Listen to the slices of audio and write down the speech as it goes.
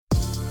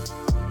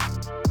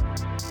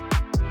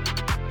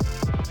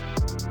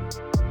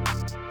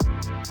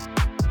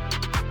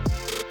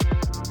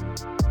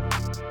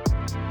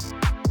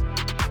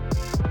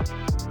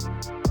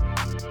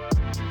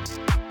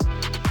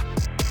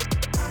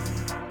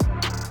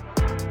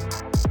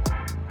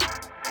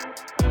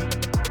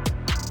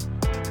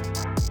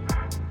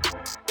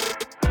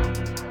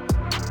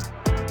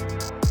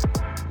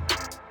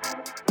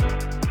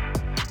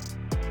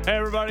Hey,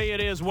 everybody. It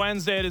is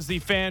Wednesday. It is the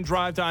Fan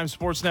Drive Time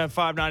Sportsnet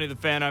 590 The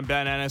Fan. I'm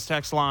Ben Ennis.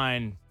 Text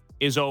line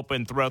is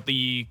open throughout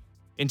the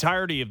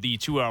entirety of the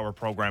 2-hour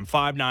program,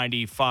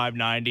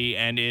 590,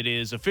 and it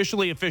is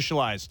officially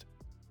officialized.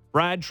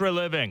 Brad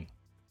Treliving,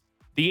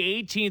 the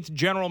 18th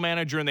general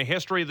manager in the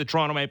history of the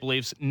Toronto Maple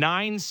Leafs,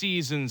 9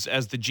 seasons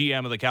as the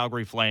GM of the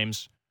Calgary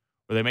Flames,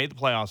 where they made the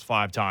playoffs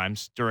 5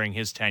 times during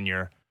his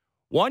tenure.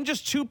 Won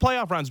just 2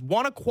 playoff rounds,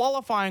 won a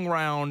qualifying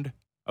round,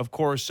 of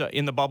course,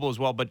 in the bubble as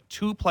well, but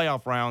 2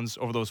 playoff rounds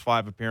over those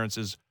 5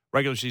 appearances.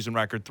 Regular season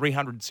record,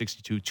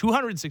 362,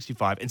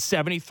 265, and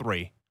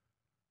 73.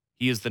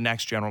 He is the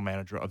next general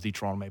manager of the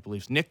Toronto Maple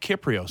Leafs. Nick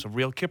Kyprios, a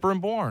real Kipper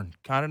and Born,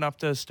 kind enough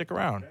to stick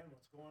around.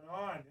 What's going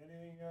on?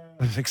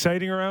 Anything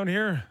exciting around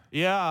here?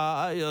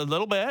 Yeah, a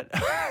little bit.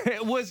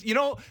 It was,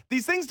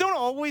 these things don't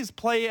always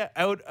play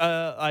out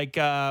like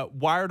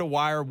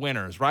wire-to-wire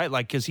winners, right?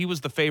 Like, because he was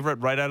the favorite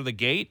right out of the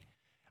gate.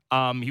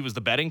 He was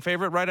the betting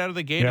favorite right out of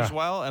the gate as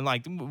well. And,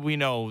 like, we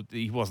know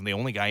he wasn't the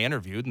only guy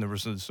interviewed, and there were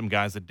some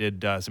guys that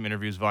did some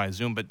interviews via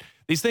Zoom. But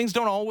these things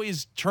don't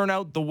always turn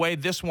out the way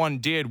this one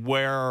did,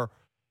 where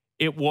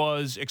it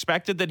was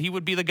expected that he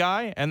would be the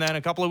guy, and then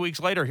a couple of weeks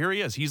later, here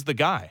he is. He's the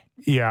guy.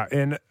 Yeah,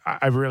 and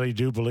I really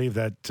do believe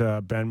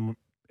that, Ben,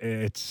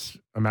 it's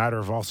a matter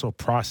of also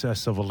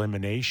process of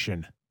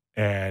elimination.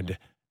 And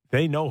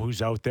they know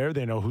who's out there.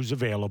 They know who's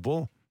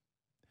available.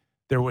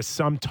 There was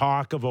some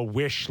talk of a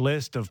wish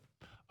list of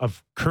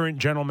current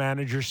general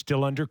managers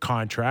still under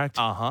contract,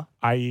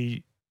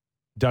 i.e.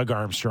 Doug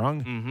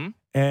Armstrong. Mm-hmm.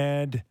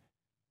 And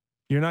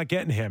you're not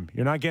getting him.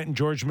 You're not getting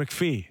George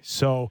McPhee.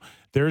 So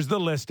there's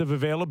the list of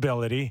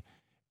availability.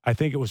 I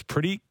think it was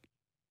pretty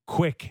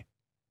quick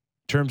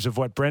in terms of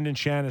what Brendan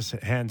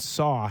Shanahan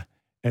saw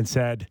and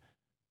said,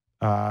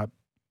 I'm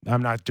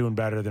not doing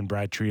better than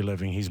Brad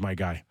Treliving. He's my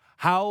guy.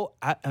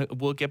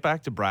 We'll get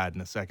back to Brad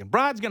in a second.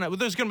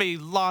 There's gonna be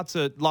lots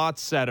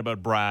said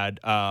about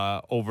Brad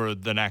over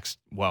the next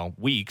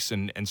weeks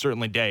and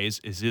certainly days.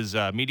 Is his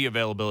media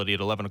availability at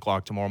 11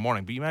 o'clock tomorrow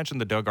morning? But you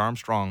mentioned the Doug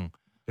Armstrong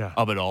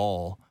of it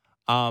all.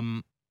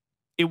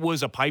 It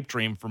was a pipe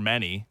dream for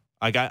many.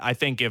 Like I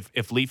think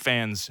if Leaf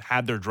fans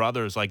had their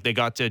druthers, like they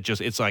got to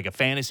it's like a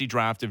fantasy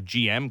draft of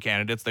GM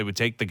candidates. They would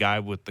take the guy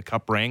with the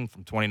cup ring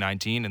from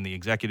 2019 and the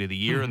executive of the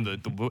year and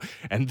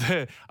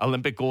the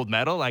Olympic gold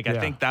medal. Like I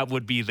think that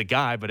would be the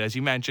guy. But as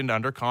you mentioned,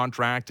 under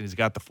contract, and he's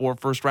got the 4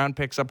 first-round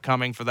picks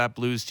upcoming for that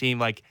Blues team.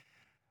 Like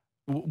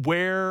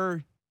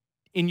where,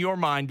 in your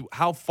mind,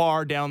 how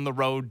far down the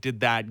road did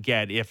that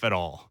get, if at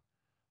all?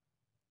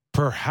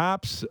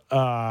 Perhaps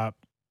a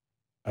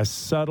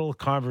subtle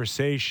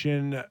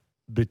conversation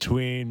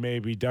between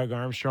maybe Doug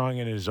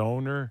Armstrong and his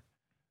owner,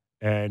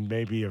 and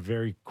maybe a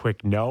very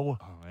quick no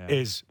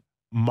is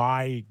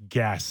my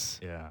guess.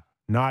 Yeah.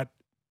 Not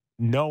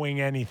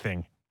knowing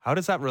anything. How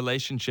does that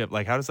relationship,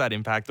 how does that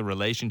impact the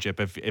relationship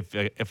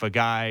if a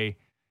guy,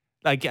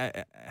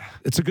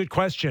 It's a good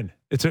question.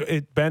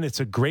 Ben, it's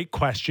a great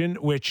question,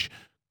 which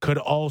could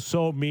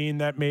also mean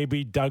that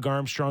maybe Doug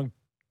Armstrong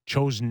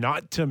chose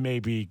not to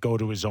maybe go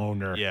to his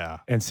owner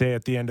and say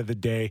at the end of the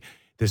day,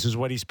 this is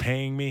what he's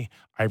paying me.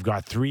 I've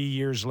got 3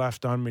 years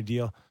left on my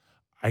deal.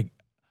 I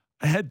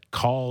had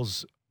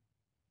calls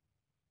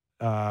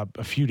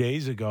a few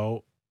days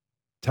ago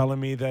telling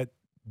me that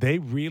they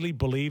really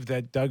believe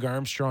that Doug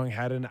Armstrong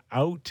had an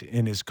out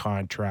in his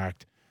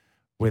contract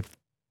with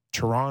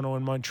Toronto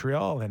and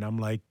Montreal. And I'm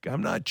like,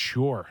 I'm not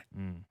sure.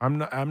 I'm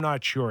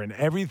not sure. And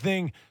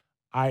everything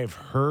I have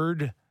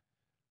heard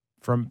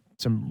from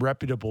some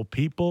reputable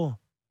people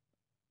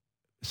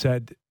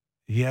said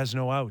he has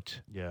no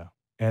out. Yeah.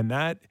 And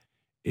that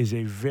is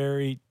a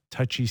very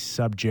touchy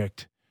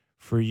subject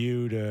for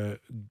you to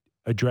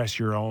address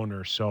your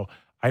owner. So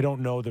I don't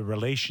know the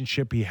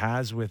relationship he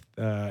has with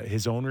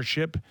his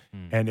ownership,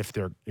 and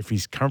if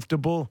he's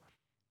comfortable.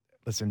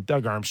 Listen,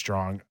 Doug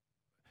Armstrong,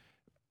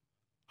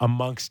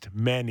 amongst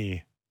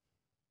many,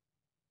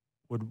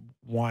 would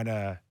want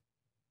to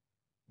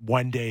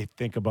one day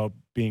think about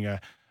being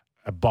a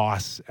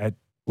boss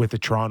with the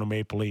Toronto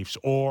Maple Leafs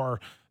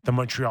or the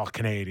Montreal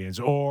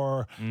Canadiens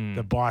or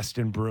the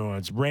Boston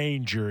Bruins,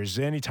 Rangers.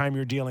 Anytime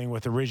you're dealing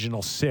with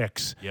original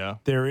six,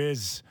 there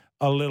is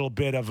a little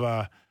bit of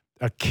a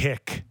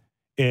kick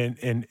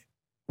in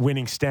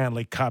winning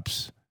Stanley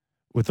Cups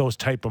with those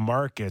type of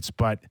markets.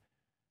 But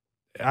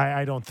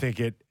I don't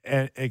think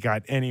it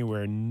got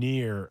anywhere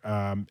near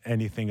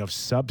anything of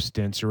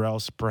substance, or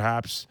else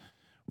perhaps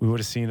we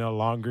would have seen a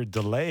longer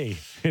delay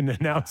in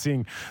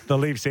announcing the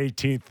Leafs'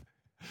 18th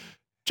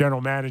general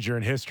manager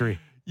in history.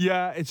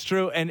 Yeah, it's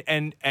true.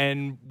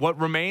 And what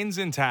remains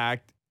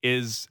intact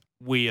is,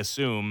 we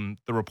assume,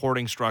 the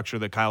reporting structure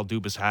that Kyle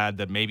Dubas had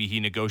that maybe he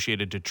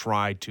negotiated to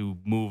try to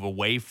move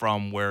away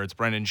from, where it's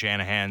Brendan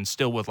Shanahan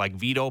still with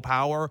veto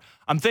power.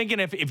 I'm thinking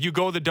if you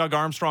go the Doug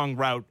Armstrong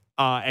route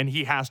and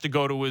he has to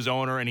go to his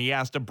owner and he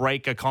has to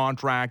break a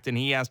contract and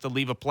he has to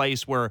leave a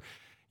place where,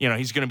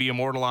 he's going to be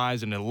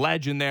immortalized and a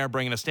legend there,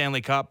 bringing a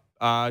Stanley Cup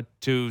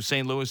to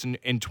St. Louis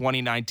in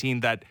 2019,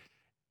 that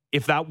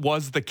if that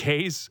was the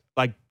case,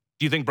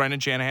 do you think Brendan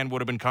Shanahan would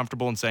have been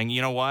comfortable in saying,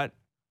 you know what,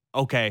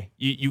 okay,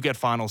 you get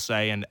final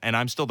say, and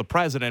I'm still the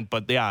president,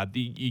 but yeah,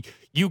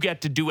 you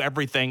get to do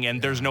everything,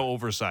 and there's no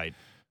oversight.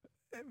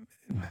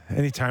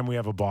 Anytime we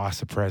have a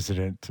boss, a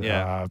president,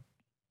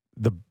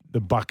 the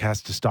buck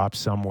has to stop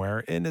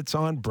somewhere, and it's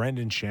on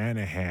Brendan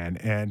Shanahan.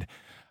 And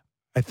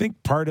I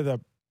think part of the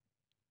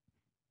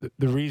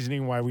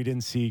reasoning why we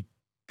didn't see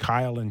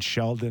Kyle and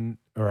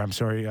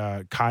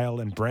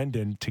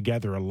Brendan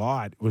together a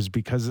lot was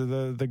because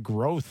of the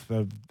growth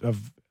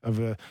of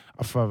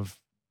a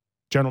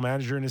general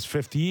manager in his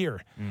fifth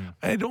year.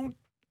 I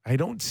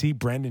don't see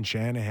Brendan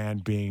Shanahan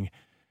being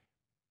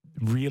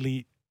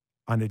really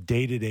on a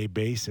day-to-day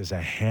basis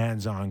a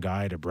hands-on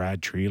guy to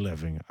Brad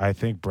Treliving. I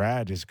think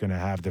Brad is going to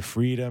have the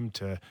freedom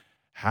to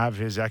have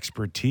his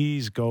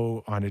expertise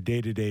go on a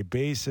day-to-day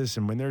basis.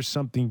 And when there's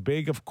something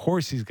big, of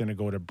course he's going to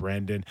go to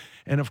Brendan.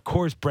 And of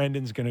course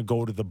Brendan's going to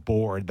go to the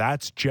board.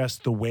 That's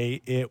just the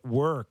way it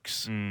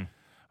works.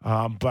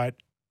 But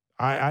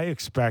I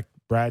expect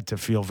Brad to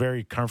feel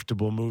very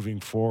comfortable moving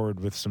forward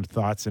with some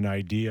thoughts and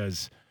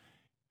ideas.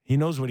 He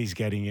knows what he's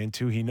getting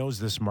into. He knows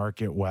this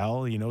market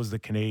well. He knows the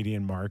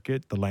Canadian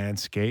market, the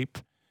landscape.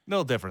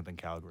 No different than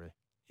Calgary.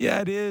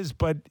 Yeah, it is,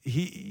 but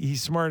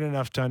he's smart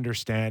enough to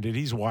understand it.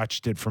 He's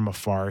watched it from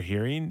afar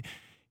here.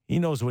 He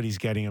knows what he's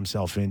getting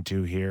himself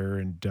into here,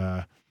 and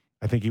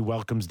I think he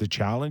welcomes the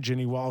challenge, and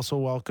he also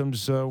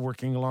welcomes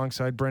working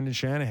alongside Brendan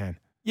Shanahan.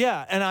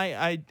 Yeah, and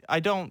I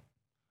don't.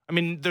 I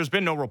mean, there's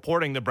been no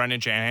reporting that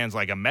Brendan Shanahan's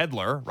like a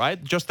meddler,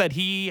 right? Just that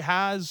he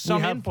has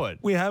some input.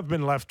 We have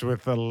been left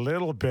with a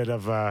little bit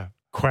of a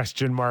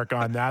question mark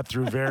on that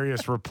through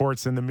various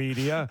reports in the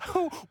media.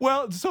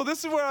 Well, so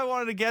this is where I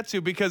wanted to get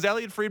to, because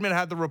Elliot Friedman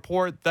had the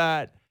report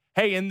that,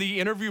 hey, in the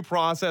interview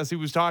process, he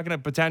was talking to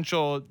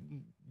potential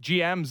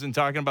GMs and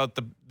talking about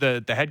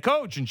the head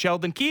coach and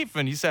Sheldon Keefe,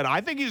 and he said,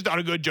 I think he's done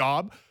a good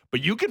job,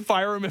 but you can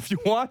fire him if you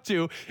want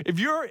to. If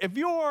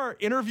you're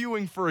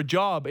interviewing for a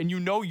job and you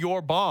know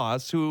your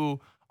boss, who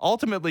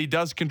ultimately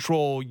does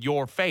control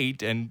your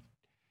fate, and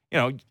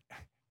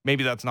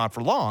maybe that's not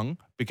for long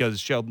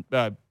because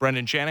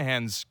Brendan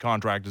Shanahan's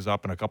contract is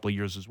up in a couple of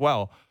years as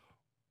well,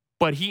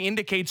 but he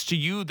indicates to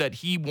you that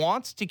he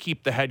wants to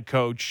keep the head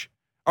coach.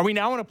 Are we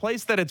now in a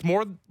place that it's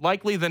more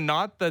likely than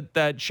not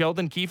that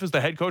Sheldon Keefe is the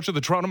head coach of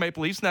the Toronto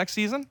Maple Leafs next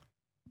season?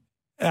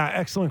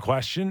 Excellent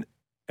question,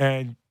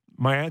 and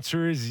my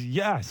answer is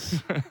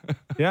yes.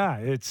 Yeah,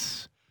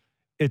 it's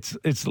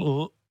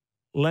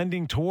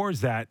lending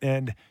towards that.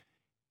 And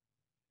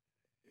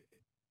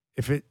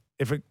if it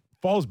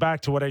falls back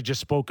to what I just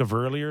spoke of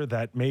earlier,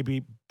 that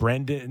maybe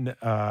Brendan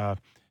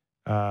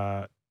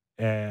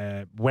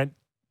went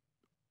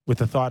with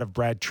the thought of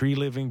Brad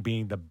Treliving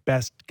being the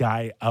best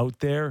guy out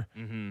there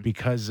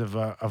because of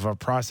a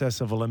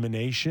process of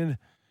elimination,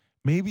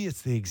 maybe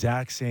it's the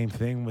exact same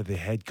thing with the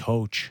head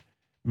coach.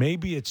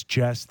 Maybe it's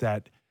just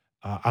that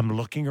I'm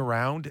looking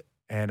around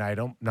and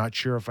not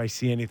sure if I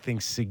see anything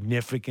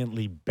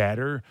significantly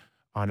better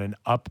on an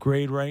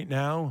upgrade right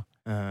now.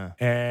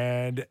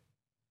 And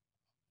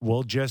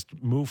we'll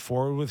just move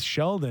forward with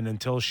Sheldon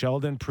until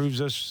Sheldon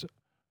proves us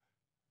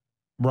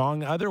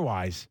wrong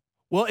otherwise.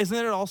 Well, isn't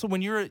it also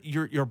when you're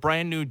a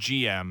brand new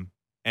GM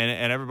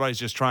and everybody's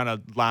just trying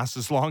to last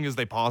as long as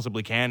they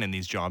possibly can in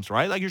these jobs,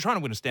 right? Like, you're trying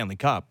to win a Stanley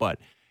Cup, but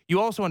you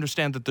also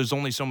understand that there's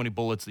only so many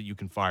bullets that you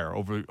can fire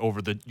over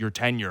your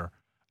tenure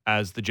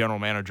as the general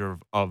manager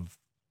of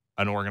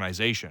an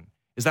organization.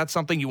 Is that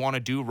something you want to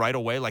do right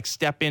away? Like,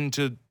 step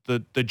into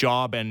the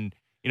job and,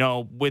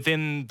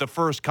 within the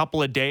first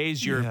couple of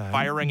days, you're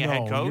firing a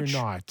head coach?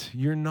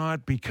 You're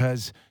not,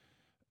 because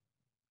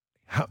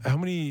how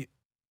many,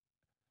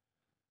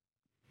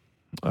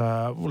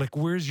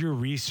 where's your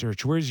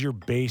research? Where's your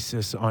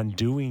basis on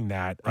doing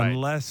that? Right.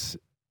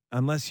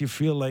 Unless you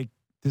feel like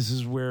this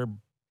is where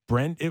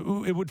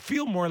it would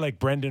feel more like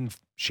Brendan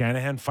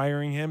Shanahan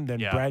firing him than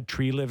Brad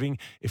Treliving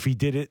if he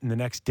did it in the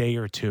next day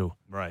or two.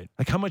 Right.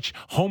 Like, how much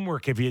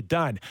homework have you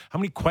done? How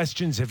many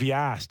questions have you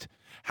asked?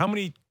 How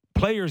many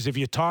players have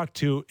you talked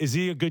to? Is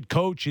he a good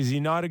coach? Is he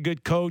not a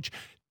good coach?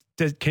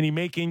 Can he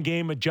make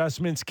in-game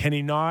adjustments? Can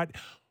he not?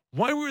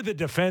 Why were the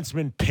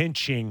defensemen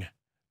pinching,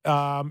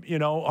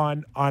 on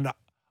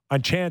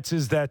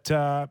chances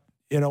that,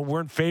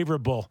 weren't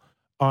favorable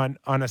on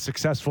a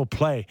successful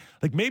play?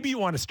 Like, maybe you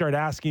want to start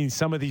asking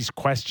some of these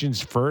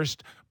questions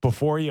first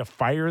before you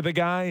fire the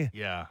guy.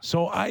 Yeah.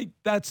 So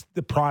that's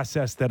the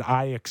process that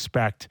I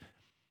expect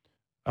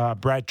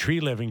Brad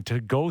Treliving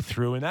to go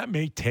through, and that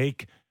may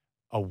take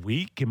a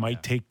week. It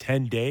might take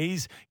 10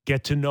 days.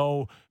 Get to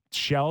know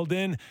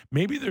Sheldon.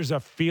 Maybe there's a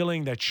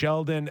feeling that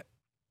Sheldon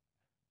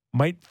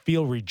might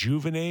feel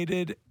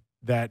rejuvenated,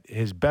 that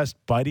his best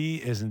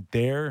buddy isn't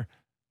there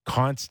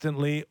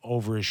constantly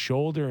over his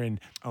shoulder, and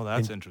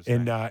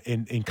interesting.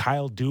 In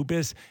Kyle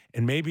Dubas,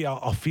 and maybe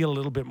I'll feel a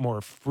little bit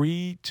more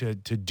free to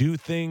do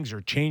things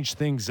or change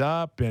things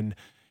up, and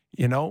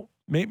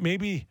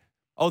maybe.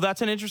 Oh,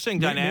 that's an interesting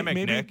dynamic,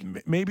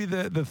 Nick. Maybe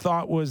the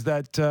thought was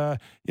that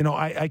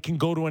I can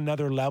go to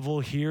another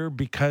level here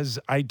because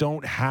I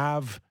don't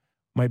have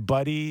my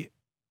buddy,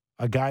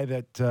 a guy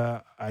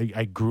that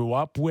I grew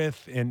up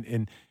with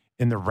in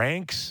in the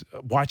ranks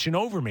watching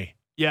over me.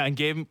 Yeah, and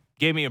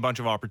gave me a bunch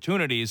of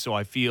opportunities, so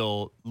I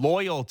feel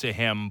loyal to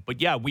him.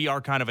 But yeah, we are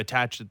kind of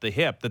attached at the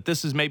hip. That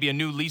this is maybe a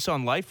new lease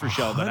on life for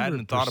Sheldon. I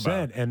hadn't thought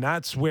about. And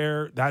that's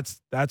where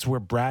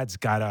Brad's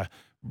got to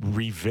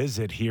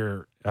revisit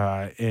here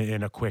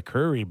in a quick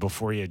hurry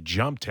before you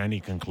jump to any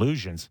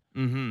conclusions.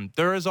 Mm-hmm.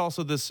 There is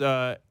also this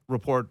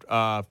report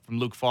from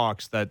Luke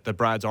Fox that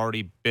Brad's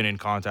already been in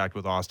contact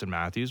with Austin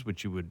Matthews,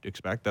 which you would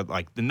expect. That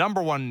like the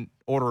number one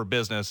order of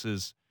business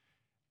is,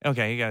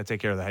 okay, you got to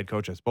take care of the head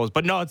coach, I suppose.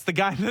 But no, it's the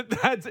guy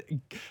that's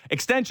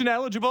extension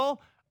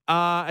eligible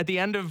at the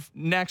end of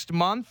next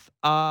month.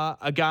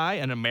 A guy,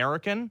 an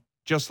American,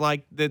 just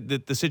like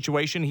the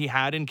situation he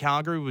had in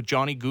Calgary with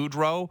Johnny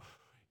Gaudreau,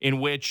 in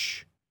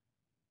which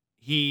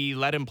he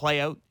let him play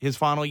out his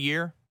final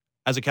year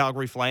as a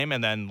Calgary Flame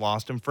and then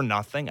lost him for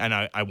nothing. And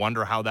I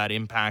wonder how that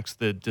impacts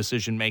the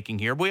decision-making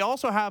here. We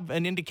also have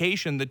an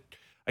indication that,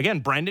 again,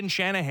 Brendan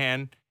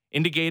Shanahan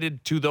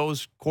indicated to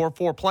those core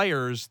four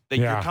players that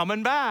you're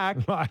coming back,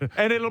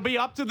 and it'll be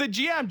up to the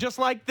GM, just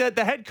like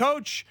the head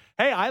coach.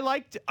 Hey, I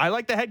like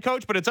the head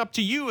coach, but it's up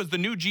to you as the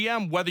new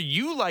GM whether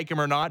you like him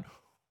or not.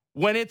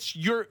 When it's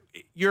your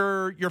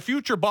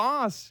future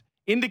boss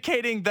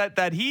indicating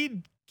that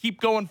he'd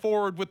keep going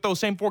forward with those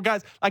same four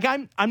guys. Like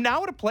I'm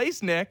now at a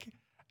place, Nick,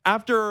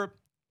 after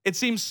it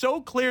seems so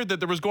clear that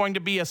there was going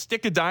to be a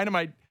stick of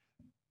dynamite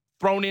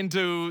thrown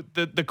into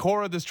the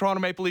core of this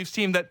Toronto Maple Leafs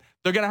team, that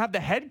they're going to have the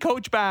head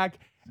coach back,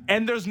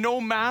 and there's no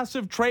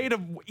massive trade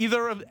of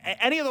either of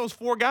any of those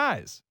four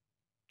guys.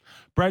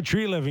 Brad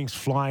Treliving's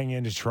flying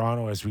into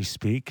Toronto as we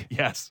speak.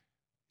 Yes.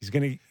 He's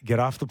going to get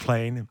off the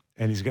plane,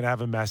 and he's going to have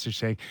a message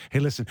saying, hey,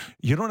 listen,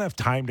 you don't have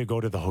time to go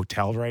to the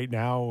hotel right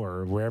now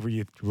or wherever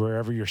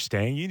you're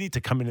staying. You need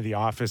to come into the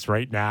office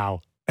right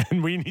now,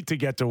 and we need to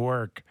get to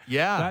work.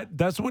 Yeah.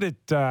 That's what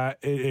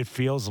it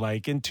feels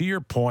like. And to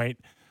your point,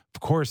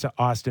 of course,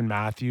 Austin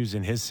Matthews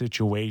and his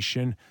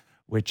situation,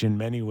 which in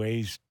many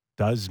ways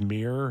does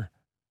mirror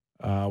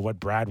what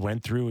Brad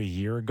went through a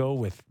year ago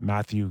with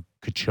Matthew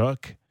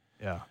Tkachuk.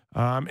 Yeah.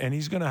 And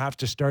he's going to have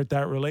to start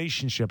that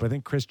relationship. I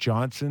think Chris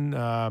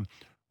Johnson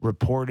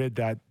reported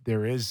that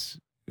there is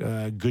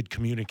good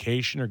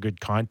communication or good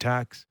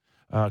contact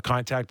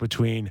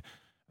between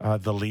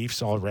the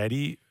Leafs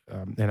already.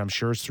 And I'm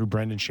sure it's through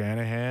Brendan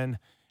Shanahan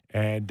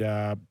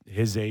and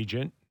his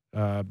agent,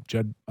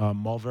 Judd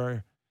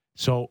Mulver.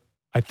 So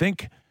I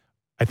think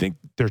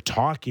they're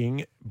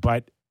talking,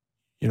 but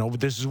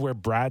this is where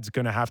Brad's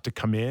going to have to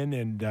come in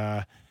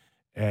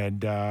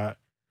and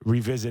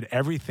revisit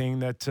everything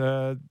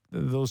that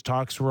those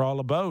talks were all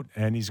about.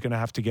 And he's going to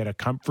have to get a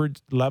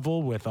comfort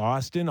level with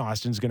Austin.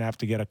 Austin's going to have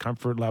to get a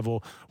comfort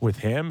level with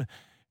him.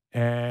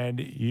 And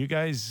you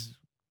guys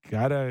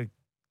got to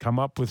come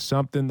up with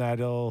something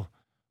that'll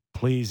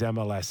please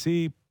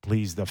MLSE,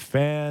 please the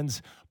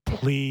fans,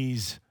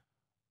 please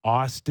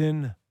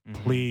Austin,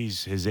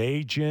 please his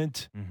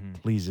agent,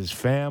 please his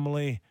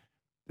family.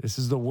 This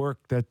is the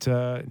work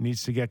that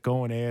needs to get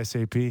going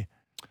ASAP.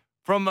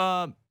 From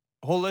a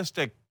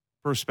holistic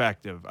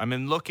perspective, I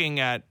mean, looking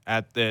at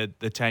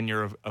the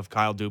tenure of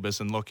Kyle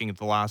Dubas and looking at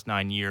the last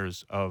 9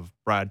 years of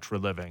Brad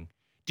Treliving,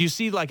 do you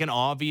see like an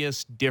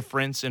obvious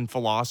difference in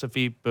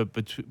philosophy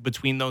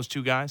between those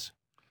two guys?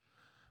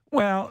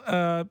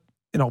 Well,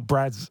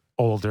 Brad's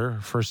older,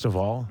 first of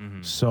all.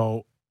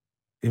 So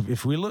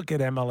if we look at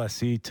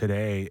MLSE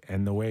today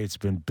and the way it's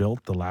been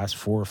built the last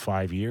 4 or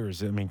 5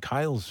 years, I mean,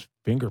 Kyle's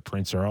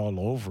fingerprints are all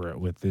over it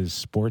with his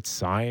sports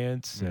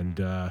science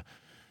and,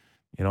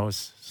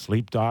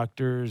 sleep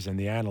doctors and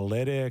the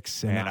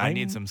analytics. And I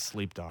need some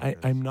sleep doctors.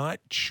 I'm not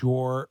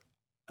sure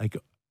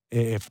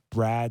if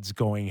Brad's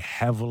going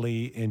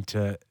heavily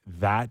into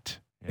that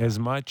as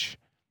much.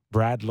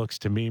 Brad looks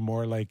to me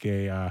more like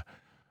a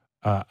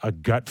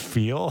gut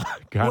feel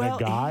kind of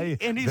guy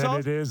than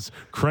it is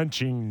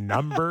crunching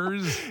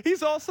numbers.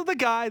 He's also the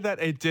guy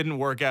that it didn't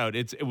work out.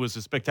 It was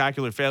a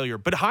spectacular failure,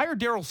 but hire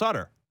Daryl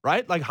Sutter,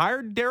 right? Like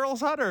hired Daryl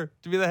Sutter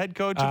to be the head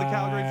coach of the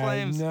Calgary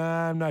Flames.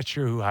 Nah, I'm not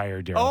sure who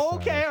hired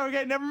Daryl Sutter.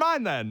 Okay, never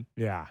mind then.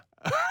 Yeah.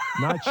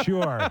 Not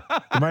sure.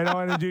 You might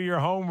want to do your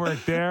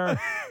homework there.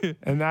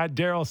 And that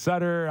Daryl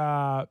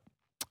Sutter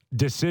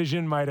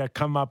decision might have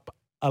come up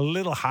a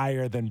little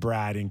higher than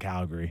Brad in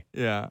Calgary.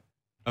 Yeah.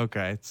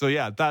 Okay. So,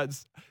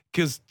 that's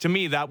because to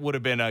me, that would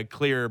have been a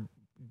clear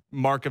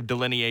mark of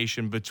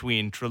delineation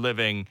between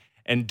Treliving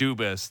and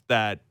Dubas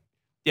that,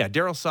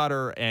 Daryl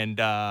Sutter and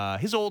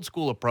his old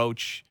school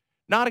approach,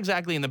 not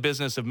exactly in the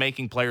business of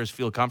making players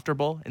feel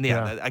comfortable. And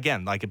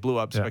again, like it blew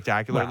up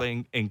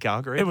spectacularly in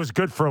Calgary. It was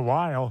good for a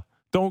while.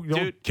 Don't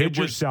kid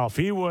yourself.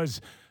 He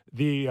was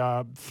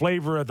the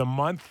flavor of the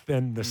month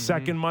and the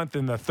second month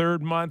and the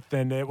third month,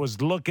 and it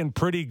was looking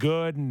pretty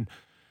good. And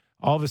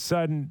all of a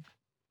sudden,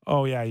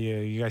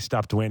 you guys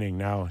stopped winning.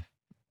 Now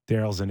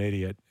Daryl's an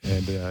idiot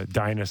and a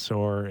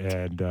dinosaur,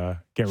 and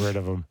get rid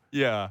of him.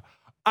 Yeah.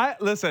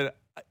 Listen,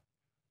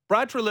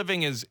 Brad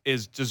Treliving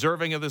is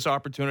deserving of this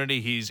opportunity.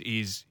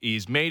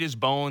 He's made his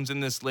bones in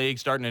this league,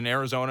 starting in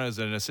Arizona as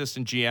an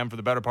assistant GM for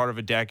the better part of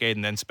a decade,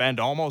 and then spent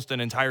almost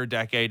an entire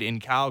decade in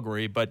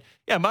Calgary. But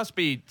yeah, it must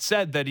be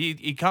said that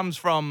he comes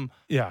from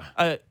his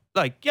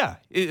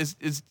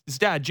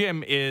dad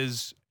Jim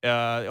is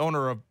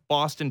owner of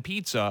Boston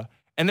Pizza.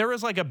 And there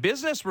is like a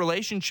business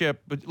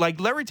relationship, but like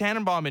Larry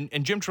Tannenbaum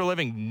and Jim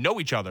Treliving know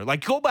each other.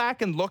 Like go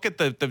back and look at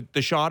the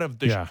shot of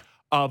the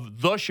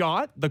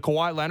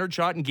Kawhi Leonard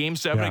shot in Game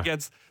 7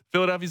 against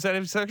Philadelphia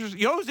 76ers.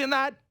 You know who's in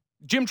that?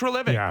 Jim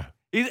Treliving. Yeah.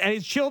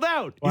 He's chilled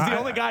out. Well, he's the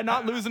only guy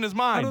not losing his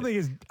mind.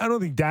 I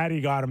don't think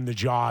Daddy got him the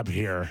job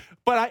here.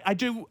 But I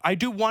do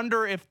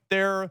wonder if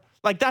they're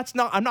like that's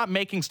not. I'm not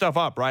making stuff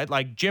up, right?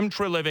 Like Jim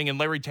Treliving and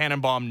Larry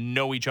Tannenbaum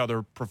know each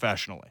other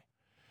professionally.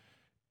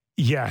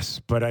 Yes,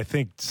 but I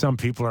think some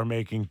people are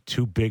making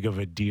too big of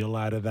a deal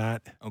out of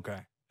that. Okay.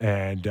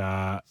 And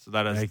so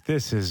that is like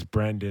this is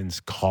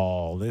Brendan's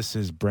call. This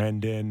is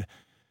Brendan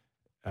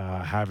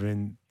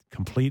having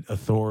complete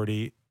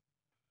authority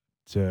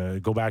to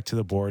go back to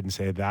the board and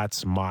say,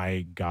 that's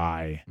my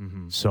guy.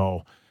 Mm-hmm.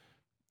 So,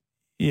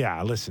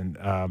 yeah, listen,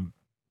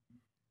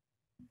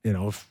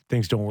 if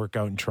things don't work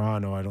out in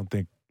Toronto, I don't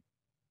think,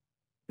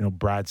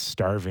 Brad's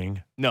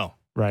starving. No.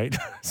 Right?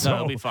 So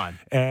it'll be fine.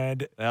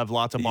 And they have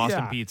lots of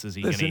Boston pizzas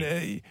he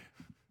can eat.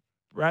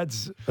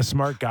 Brad's a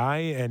smart guy,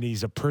 and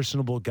he's a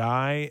personable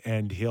guy,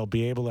 and he'll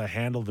be able to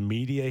handle the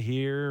media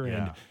here.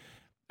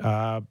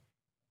 Yeah. And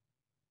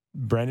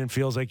Brendan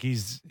feels like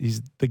he's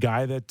the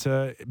guy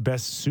that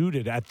best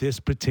suited at this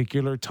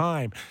particular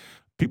time.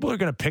 People are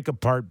going to pick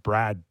apart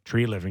Brad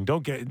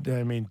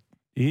Treliving.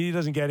 He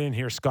doesn't get in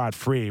here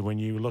scot-free when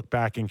you look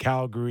back in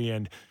Calgary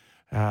and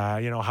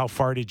how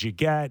far did you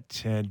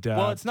get? And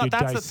it's not.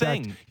 That's the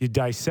thing. You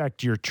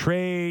dissect your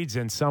trades,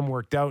 and some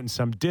worked out and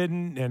some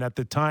didn't. And at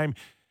the time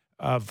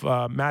of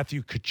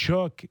Matthew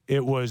Tkachuk,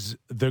 it was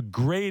the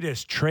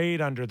greatest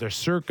trade under the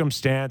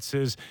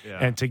circumstances. Yeah.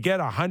 And to get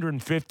a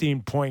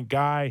 115-point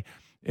guy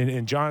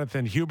in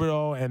Jonathan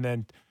Huberdeau, and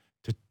then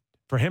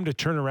for him to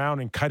turn around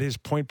and cut his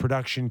point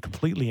production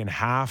completely in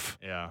half.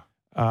 Yeah.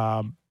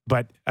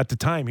 But at the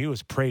time, he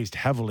was praised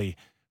heavily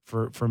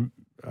for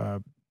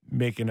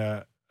making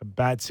a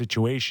bad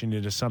situation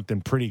into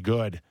something pretty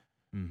good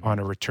on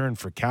a return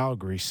for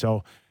Calgary.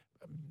 So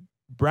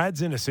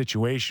Brad's in a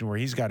situation where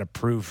he's got to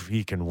prove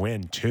he can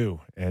win too.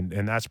 And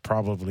that's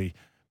probably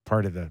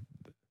part of the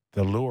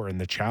lure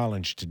and the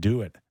challenge to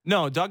do it.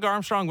 No, Doug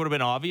Armstrong would have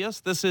been obvious.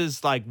 This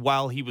is like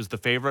while he was the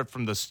favorite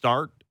from the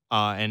start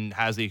and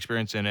has the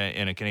experience in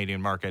a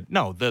Canadian market.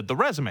 No, the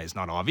resume is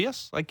not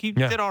obvious. Like he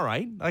did all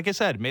right. Like I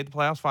said, made the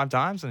playoffs 5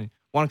 times and he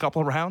won a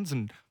couple of rounds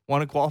and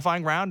won a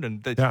qualifying round.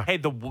 And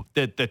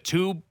the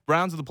 2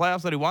 rounds of the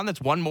playoffs that he won, that's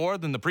one more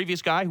than the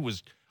previous guy who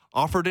was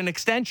offered an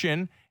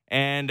extension.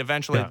 And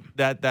eventually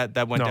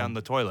that went down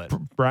the toilet.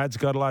 Brad's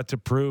got a lot to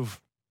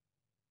prove.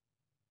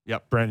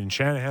 Yep. Brendan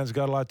Shanahan's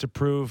got a lot to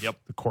prove. Yep.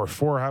 The core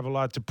 4 have a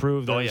lot to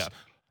prove.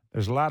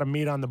 There's a lot of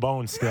meat on the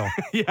bone still.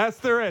 Yes,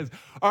 there is.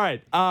 All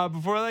right.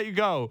 Before I let you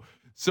go,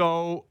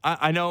 so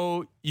I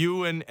know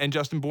you and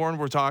Justin Bourne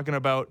were talking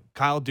about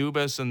Kyle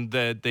Dubas and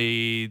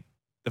the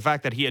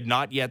fact that he had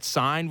not yet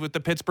signed with the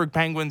Pittsburgh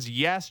Penguins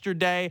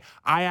yesterday.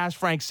 I asked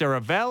Frank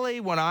Saravelli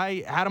when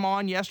I had him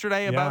on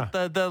yesterday about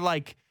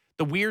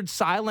the weird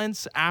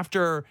silence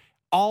after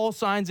all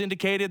signs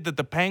indicated that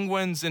the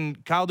Penguins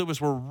and Kyle Dubas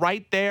were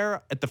right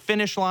there at the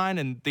finish line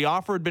and the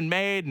offer had been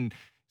made, and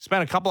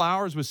spent a couple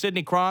hours with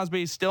Sidney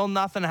Crosby, still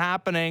nothing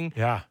happening.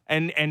 Yeah.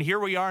 And here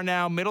we are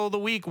now, middle of the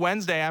week,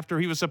 Wednesday, after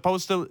he was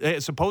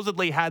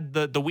supposedly had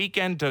the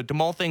weekend to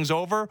mull things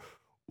over.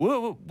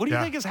 What do you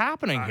think is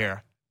happening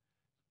here?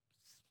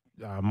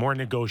 More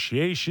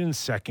negotiations,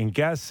 second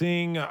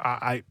guessing.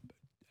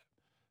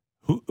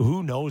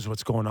 Who knows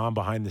what's going on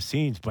behind the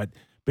scenes? But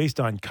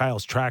based on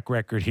Kyle's track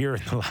record here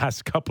in the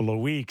last couple of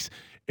weeks,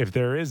 if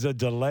there is a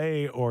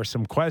delay or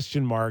some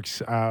question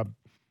marks,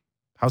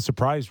 how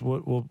surprised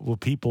will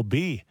people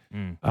be?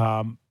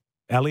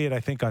 Elliott, I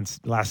think on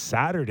last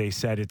Saturday,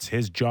 said it's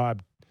his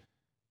job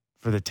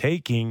for the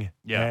taking.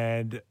 Yeah.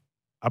 And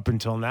up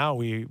until now,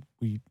 we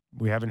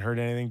haven't heard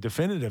anything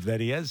definitive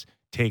that he has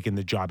taken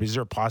the job. Is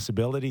there a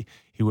possibility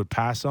he would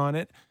pass on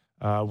it?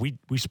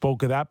 We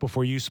spoke of that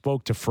before you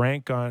spoke to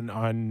Frank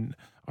on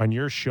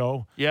your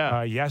show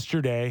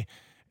yesterday.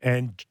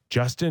 And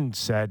Justin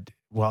said,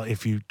 well,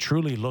 if you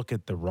truly look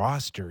at the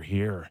roster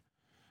here,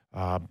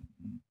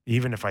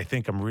 even if I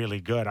think I'm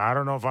really good, I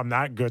don't know if I'm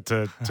that good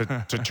to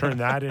turn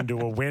that into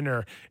a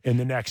winner in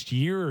the next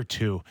year or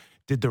two.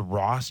 Did the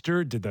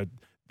roster, did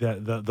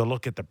the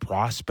look at the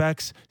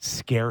prospects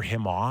scare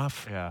him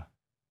off? Yeah.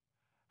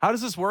 How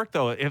does this work,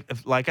 though?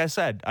 If like I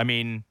said, I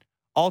mean,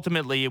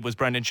 ultimately it was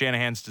Brendan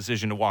Shanahan's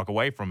decision to walk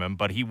away from him,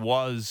 but he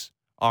was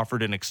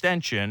offered an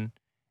extension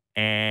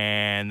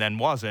and then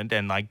wasn't,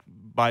 and like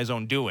by his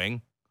own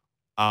doing,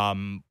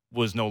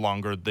 was no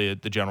longer the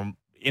general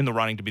in the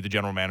running to be the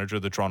general manager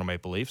of the Toronto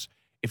Maple Leafs.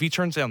 If he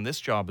turns down this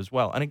job as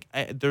well, and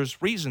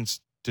there's reasons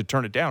to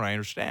turn it down, I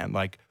understand.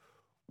 Like,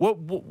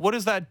 what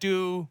does that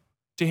do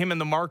to him in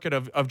the market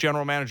of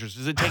general managers?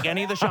 Does it take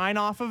any of the shine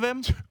off of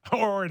him?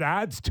 Or it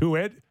adds to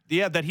it.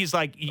 Yeah, that he's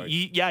like,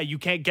 you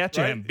can't get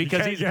to him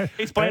because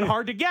he's playing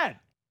hard to get.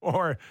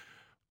 Or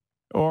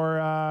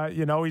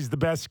he's the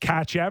best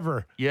catch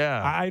ever.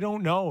 Yeah. I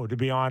don't know, to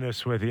be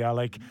honest with you.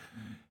 Like,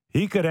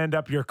 he could end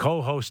up your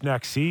co-host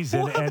next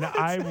season, and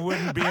I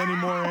wouldn't be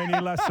any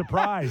less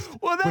surprised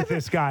with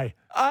this guy.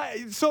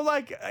 That's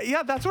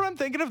what I'm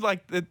thinking of,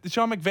 like the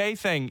Sean McVay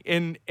thing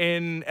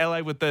in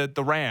LA with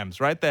the Rams,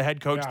 right? The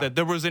head coach, that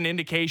there was an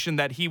indication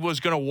that he was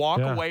going to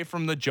walk away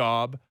from the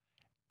job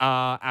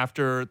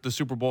after the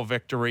Super Bowl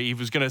victory. He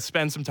was going to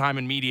spend some time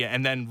in media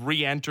and then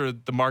re-enter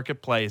the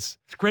marketplace.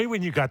 It's great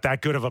when you got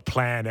that good of a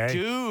plan, eh?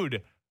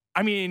 Dude,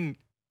 I mean,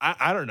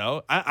 I don't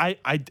know.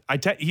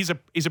 He's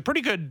a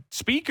pretty good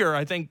speaker.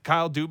 I think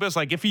Kyle Dubas,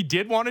 like if he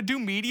did want to do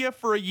media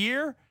for a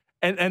year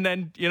and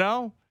then,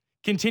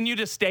 continue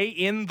to stay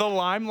in the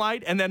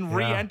limelight and then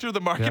re-enter the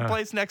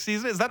marketplace next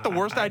season, is that the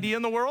worst idea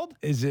in the world?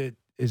 Is it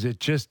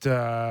just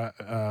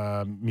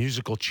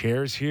musical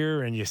chairs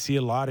here, and you see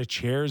a lot of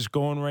chairs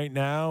going right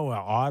now?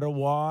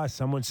 Ottawa,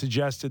 someone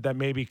suggested that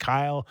maybe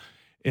Kyle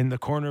in the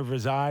corner of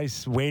his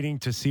eyes waiting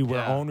to see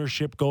where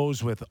ownership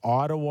goes with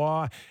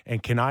Ottawa,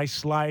 and can I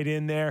slide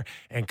in there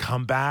and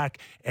come back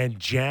and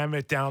jam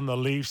it down the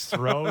Leafs'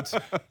 throats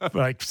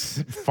like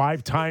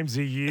 5 times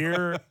a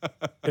year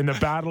in the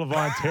Battle of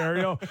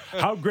Ontario?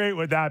 How great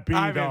would that be?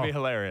 It'd be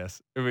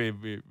hilarious.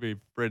 It'd be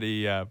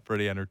pretty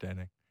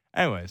entertaining.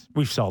 Anyways,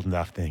 we've solved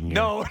nothing here.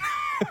 No,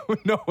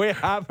 we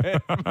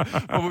haven't.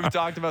 But we've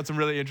talked about some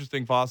really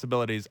interesting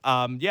possibilities.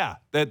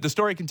 The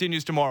story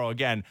continues tomorrow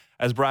again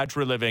as Brad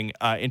Treliving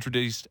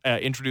introduced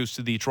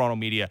to the Toronto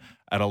media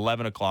at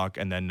 11 o'clock,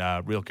 and then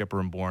Real Kipper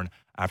and Bourne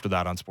after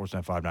that on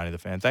Sportsnet 590 The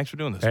Fan. Thanks for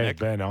doing this, Nick.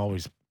 Ben,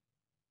 always.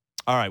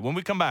 All right, when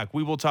we come back,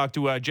 we will talk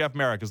to Jeff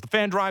Merrick as the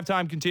Fan Drive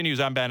Time continues.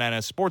 I'm Ben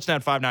Ennis,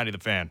 Sportsnet 590 The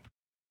Fan.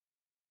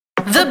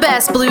 The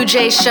best Blue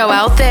Jays show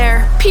out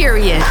there,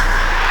 period.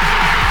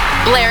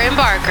 Blair and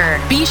Barker.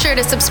 Be sure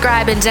to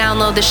subscribe and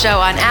download the show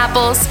on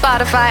Apple,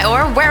 Spotify,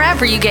 or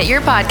wherever you get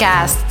your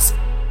podcasts.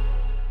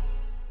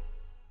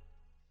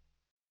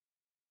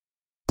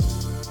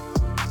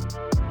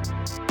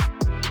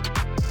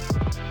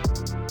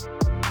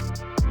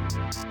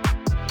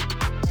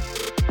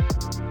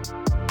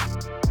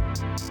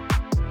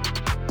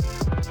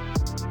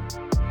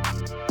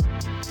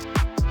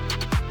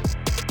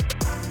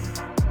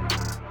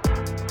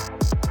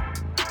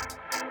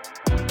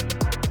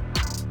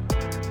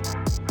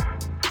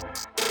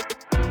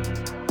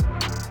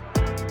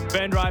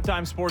 Fan Drive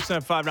Time,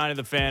 Sportsnet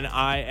 590 The Fan.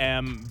 I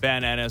am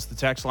Ben Ennis. The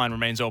text line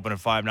remains open at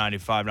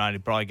 590.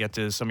 Probably get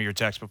to some of your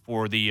texts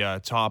before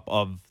the top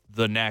of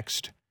the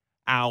next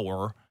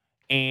hour.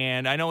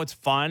 And I know it's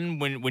fun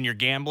when you're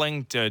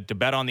gambling to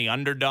bet on the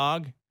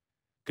underdog,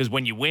 because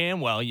when you win,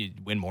 well, you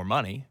win more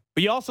money.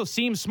 But you also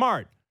seem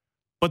smart.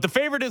 But the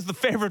favorite is the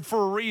favorite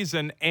for a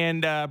reason.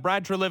 And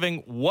Brad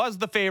Treliving was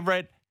the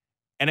favorite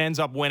and ends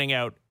up winning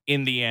out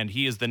in the end.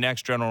 He is the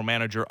next general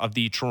manager of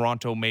the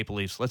Toronto Maple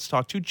Leafs. Let's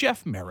talk to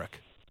Jeff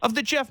Merrick of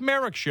The Jeff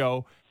Merrick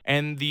Show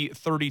and the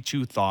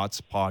 32 Thoughts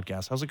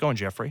podcast. How's it going,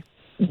 Jeffrey?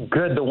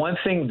 Good. The one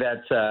thing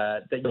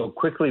that you'll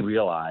quickly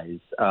realize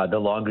the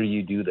longer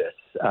you do this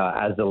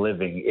as a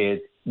living is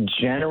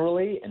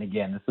generally, and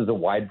again, this is a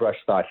wide brush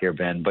thought here,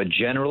 Ben, but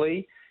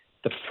generally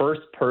the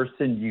first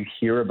person you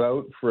hear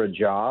about for a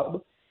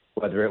job,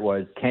 whether it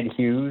was Kent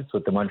Hughes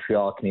with the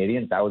Montreal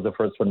Canadiens, that was the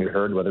first one we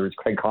heard, whether it's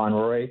Craig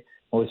Conroy,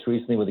 most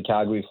recently with the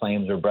Calgary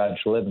Flames, or Brad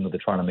Treliving with the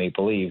Toronto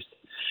Maple Leafs,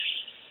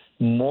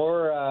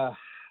 more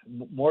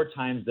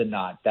times than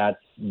not, that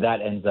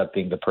ends up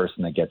being the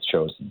person that gets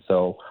chosen.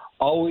 So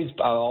I always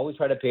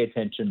try to pay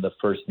attention to the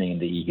first name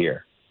that you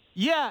hear.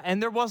 Yeah,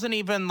 and there wasn't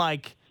even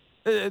like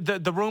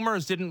the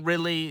rumors didn't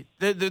really.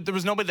 There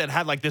was nobody that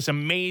had like this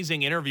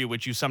amazing interview,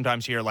 which you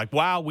sometimes hear, like,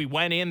 "Wow, we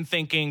went in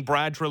thinking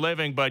Brad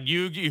Treliving, but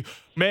you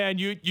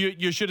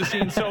should have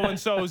seen so and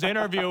so's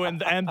interview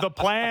and the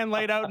plan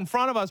laid out in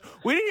front of us."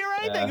 We didn't hear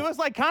anything. Yeah. It was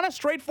like kind of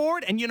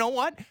straightforward. And you know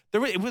what?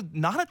 It was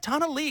not a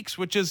ton of leaks,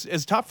 which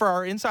is tough for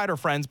our insider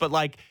friends. But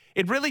like,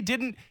 it really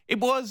didn't. There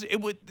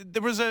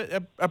was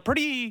a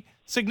pretty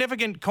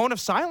significant cone of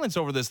silence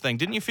over this thing.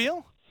 Didn't you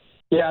feel?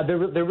 Yeah, there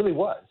really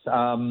was.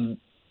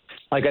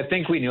 Like, I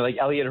think we knew, like,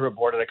 Elliot had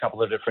reported a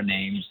couple of different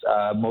names,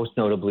 most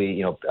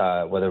notably,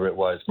 whether it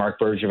was Marc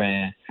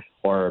Bergevin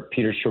or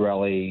Peter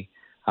Chiarelli.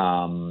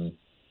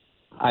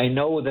 I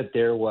know that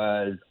there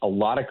was a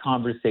lot of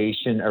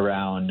conversation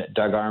around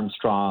Doug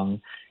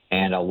Armstrong,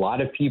 and a lot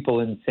of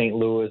people in St.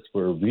 Louis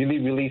were really,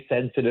 really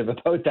sensitive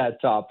about that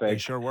topic. They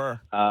sure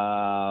were.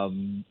 I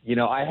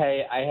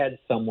had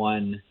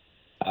someone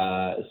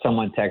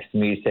text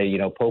me, say,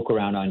 poke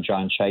around on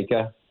John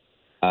Chaika.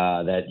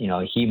 That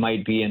he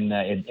might be in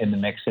the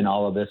mix in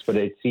all of this, but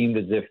it seemed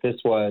as if this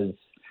was.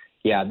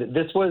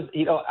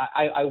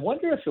 I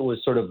wonder if it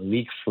was sort of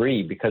leak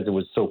free because it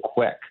was so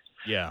quick.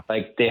 Yeah,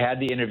 like they had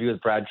the interview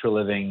with Brad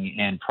Treliving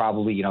and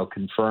probably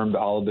confirmed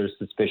all of their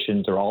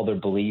suspicions or all their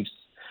beliefs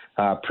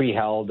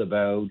pre-held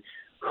about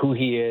who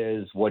he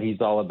is, what he's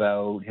all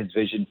about, his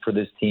vision for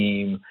this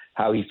team,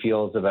 how he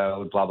feels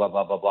about blah, blah,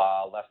 blah, blah,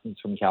 blah, lessons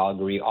from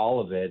Calgary, all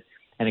of it,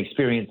 and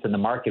experience in the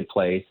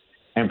marketplace,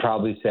 and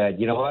probably said,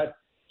 you know what,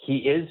 he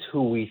is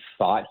who we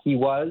thought he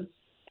was,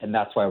 and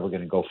that's why we're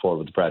going to go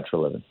forward with Brad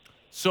Treliving.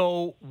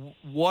 So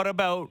what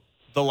about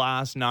the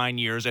last 9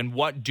 years, and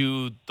what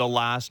do the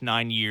last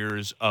 9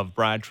 years of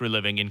Brad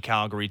Treliving in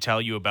Calgary tell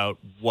you about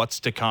what's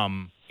to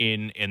come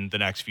in the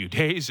next few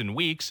days and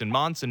weeks and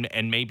months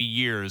and maybe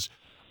years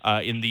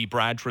in the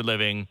Brad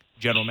Treliving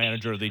general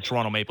manager of the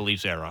Toronto Maple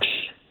Leafs era?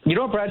 You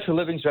know what Brad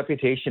Treliving's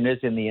reputation is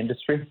in the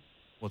industry?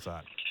 What's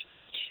that?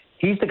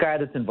 He's the guy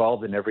that's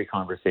involved in every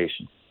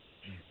conversation.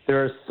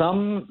 There are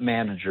some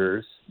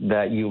managers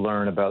that you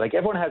learn about. Like,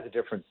 everyone has a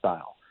different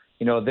style.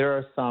 You know, there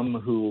are some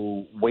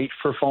who wait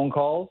for phone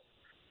calls.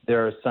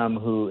 There are some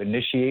who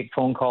initiate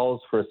phone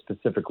calls for a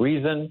specific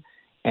reason.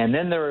 And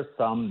then there are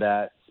some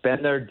that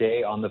spend their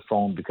day on the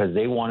phone because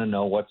they want to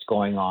know what's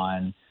going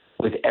on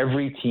with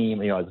every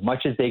team. You know, as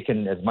much as they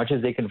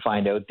can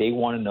find out, they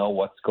want to know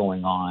what's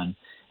going on.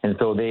 And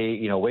so they,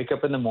 you know, wake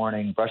up in the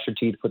morning, brush their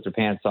teeth, put their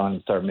pants on,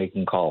 and start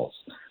making calls.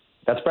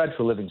 That's Brad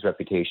Treliving's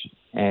reputation.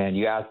 And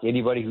you ask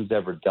anybody who's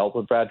ever dealt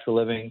with Brad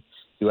Treliving,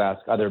 you ask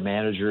other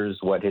managers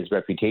what his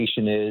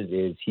reputation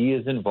is he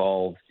is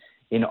involved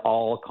in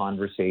all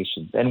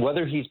conversations. And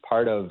whether he's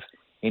part of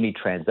any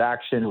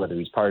transaction, whether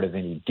he's part of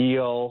any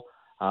deal,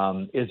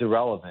 is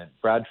irrelevant.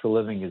 Brad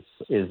Treliving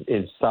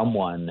is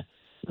someone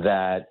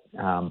that,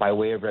 by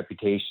way of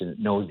reputation,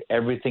 knows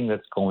everything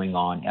that's going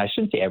on. I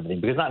shouldn't say everything,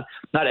 because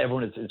not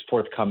everyone is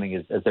forthcoming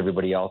as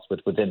everybody else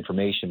with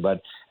information.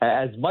 But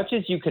as much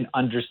as you can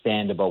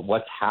understand about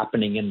what's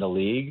happening in the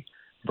league,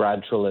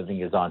 Brad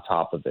Treliving is on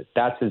top of it.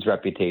 That's his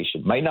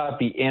reputation. Might not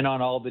be in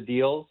on all the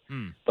deals,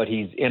 but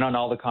he's in on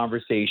all the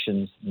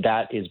conversations.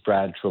 That is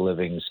Brad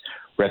Treliving's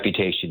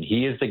reputation.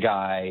 He is the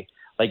guy.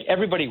 Like,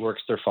 everybody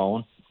works their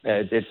phone.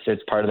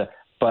 It's part of the.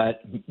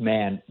 But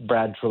man,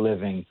 Brad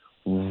Treliving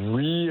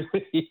really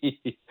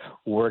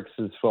works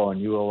his phone.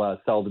 You will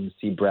seldom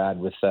see Brad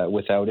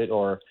without it,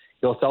 or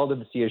you'll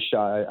seldom see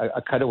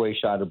a cutaway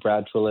shot of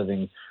Brad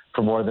Treliving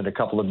for more than a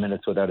couple of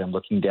minutes without him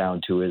looking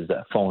down to his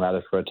phone,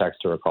 either for a text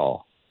or a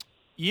call.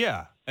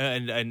 Yeah,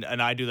 and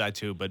I do that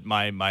too, but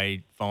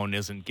my phone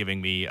isn't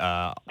giving me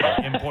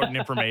important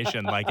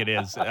information like it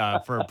is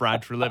for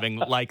Brad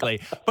Treliving,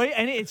 likely. But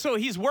so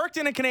he's worked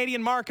in a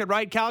Canadian market,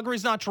 right?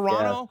 Calgary's not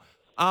Toronto.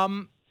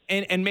 Yeah.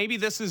 And maybe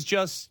this is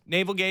just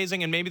navel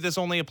gazing, and maybe this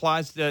only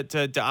applies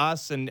to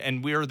us,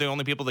 and we're the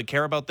only people that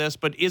care about this.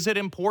 But is it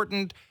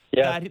important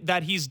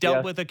that he's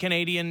dealt with a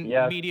Canadian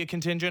media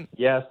contingent?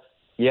 Yes,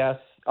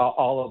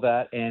 all of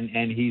that,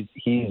 and he's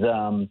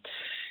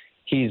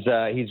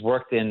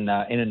worked in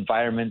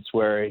environments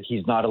where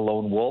he's not a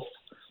lone wolf.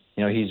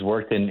 You know, he's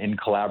worked in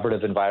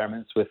collaborative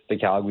environments with the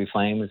Calgary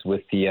Flames,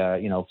 with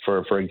the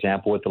for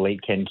example, with the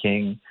late Ken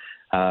King,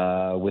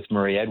 with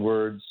Murray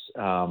Edwards.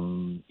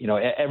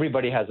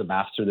 Everybody has a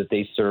master that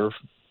they serve,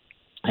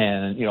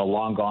 and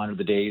long gone are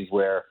the days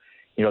where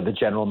the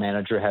general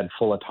manager had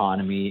full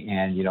autonomy,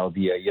 and you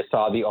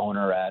saw the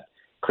owner at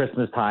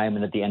Christmas time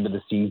and at the end of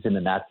the season,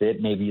 and that's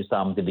it. Maybe you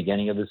saw him at the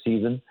beginning of the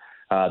season.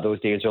 Those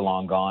days are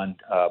long gone.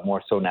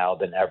 More so now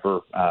than ever.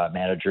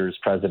 Managers,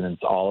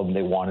 presidents, all of them,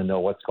 they want to know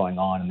what's going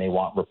on, and they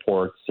want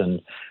reports and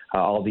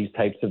all these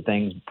types of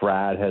things.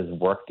 Brad has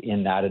worked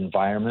in that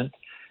environment.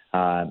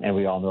 And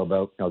we all know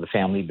about the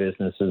family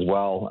business as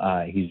well.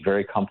 He's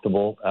very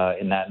comfortable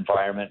in that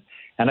environment.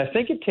 And I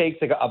think it takes,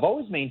 I've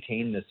always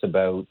maintained this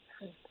about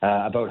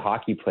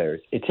hockey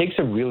players. It takes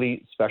a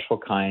really special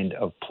kind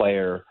of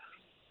player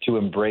to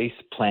embrace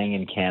playing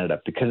in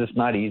Canada, because it's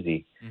not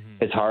easy. Mm-hmm.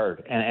 It's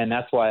hard. And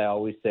that's why I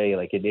always say,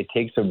 it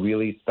takes a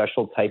really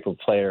special type of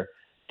player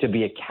to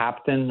be a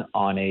captain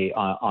on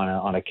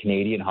a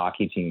Canadian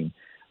hockey team.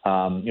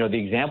 The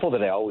example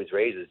that I always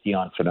raise is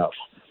Dion Phaneuf.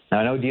 Now,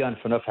 I know Dion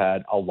Phaneuf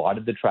had a lot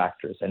of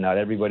detractors, and not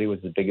everybody was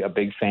a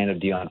big fan of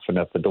Dion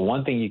Phaneuf. But the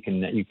one thing you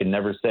can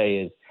never say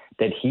is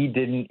that he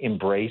didn't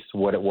embrace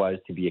what it was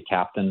to be a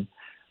captain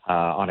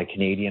on a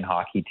Canadian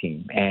hockey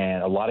team.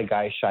 And a lot of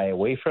guys shy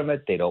away from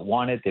it. They don't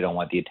want it. They don't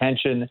want the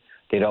attention.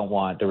 They don't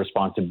want the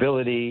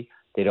responsibility.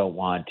 They don't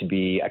want to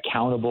be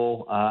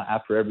accountable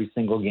after every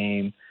single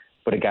game.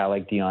 But a guy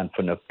like Dion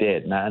Phaneuf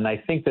did. And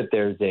I think that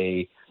there's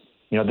a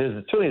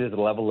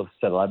level of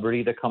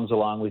celebrity that comes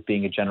along with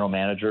being a general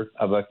manager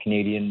of a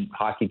Canadian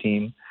hockey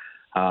team.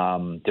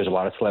 There's a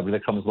lot of celebrity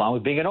that comes along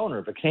with being an owner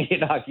of a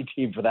Canadian hockey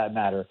team, for that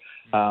matter.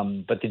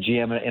 But the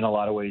GM, in a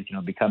lot of ways,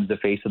 becomes the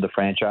face of the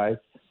franchise.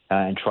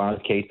 In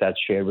Toronto's case, that's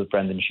shared with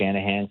Brendan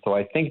Shanahan. So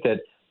I think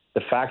that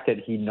the fact that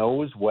he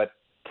knows what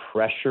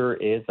pressure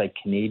is, like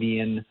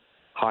Canadian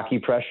hockey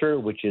pressure,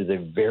 which is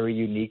a very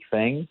unique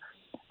thing.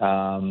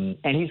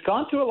 And he's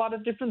gone through a lot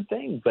of different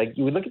things. Like,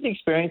 you would look at the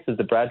experiences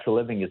that Brad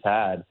Treliving has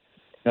had.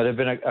 There have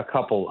been a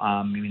couple.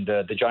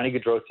 The Johnny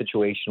Gaudreau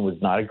situation was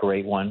not a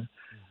great one.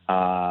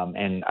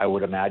 And I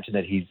would imagine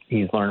that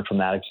he's learned from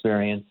that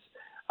experience.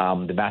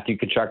 The Matthew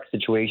Tkachuk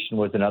situation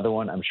was another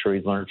one. I'm sure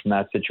he's learned from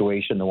that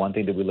situation. The one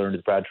thing that we learned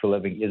is Brad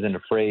Treliving isn't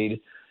afraid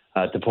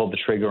to pull the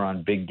trigger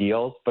on big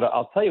deals. But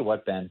I'll tell you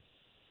what, Ben,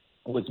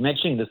 I was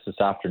mentioning this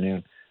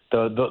afternoon.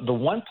 The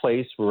one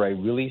place where I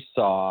really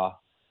saw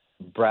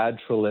Brad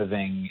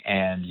Treliving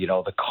and,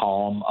 the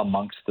calm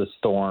amongst the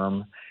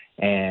storm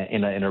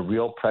and in a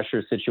real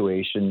pressure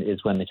situation is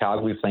when the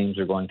Calgary Flames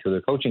are going through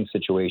their coaching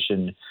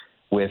situation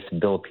with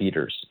Bill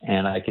Peters.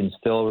 And I can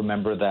still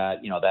remember that,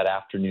 that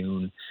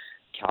afternoon,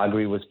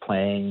 Calgary was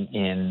playing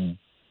in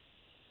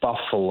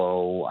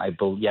Buffalo.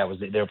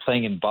 They were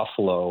playing in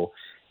Buffalo.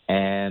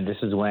 And this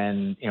is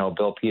when,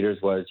 Bill Peters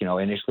was,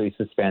 initially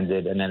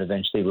suspended and then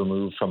eventually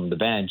removed from the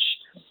bench.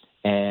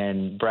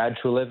 And Brad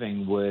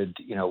Treliving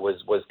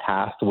was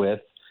tasked with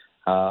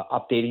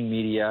updating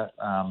media,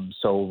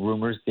 so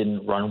rumors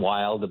didn't run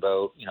wild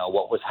about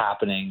what was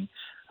happening,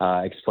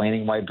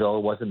 explaining why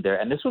Bill wasn't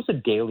there. And this was a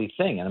daily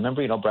thing. And I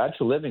remember Brad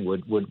Treliving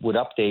would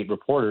update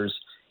reporters,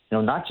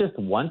 not just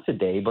once a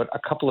day, but a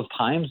couple of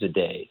times a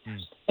day.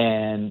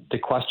 And the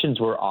questions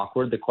were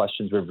awkward. The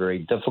questions were very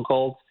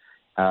difficult.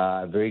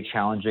 Very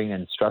challenging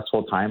and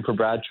stressful time for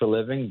Brad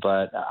Treliving.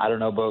 But I don't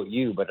know about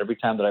you, but every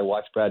time that I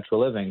watched Brad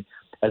Treliving,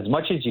 as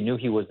much as you knew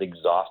he was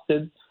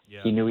exhausted,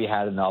 he knew he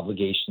had an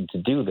obligation to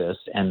do this.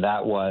 And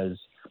that was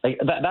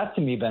that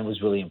to me, Ben,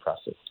 was really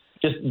impressive.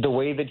 Just the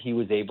way that he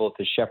was able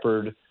to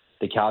shepherd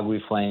the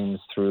Calgary Flames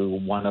through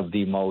one of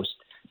the most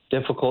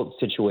difficult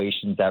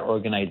situations that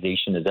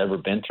organization has ever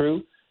been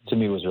through, to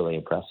me was really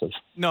impressive.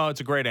 No, it's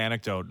a great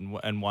anecdote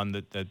and one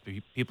that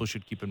people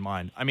should keep in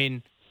mind. I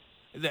mean,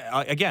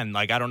 again,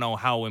 I don't know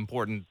how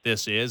important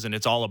this is, and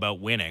it's all about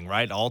winning,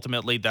 right?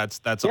 Ultimately, that's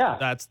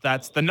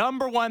the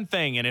number one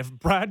thing. And if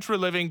Brad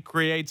Treliving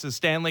creates a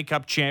Stanley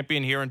Cup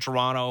champion here in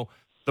Toronto,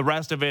 the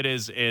rest of it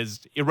is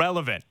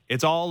irrelevant.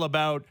 It's all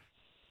about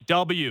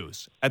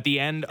W's at the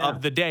end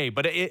of the day.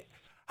 But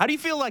how do you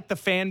feel like the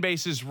fan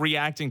base is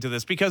reacting to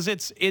this? Because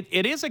it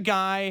is a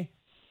guy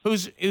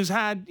who's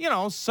had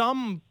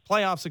some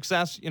playoff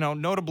success,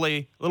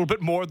 notably a little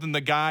bit more than the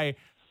guy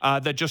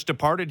that just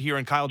departed here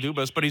in Kyle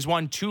Dubas, but he's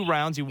won 2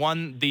 rounds. He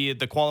won the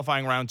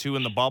qualifying round 2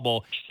 in the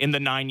bubble in the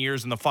 9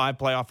 years and the 5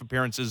 playoff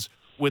appearances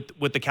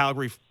with the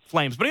Calgary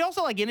Flames. But he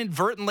also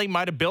inadvertently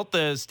might have built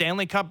the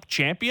Stanley Cup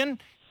champion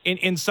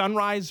in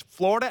Sunrise,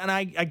 Florida. And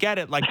I get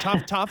it,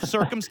 tough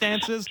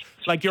circumstances.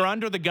 You're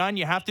under the gun,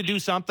 you have to do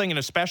something. And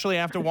especially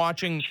after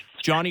watching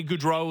Johnny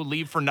Gaudreau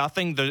leave for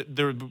nothing,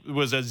 there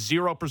was a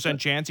 0%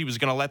 chance he was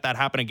going to let that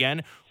happen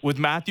again with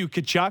Matthew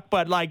Tkachuk.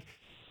 But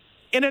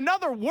in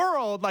another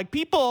world,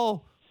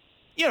 people,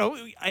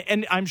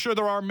 and I'm sure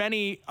there are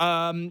many,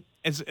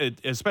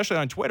 especially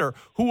on Twitter,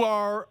 who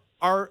are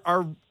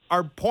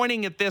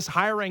pointing at this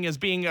hiring as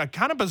being a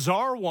kind of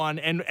bizarre one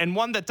and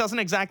one that doesn't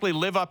exactly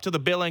live up to the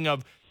billing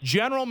of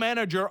general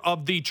manager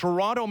of the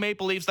Toronto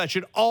Maple Leafs that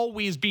should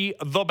always be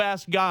the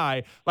best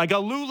guy, like a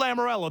Lou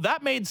Lamoriello.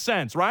 That made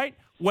sense, right?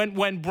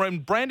 When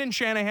Brandon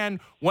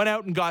Shanahan went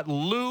out and got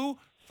Lou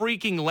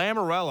freaking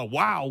Lamoriello.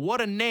 Wow,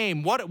 what a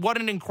name. What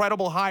an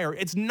incredible hire.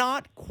 It's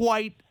not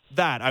quite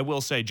that, I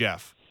will say,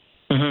 Jeff.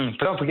 Mm-hmm.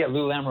 But don't forget,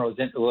 Lou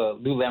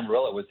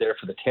Lamoriello was there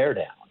for the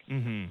teardown.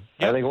 Mm-hmm.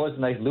 Yep. I think it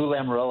wasn't like Lou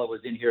Lamoriello was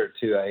in here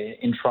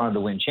in Toronto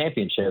to win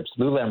championships.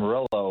 Lou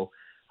Lamoriello,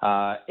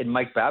 in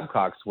Mike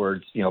Babcock's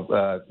words,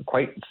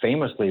 quite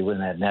famously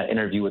in that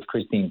interview with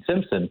Christine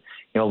Simpson,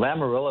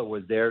 Lamoriello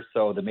was there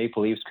so the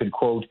Maple Leafs could,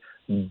 quote,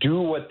 do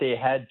what they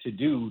had to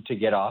do to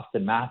get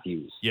Austin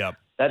Matthews. Yep.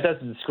 That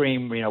doesn't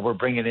scream, we're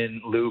bringing in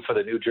Lou for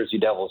the New Jersey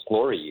Devils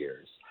glory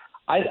years.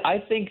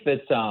 I think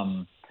that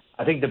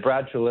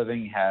Brad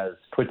Treliving has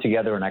put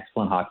together an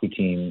excellent hockey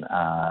team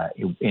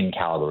in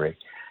Calgary.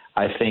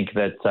 I think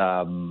that,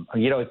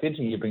 it's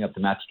interesting you bring up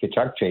the Matthew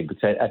Tkachuk trade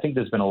because I think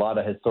there's been a lot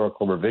of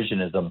historical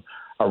revisionism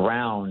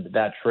around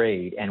that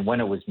trade and when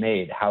it was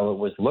made, how it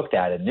was looked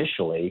at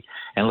initially.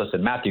 And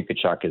listen, Matthew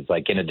Tkachuk is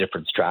in a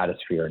different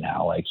stratosphere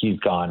now. He's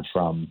gone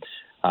from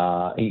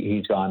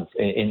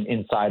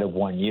inside of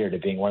 1 year to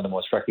being one of the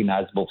most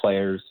recognizable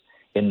players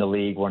in the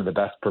league, one of the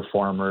best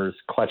performers,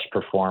 clutch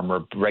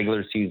performer,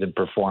 regular season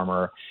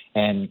performer,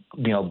 and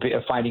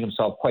finding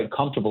himself quite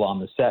comfortable on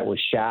the set with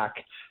Shaq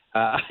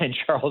and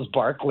Charles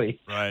Barkley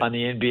on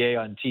the NBA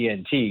on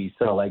TNT.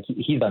 So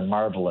he's done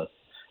marvelous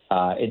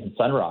in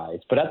Sunrise.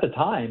 But at the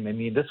time,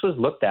 this was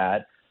looked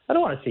at. I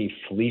don't want to say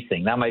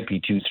fleecing. That might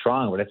be too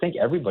strong, but I think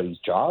everybody's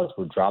jaws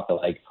were dropped.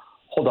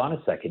 Hold on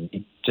a second.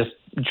 You just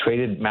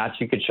traded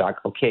Matthew Tkachuk.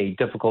 Okay,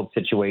 difficult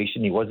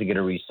situation. He wasn't going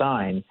to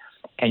re-sign.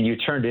 And you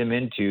turned him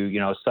into,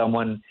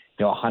 someone,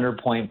 a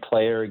 100-point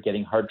player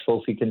getting Hart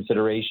Trophy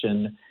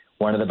consideration,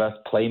 one of the best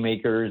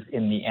playmakers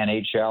in the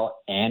NHL,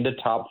 and a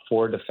top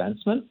 4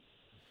 defenseman.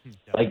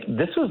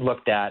 This was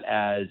looked at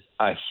as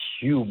a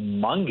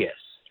humongous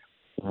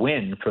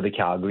win for the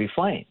Calgary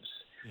Flames.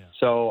 Yeah.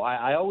 So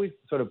I always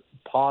sort of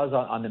pause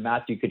on the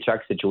Matthew Tkachuk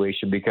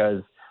situation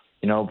because,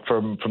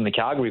 from the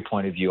Calgary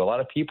point of view, a lot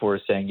of people are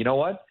saying, you know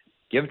what?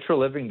 Give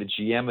Treliving the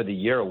GM of the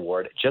Year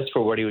award just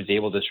for what he was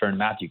able to turn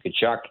Matthew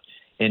Tkachuk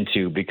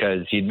into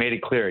because he'd made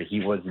it clear he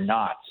was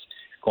not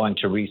going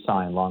to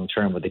re-sign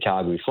long-term with the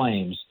Calgary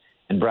Flames.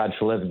 and Brad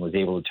Treliving was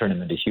able to turn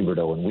him into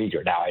Huberdeau and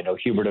Weegar. Now, I know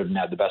Huberdeau didn't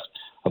have the best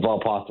of all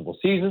possible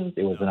seasons.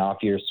 It was an off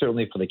year,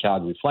 certainly for the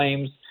Calgary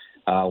Flames.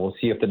 We'll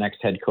see if the next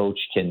head coach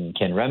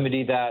can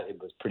remedy that. It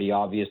was pretty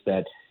obvious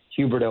that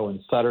Huberdeau and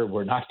Sutter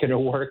were not going to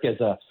work as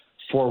a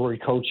forward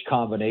coach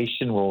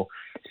combination. We'll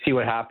see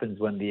what happens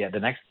when the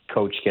next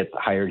coach gets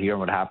hired here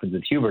and what happens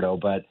with Huberdeau.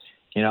 But,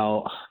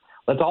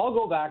 let's all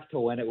go back to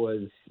when it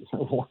was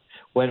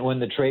when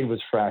the trade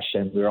was fresh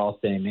and we were all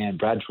saying, man,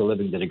 Brad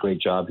Treliving did a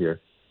great job here.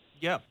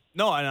 Yeah.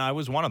 No, and I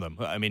was one of them.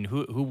 I mean,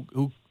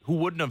 who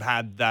wouldn't have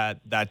had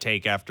that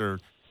take after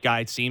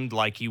guy seemed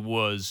like he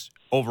was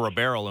over a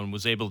barrel and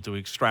was able to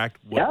extract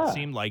what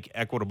seemed like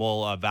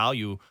equitable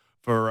value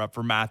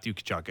for Matthew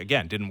Tkachuk.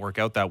 Again, didn't work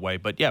out that way,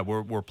 but yeah,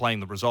 we're playing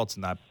the results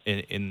in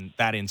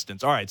that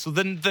instance. All right, so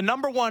then the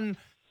number one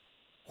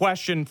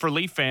question for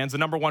Leaf fans, the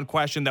number one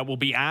question that will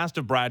be asked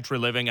of Brad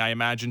Treliving, I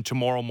imagine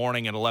tomorrow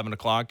morning at 11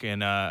 o'clock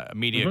in a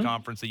media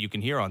conference that you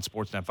can hear on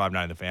Sportsnet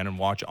 590 The Fan and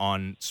watch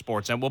on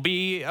Sportsnet, will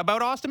be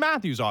about Auston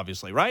Matthews,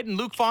 obviously, right? And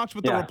Luke Fox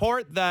with the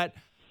report that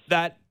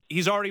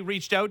he's already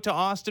reached out to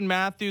Auston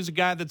Matthews, a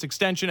guy that's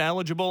extension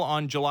eligible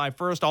on July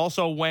 1st.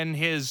 Also, when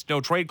his no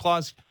trade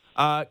clause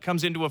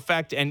comes into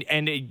effect,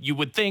 and you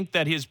would think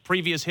that his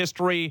previous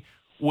history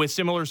with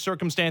similar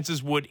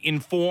circumstances would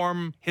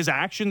inform his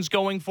actions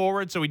going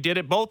forward. So he did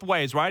it both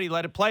ways, right? He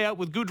let it play out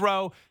with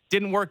Gaudreau,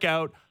 didn't work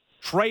out,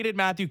 traded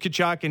Matthew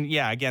Tkachuk, and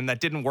yeah, again, that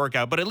didn't work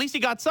out. But at least he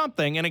got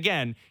something. And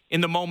again,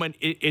 in the moment,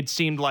 it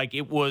seemed like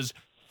it was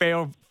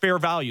fair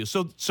value.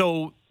 So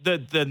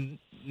the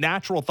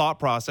natural thought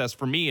process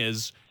for me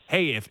is,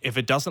 hey, if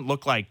it doesn't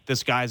look like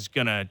this guy's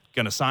gonna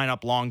sign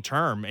up long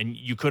term, and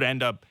you could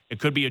end up, it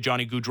could be a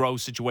Johnny Gaudreau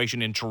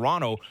situation in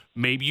Toronto,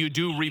 maybe you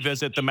do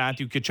revisit the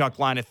Matthew Tkachuk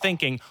line of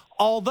thinking.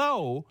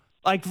 Although,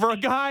 like, for a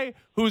guy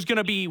who's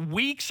gonna be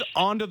weeks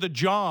onto the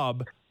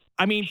job,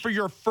 I mean, for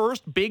your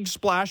first big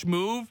splash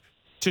move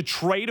to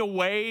trade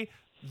away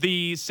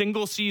the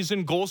single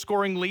season goal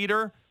scoring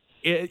leader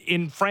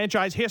in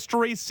franchise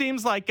history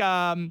seems like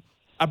a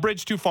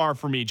bridge too far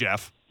for me,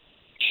 Jeff.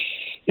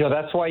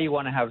 That's why you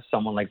want to have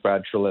someone like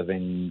Brad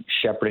Treliving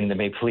shepherding the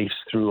Maple Leafs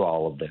through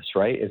all of this,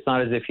 right? It's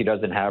not as if he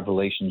doesn't have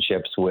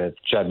relationships with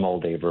Judd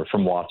Moldaver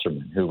from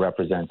Wasserman, who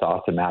represents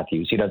Auston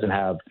Matthews. He doesn't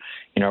have,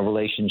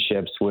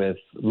 relationships with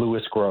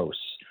Louis Gross,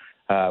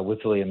 with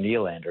William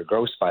Nylander.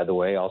 Gross, by the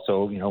way,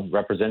 also,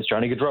 represents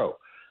Johnny Gaudreau.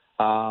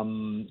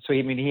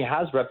 He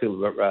has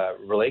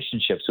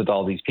relationships with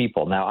all these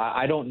people. Now,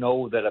 I don't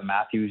know that a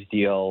Matthews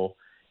deal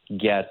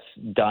gets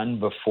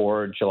done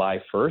before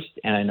July 1st,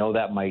 and I know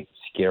that might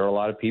scare a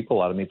lot of people, a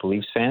lot of Maple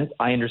Leafs fans.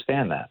 I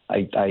understand that.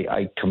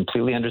 I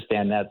completely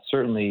understand that.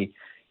 Certainly,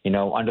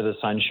 under the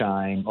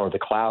sunshine, or the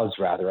clouds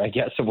rather, I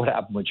guess, of what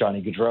happened with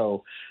Johnny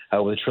Gaudreau,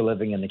 with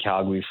Treliving and the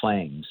Calgary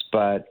Flames.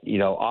 But,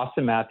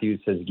 Auston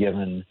Matthews has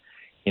given,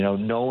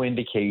 no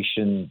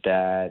indication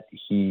that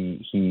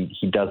he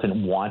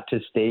doesn't want to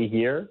stay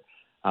here.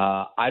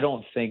 I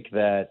don't think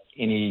that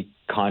any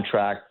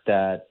contract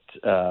that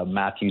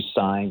Matthews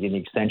signed, any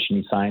extension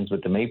he signs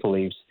with the Maple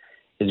Leafs,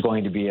 is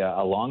going to be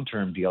a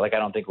long-term deal. I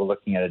don't think we're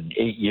looking at an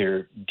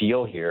 8-year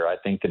deal here. I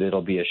think that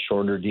it'll be a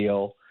shorter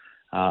deal.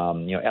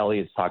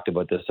 Elliott's talked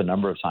about this a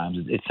number of times.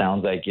 It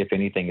sounds like, if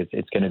anything,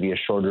 it's going to be a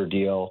shorter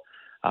deal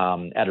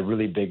at a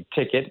really big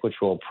ticket, which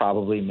will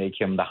probably make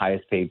him the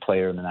highest-paid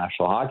player in the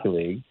National Hockey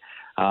League.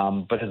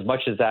 But as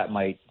much as that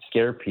might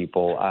scare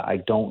people,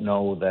 I don't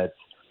know that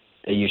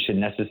you should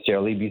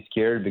necessarily be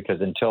scared,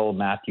 because until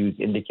Matthews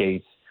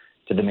indicates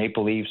to the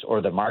Maple Leafs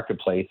or the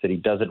marketplace that he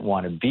doesn't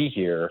want to be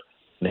here,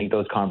 I think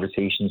those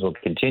conversations will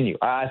continue.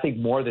 I think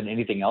more than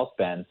anything else,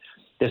 Ben,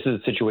 this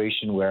is a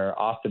situation where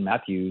Auston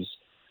Matthews,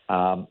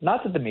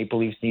 not that the Maple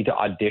Leafs need to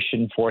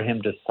audition for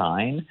him to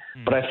sign,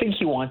 but I think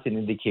he wants an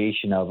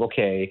indication of,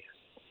 okay,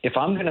 if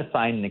I'm going to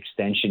sign an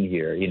extension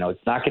here,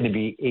 it's not going to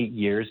be 8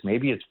 years,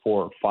 maybe it's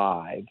 4 or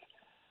 5.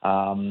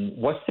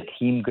 What's the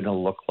team going to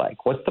look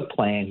like? What's the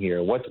plan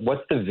here? What's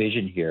the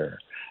vision here?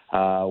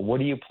 What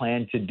do you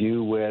plan to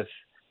do with,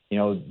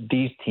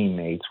 these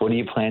teammates? What do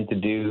you plan to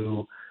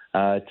do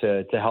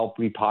to help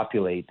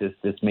repopulate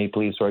this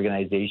Maple Leafs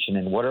organization?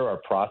 And what are our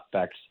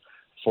prospects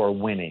for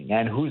winning?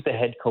 And who's the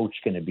head coach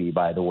going to be,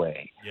 by the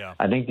way? Yeah.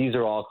 I think these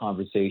are all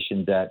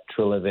conversations that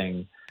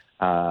Treliving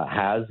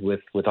has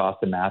with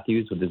Auston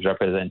Matthews, with his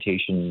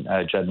representation,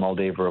 Judd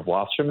Moldaver of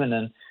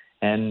Wasserman,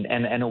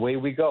 and away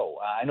we go.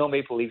 I know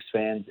Maple Leafs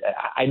fans,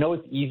 I know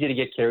it's easy to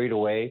get carried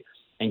away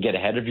and get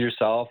ahead of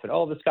yourself, and,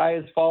 the sky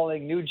is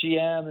falling, new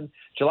GM, and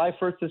July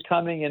 1st is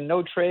coming, and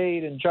no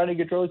trade, and Johnny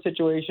Gaudreau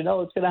situation,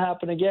 it's going to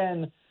happen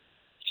again.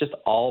 It's just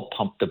all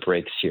pump the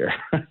brakes here.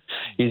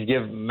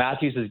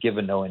 Matthews has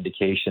given no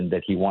indication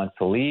that he wants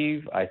to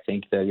leave. I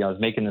think that, I was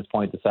making this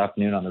point this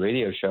afternoon on the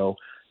radio show,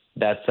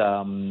 that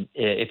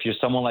if you're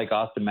someone like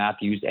Auston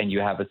Matthews and you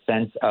have a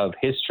sense of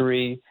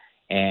history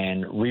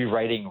and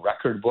rewriting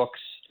record books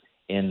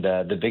in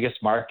the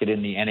biggest market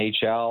in the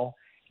NHL,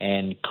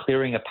 and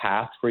clearing a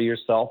path for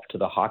yourself to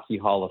the Hockey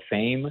Hall of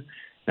Fame,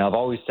 Now, I've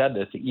always said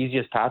this, the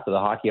easiest path to the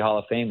Hockey Hall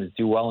of Fame is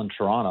do well in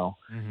Toronto.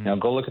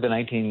 Go look at the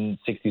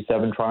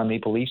 1967 Toronto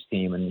Maple Leafs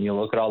team, and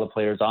look at all the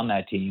players on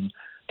that team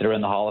that are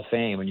in the Hall of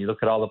Fame, and you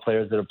look at all the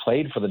players that have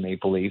played for the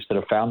Maple Leafs that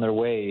have found their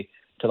way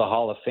to the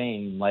Hall of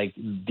Fame. Like,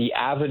 the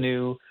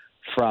avenue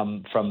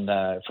from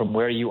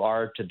where you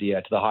are to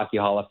the Hockey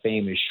Hall of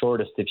Fame is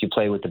shortest if you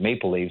play with the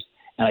Maple Leafs.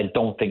 And I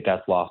don't think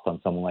that's lost on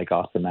someone like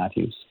Austin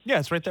Matthews. Yeah,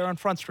 it's right there on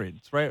Front Street.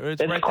 It's right.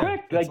 It's right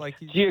quick. There. Like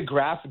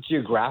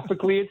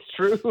geographically, it's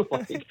true.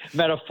 Like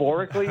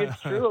metaphorically, it's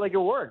true. Like it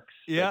works.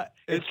 Yeah,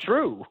 it's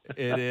true.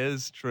 It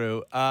is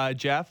true.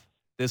 Jeff,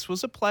 this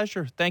was a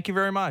pleasure. Thank you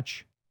very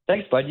much.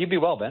 Thanks, bud. You be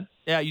well, Ben.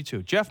 Yeah, you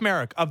too. Jeff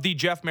Merrick of the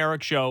Jeff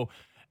Merrick Show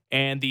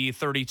and the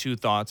 32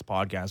 Thoughts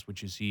podcast,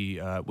 which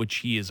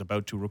he is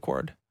about to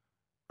record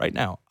right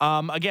now.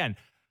 Again,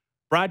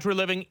 Brad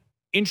Treliving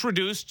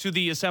introduced to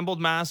the assembled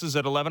masses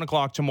at 11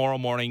 o'clock tomorrow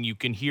morning. You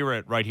can hear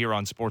it right here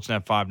on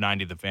Sportsnet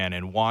 590 The Fan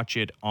and watch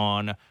it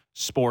on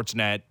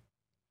Sportsnet.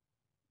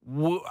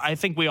 I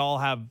think we all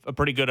have a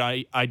pretty good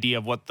idea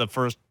of what the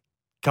first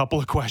couple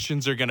of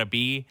questions are going to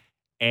be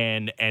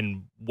and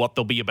what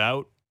they'll be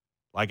about.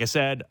 Like I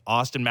said,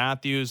 Austin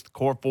Matthews, the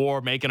Core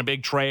Four, making a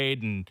big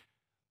trade, and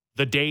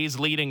the days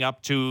leading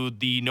up to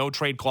the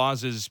no-trade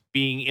clauses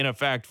being in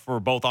effect for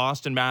both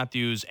Austin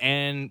Matthews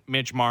and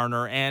Mitch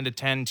Marner and a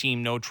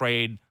 10-team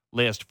no-trade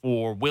list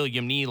for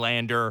William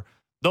Nylander.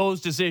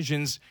 Those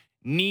decisions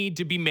need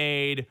to be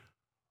made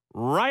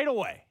right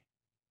away.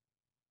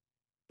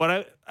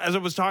 But as I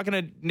was talking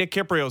to Nick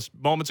Kypreos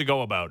moments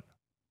ago about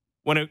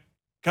when it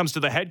comes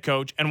to the head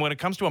coach and when it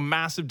comes to a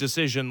massive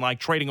decision like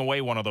trading away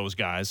one of those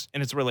guys,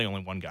 and it's really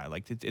only one guy,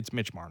 like it's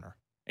Mitch Marner.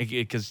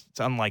 Because it's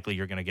unlikely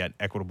you're going to get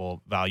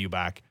equitable value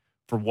back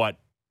for what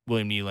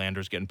William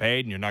Nylander's getting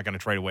paid, and you're not going to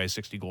trade away a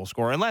 60-goal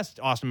scorer unless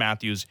Austin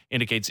Matthews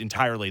indicates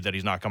entirely that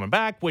he's not coming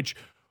back, which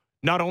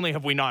not only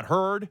have we not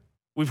heard,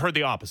 we've heard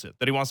the opposite,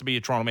 that he wants to be a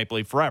Toronto Maple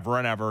Leaf forever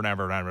and ever and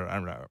ever and ever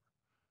and ever.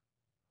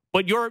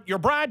 But you're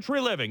Brad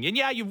Treliving, and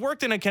yeah, you've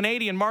worked in a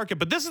Canadian market,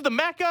 but this is the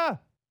Mecca.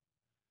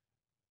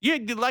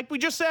 Like we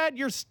just said,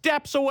 you're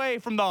steps away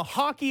from the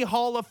Hockey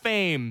Hall of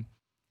Fame,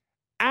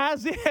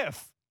 as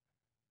if.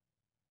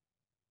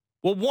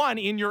 Well, one,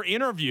 in your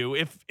interview,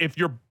 if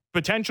your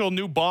potential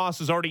new boss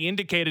has already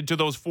indicated to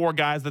those four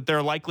guys that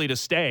they're likely to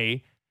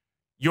stay,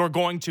 you're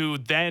going to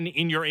then,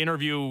 in your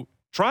interview,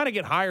 try to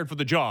get hired for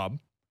the job,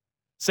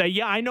 say,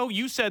 yeah, I know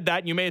you said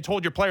that, and you may have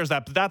told your players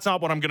that, but that's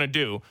not what I'm going to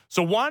do.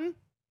 So one,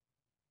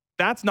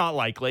 that's not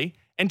likely.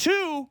 And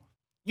two,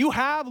 you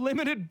have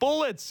limited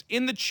bullets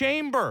in the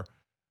chamber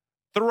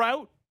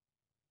throughout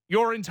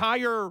your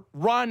entire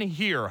run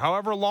here,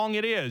 however long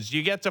it is.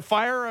 You get to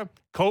fire a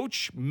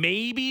coach,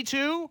 maybe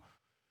two.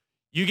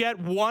 You get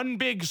one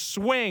big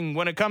swing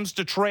when it comes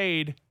to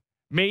trade,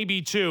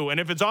 maybe two. And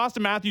if it's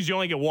Austin Matthews, you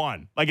only get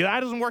one. Like, if that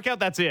doesn't work out,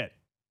 that's it.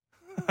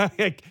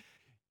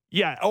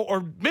 Yeah,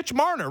 or Mitch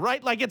Marner,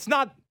 right? Like, it's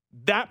not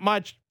that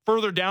much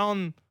further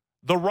down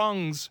the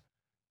rungs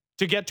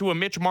to get to a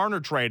Mitch Marner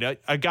trade,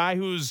 a guy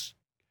who's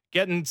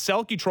getting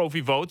Selke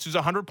Trophy votes, who's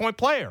a 100-point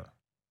player.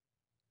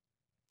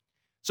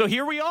 So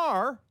here we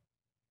are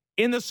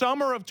in the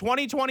summer of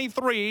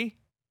 2023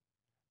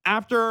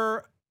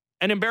 after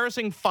an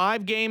embarrassing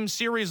 5-game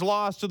series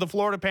loss to the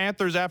Florida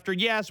Panthers after,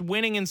 yes,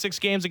 winning in 6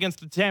 games against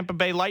the Tampa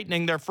Bay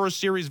Lightning, their first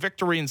series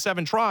victory in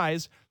 7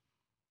 tries.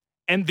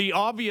 And the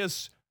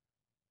obvious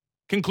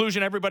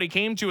conclusion everybody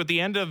came to at the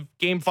end of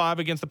Game 5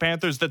 against the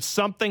Panthers that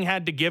something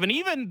had to give. And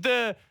even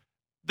the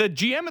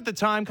GM at the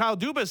time, Kyle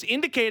Dubas,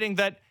 indicating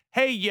that,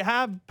 hey, you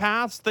have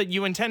paths that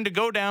you intend to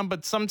go down,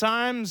 but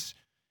sometimes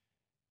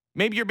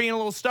maybe you're being a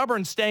little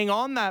stubborn staying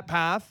on that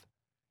path,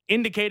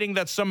 indicating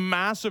that some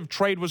massive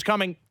trade was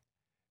coming.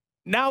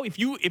 Now, if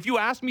you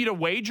ask me to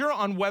wager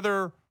on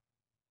whether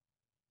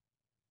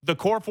the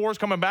Core Four is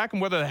coming back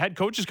and whether the head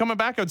coach is coming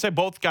back, I would say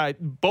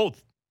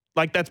both.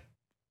 Like,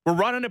 we're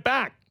running it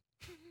back.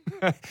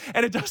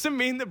 And it doesn't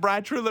mean that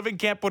Brad Treliving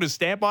can't put his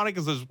stamp on it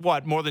because there's,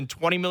 more than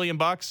 $20 million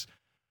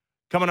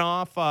coming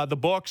off the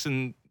books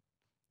and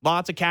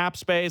lots of cap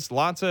space,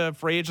 lots of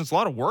free agents, a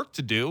lot of work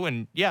to do.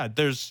 And, yeah,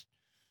 there's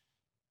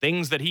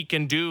things that he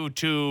can do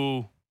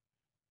to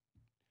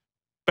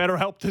better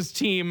help this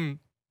team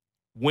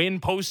win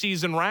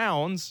postseason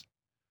rounds,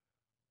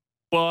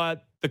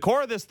 but the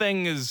core of this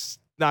thing is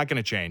not going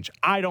to change.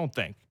 I don't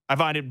think. I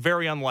find it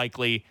very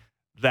unlikely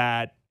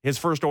that his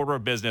first order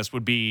of business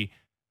would be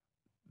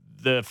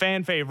the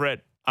fan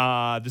favorite,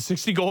 the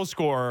 60-goal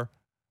scorer,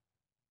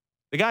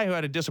 the guy who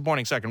had a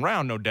disappointing second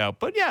round, no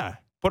doubt, but yeah,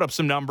 put up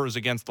some numbers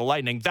against the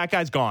Lightning. That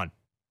guy's gone,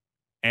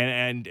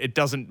 and it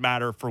doesn't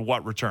matter for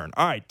what return.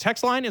 All right,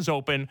 text line is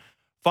open,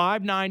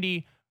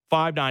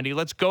 590-590.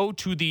 Let's go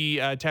to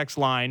the text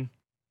line.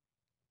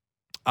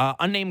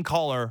 Unnamed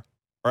caller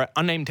or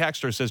unnamed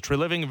texter says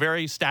Treliving,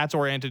 very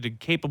stats-oriented and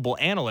capable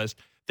analyst,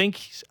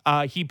 thinks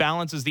he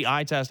balances the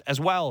eye test as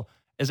well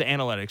as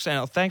analytics.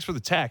 And thanks for the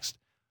text.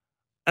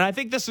 And I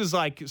think this is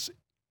like, this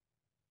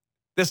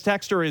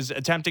texter is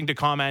attempting to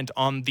comment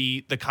on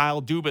the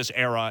Kyle Dubas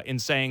era in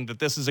saying that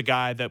this is a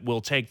guy that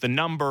will take the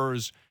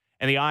numbers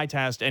and the eye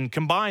test and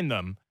combine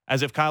them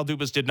as if Kyle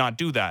Dubas did not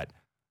do that,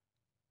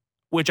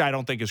 which I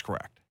don't think is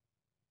correct.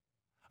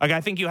 Like, I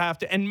think you have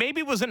to, and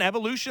maybe it was an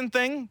evolution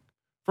thing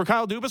for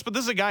Kyle Dubas, but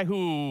this is a guy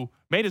who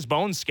made his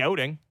bones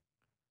scouting,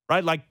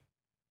 right? Like,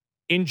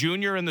 in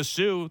junior in the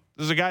Sioux,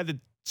 this is a guy that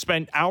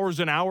spent hours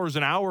and hours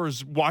and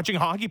hours watching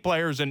hockey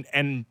players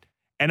and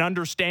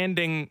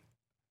understanding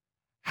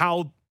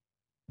how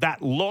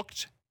that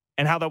looked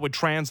and how that would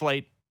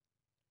translate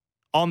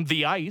on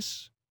the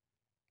ice,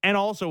 and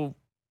also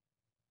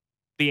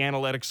the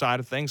analytic side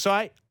of things. So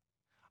I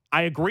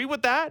agree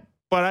with that,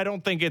 but I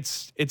don't think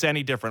it's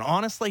any different.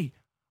 Honestly,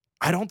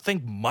 I don't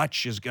think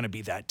much is going to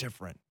be that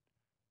different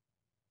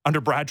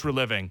under Brad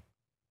Treliving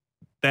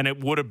than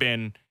it would have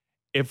been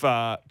if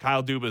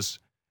Kyle Dubas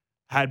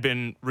had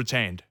been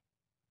retained.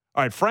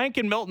 All right, Frank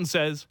in Milton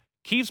says,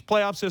 Keefe's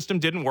playoff system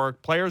didn't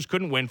work. Players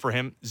couldn't win for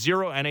him.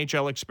 0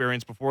 NHL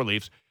experience before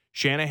Leafs.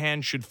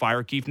 Shanahan should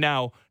fire Keefe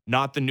now,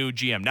 not the new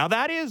GM. Now,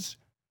 that is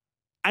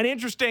an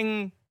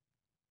interesting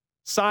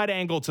side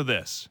angle to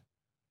this,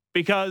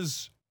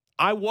 because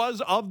I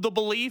was of the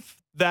belief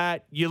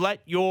that you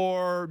let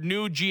your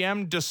new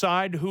GM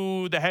decide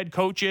who the head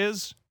coach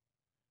is,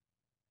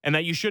 and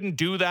that you shouldn't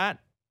do that,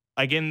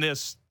 like in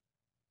this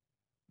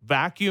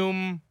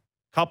vacuum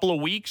couple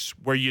of weeks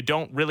where you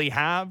don't really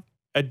have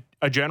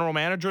a general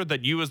manager,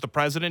 that you as the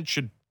president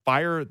should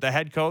fire the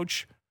head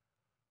coach.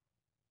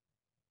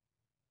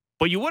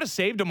 But you would have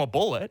saved him a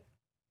bullet.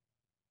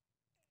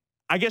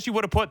 I guess you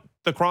would have put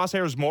the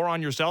crosshairs more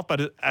on yourself,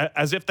 but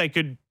as if they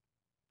could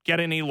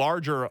get any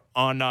larger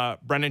on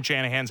Brendan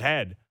Shanahan's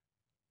head.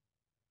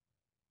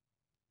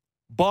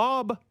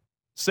 Bob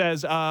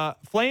says,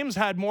 Flames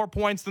had more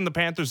points than the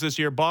Panthers this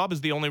year. Bob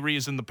is the only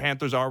reason the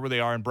Panthers are where they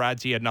are, and Brad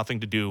T had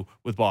nothing to do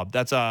with Bob.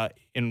 That's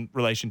in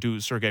relation to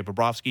Sergei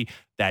Bobrovsky.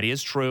 That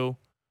is true.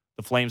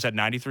 The Flames had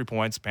 93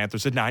 points. The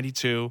Panthers had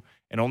 92,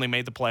 and only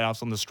made the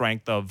playoffs on the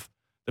strength of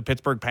the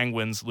Pittsburgh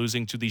Penguins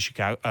losing to the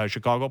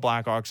Chicago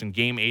Blackhawks in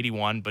Game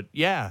 81. But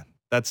yeah,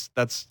 that's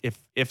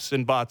if ifs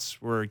and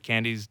buts were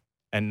candies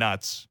and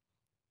nuts,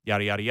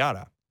 yada, yada,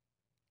 yada.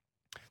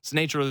 It's the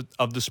nature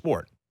of the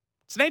sport.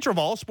 It's the nature of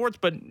all sports,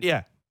 but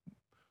yeah,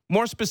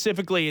 more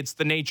specifically, it's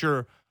the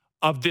nature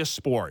of this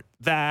sport,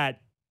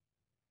 that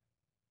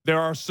there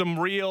are some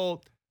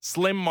real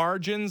slim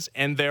margins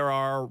and there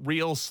are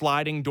real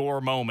sliding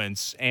door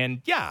moments.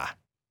 And yeah,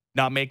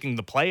 not making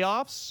the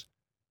playoffs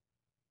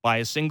by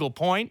a single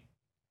point,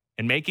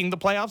 and making the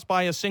playoffs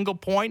by a single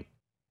point,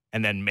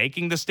 and then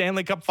making the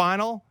Stanley Cup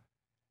final,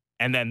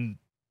 and then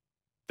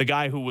the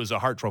guy who was a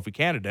Hart Trophy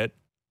candidate.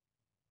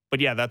 But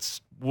yeah,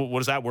 that's, what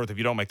is that worth if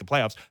you don't make the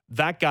playoffs?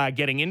 That guy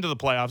getting into the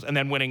playoffs and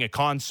then winning a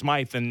Conn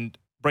Smythe and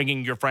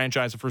bringing your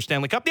franchise the first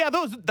Stanley Cup. Yeah,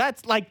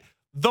 that's like,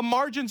 the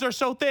margins are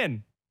so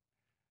thin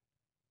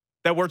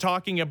that we're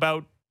talking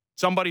about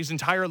somebody's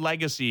entire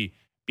legacy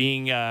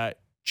being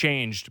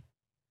changed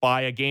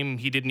by a game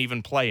he didn't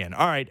even play in.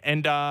 All right,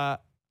 and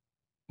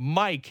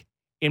Mike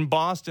in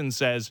Boston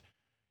says,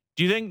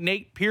 do you think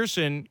Nate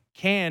Pearson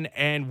can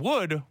and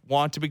would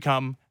want to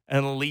become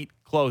an elite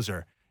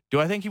closer? Do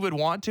I think he would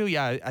want to?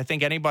 Yeah, I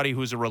think anybody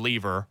who's a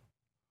reliever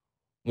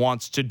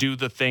wants to do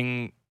the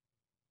thing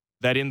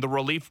that in the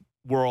relief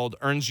world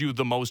earns you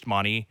the most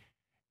money,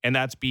 and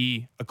that's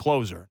be a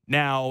closer.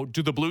 Now,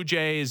 do the Blue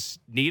Jays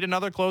need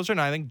another closer?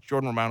 And I think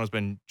Jordan Romano's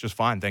been just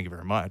fine. Thank you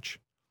very much.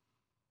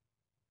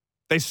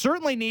 They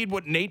certainly need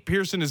what Nate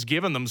Pearson has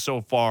given them so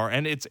far,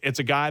 and it's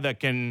a guy that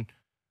can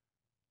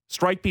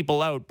strike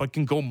people out, but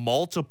can go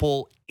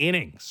multiple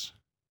innings.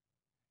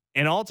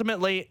 And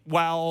ultimately,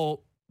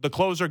 while the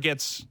closer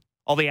gets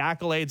all the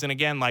accolades and,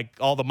 again, like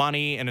all the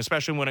money, and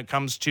especially when it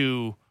comes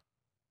to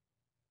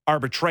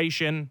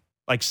arbitration,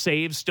 like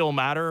saves still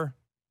matter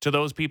to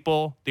those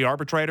people, the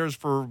arbitrators,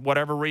 for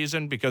whatever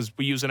reason, because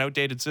we use an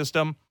outdated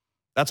system.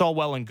 That's all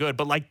well and good.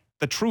 But like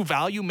the true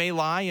value may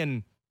lie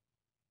in,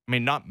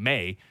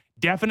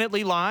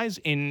 definitely lies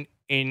in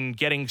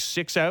getting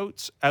 6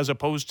 outs as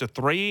opposed to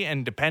 3.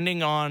 And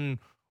depending on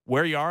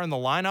where you are in the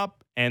lineup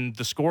and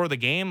the score of the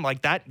game,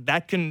 like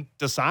that can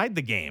decide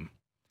the game.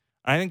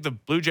 I think the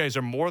Blue Jays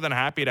are more than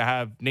happy to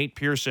have Nate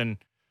Pearson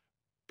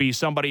be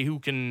somebody who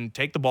can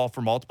take the ball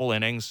for multiple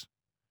innings,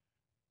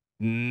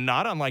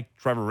 not unlike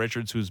Trevor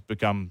Richards, who's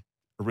become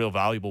a real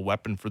valuable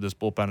weapon for this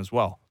bullpen as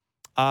well.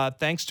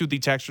 Thanks to the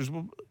texters.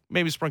 We'll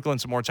maybe sprinkle in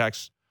some more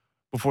texts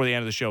before the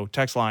end of the show.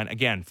 Text line,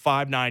 again,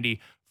 590-590.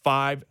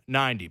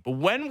 But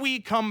when we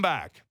come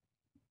back,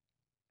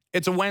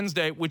 it's a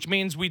Wednesday, which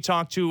means we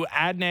talk to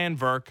Adnan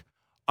Virk,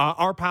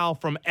 our pal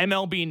from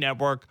MLB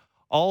Network,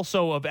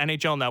 also of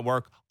NHL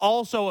Network,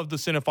 also of the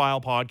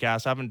Cinephile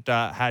podcast. I haven't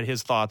had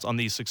his thoughts on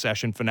the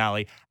Succession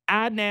finale.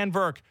 Adnan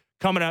Virk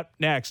coming up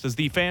next as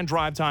the Fan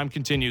Drive Time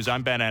continues.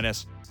 I'm Ben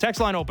Ennis.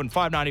 Text line open,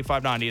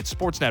 590-590. It's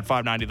Sportsnet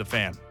 590 The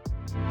Fan.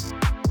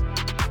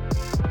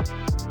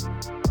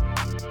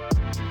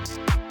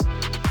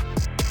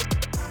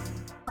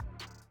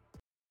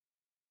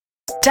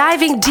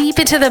 Diving deep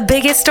into the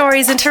biggest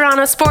stories in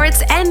Toronto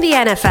sports and the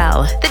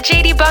NFL. The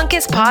JD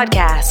Bunkus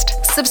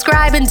Podcast.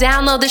 Subscribe and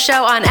download the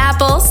show on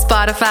Apple,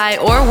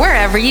 Spotify, or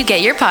wherever you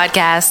get your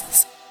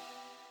podcasts.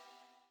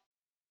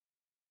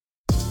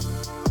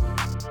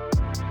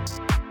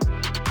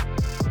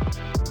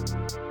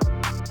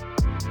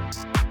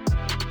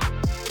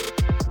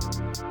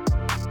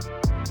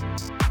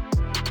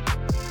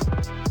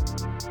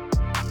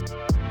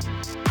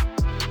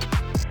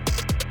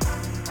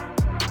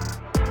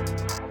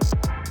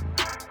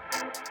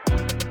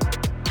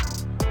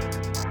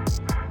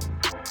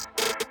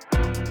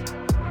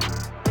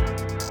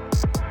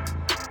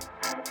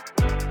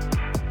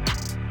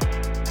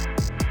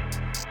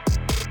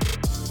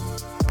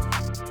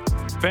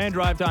 Fan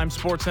Drive Time,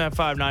 Sportsnet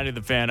 590,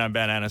 The Fan. I'm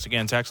Ben Ennis.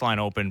 Again, text line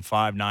open,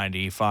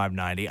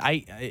 590-590.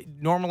 I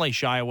normally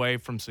shy away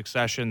from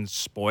Succession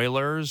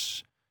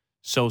spoilers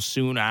so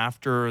soon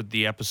after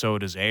the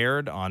episode is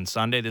aired on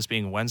Sunday, this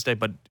being Wednesday,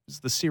 but it's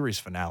the series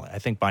finale. I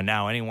think by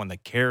now, anyone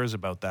that cares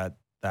about that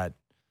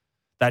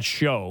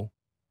show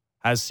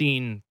has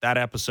seen that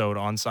episode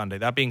on Sunday.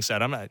 That being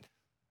said, I'm not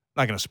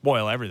going to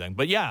spoil everything.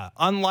 But yeah,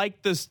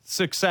 unlike the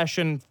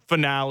Succession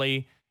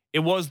finale, it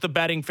was the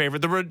betting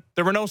favorite.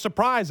 There were no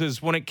surprises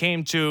when it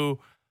came to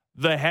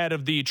the head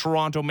of the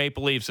Toronto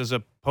Maple Leafs as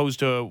opposed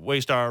to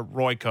Waystar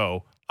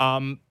Royko.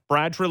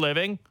 Brad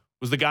Treliving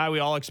was the guy we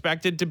all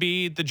expected to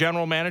be the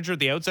general manager at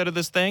the outset of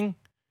this thing.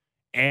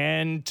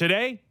 And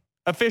today,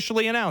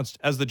 officially announced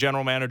as the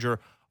general manager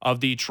of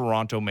the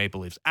Toronto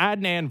Maple Leafs.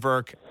 Adnan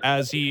Virk,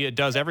 as he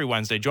does every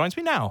Wednesday, joins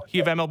me now. He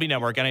of MLB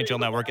Network, NHL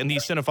Network, and the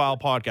Cinephile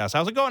Podcast.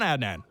 How's it going,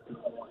 Adnan?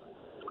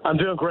 I'm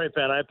doing great,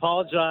 Ben. I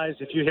apologize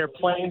if you hear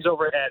planes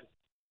overhead.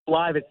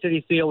 Live at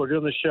Citi Field, we're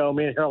doing the show.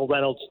 Me and Harold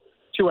Reynolds,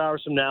 2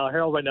 hours from now.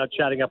 Harold right now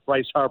chatting up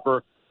Bryce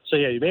Harper. So,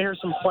 yeah, you may hear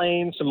some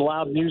planes, some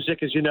loud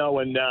music, as you know,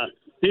 and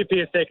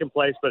BP is taking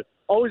place. But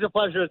always a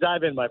pleasure to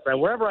dive in, my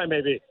friend, wherever I may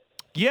be.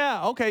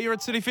 Yeah, okay, you're at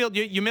Citi Field.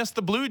 You missed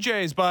the Blue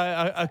Jays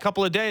by a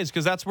couple of days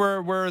because that's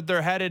where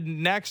they're headed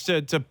next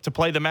to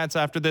play the Mets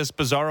after this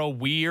bizarro,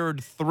 weird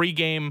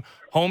 3-game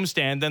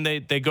homestand. Then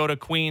they go to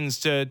Queens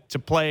to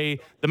play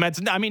the Mets.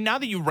 I mean, now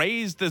that you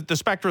raised the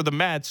specter of the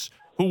Mets,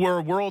 who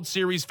were World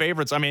Series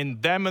favorites, I mean,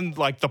 them and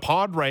like the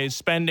Padres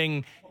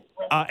spending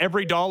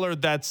every dollar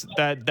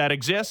that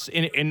exists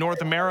in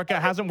North America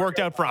hasn't worked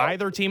out for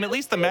either team. At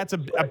least the Mets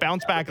have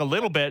bounced back a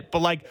little bit.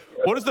 But, like,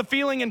 what is the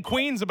feeling in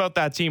Queens about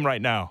that team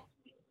right now?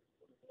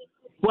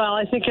 Well,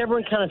 I think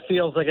everyone kind of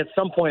feels like at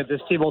some point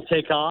this team will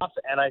take off,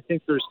 and I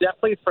think there's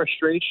definitely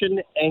frustration,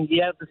 and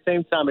yet at the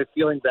same time a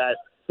feeling that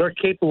they're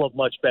capable of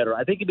much better.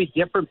 I think it'd be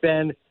different,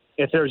 Ben,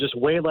 if there was just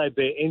waylaid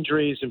by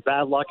injuries and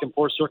bad luck and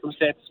poor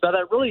circumstances, but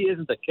that really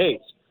isn't the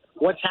case.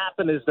 What's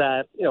happened is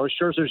that,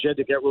 Scherzer's yet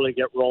to get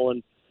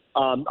rolling.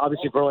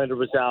 Obviously, Verlander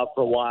was out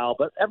for a while,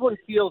 but everyone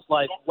feels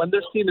like when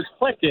this team is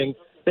clicking,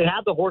 they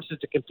have the horses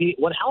to compete.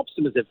 What helps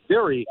them is a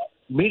very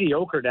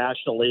mediocre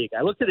National League.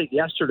 I looked at it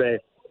yesterday.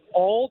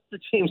 All the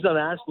teams in the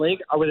National League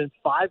are within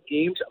 5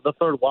 games of the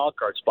third wild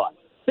card spot.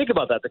 Think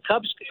about that. The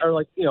Cubs are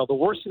the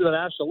worst team in the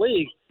National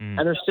League, and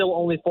they're still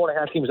only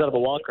 4.5 games out of a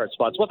wild card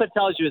spot. So what that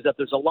tells you is that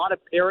there's a lot of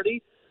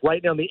parity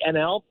right now in the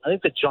NL. I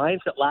think the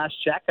Giants at last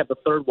check have the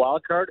third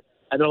wild card,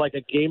 and they're like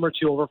a game or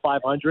two over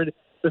 500.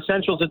 The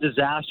Central's a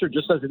disaster,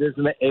 just as it is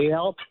in the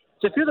AL.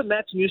 So if you're the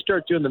Mets and you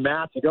start doing the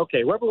math, you go,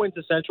 okay, whoever wins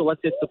the Central,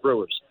 let's hit the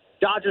Brewers.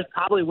 Dodgers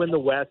probably win the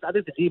West. I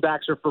think the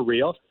D-backs are for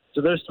real. So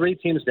there's 3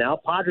 teams now.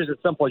 Padres at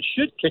some point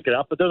should kick it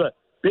up, but they're the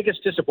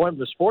biggest disappointment in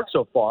the sport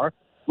so far.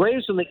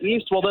 Braves in the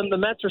East, well, then the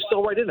Mets are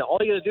still right in it. All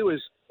you got to do is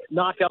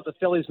knock out the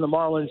Phillies and the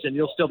Marlins, and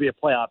you'll still be a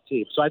playoff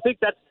team. So I think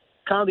that's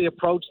kind of the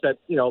approach that,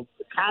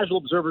 casual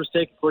observers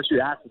take. Of course,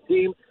 you ask the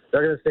team,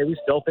 they're going to say, we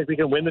still think we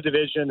can win the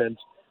division, and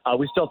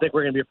we still think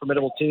we're going to be a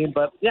formidable team.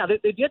 But, yeah,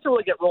 they've yet to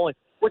really get rolling.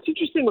 What's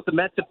interesting what the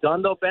Mets have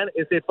done, though, Ben,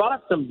 is they've brought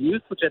up some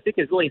youth, which I think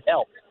has really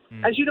helped.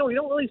 As you know, you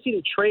don't really see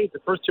any trades the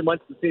first 2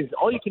 months of the season.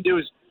 All you can do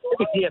is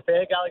pick a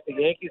DFA guy like the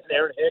Yankees and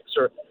Aaron Hicks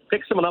or pick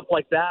someone up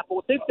like that. But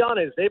what they've done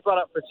is they brought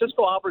up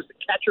Francisco Alvarez, the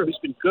catcher, who's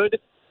been good,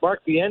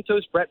 Mark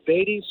Vientos, Brett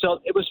Beatty. So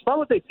it was fun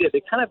what they did.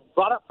 They kind of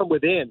brought up from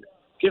within,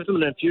 gives them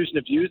an infusion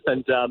of youth,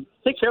 and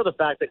take care of the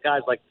fact that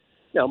guys like,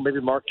 maybe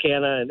Mark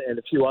Canha and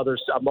a few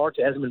others. Marte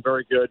hasn't been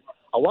very good.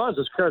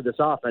 Alonso's carried this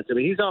offense. I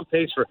mean, he's on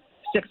pace for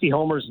 60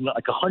 homers and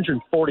like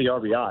 140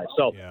 RBI.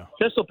 So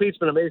Pistol Pete's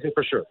been amazing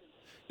for sure.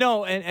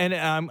 No, and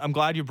I'm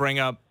glad you bring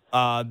up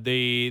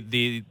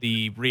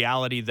the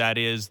reality that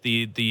is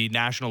the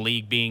National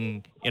League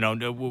being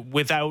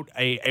without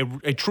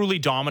a truly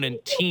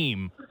dominant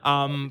team,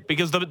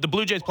 because the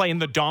Blue Jays play in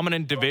the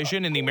dominant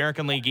division in the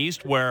American League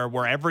East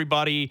where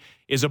everybody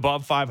is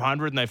above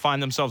 500 and they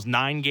find themselves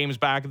 9 games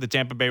back of the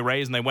Tampa Bay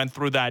Rays, and they went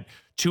through that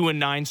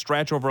 2-9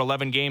 stretch over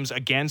 11 games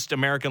against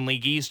American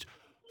League East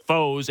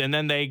foes, and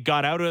then they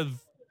got out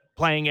of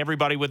playing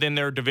everybody within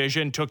their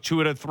division, took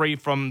 2 out of 3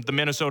 from the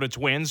Minnesota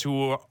Twins,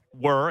 who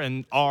were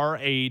and are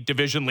a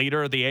division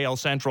leader of the AL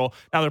Central.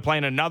 Now they're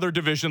playing another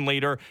division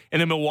leader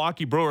in the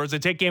Milwaukee Brewers. They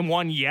take game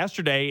 1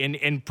 yesterday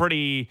in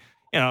pretty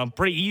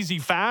easy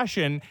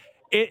fashion.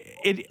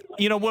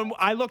 when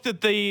I looked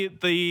at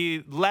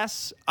the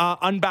less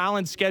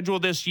unbalanced schedule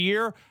this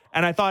year,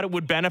 and I thought it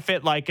would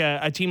benefit like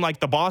a team like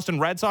the Boston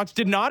Red Sox,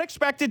 did not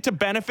expect it to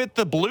benefit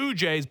the Blue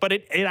Jays, but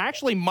it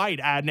actually might,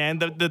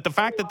 Adnan. The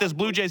fact that this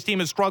Blue Jays team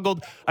has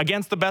struggled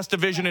against the best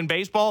division in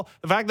baseball,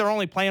 the fact they're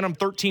only playing them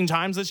 13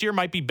 times this year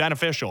might be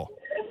beneficial.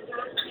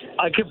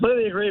 I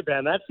completely agree,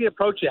 Ben. That's the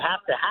approach you have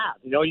to have.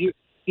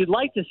 You'd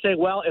like to say,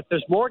 well, if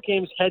there's more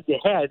games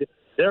head-to-head,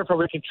 therefore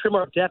we can trim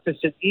our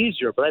deficit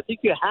easier. But I think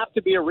you have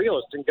to be a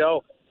realist and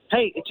go,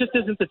 hey, it just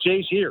isn't the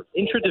Jays' year.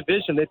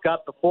 Intra-division, they've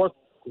got the fourth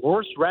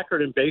worst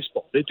record in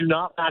baseball. They do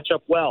not match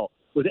up well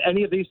with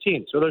any of these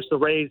teams, whether it's the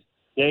Rays,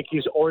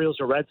 Yankees, Orioles,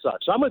 or Red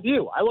Sox. So I'm with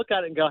you. I look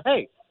at it and go,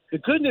 hey, the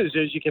good news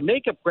is you can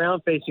make up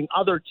ground facing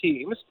other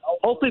teams,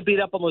 hopefully beat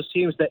up on those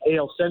teams, the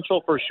AL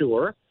Central for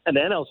sure, and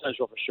the NL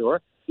Central for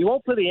sure. You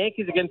won't play the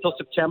Yankees again until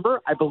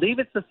September. I believe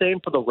it's the same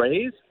for the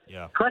Rays.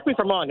 Yeah. Correct me if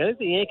I'm wrong. I think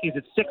the Yankees,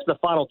 it's 6 of the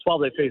final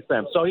 12 they face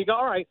them. So you go,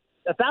 all right,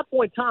 at that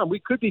point in time, we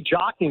could be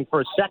jockeying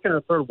for a second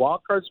or third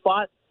wild card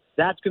spot.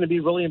 That's going to be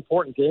really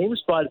important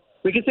games, but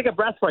we can take a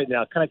breath right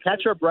now, kind of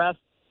catch our breath,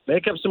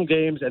 make up some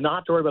games, and not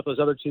have to worry about those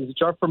other teams which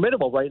are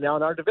formidable right now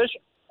in our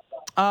division.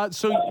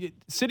 So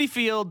Citi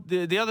Field,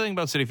 the other thing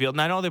about Citi Field,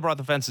 and I know they brought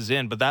the fences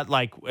in, but that,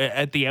 like,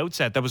 at the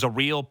outset, that was a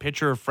real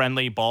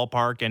pitcher-friendly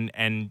ballpark,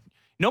 and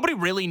nobody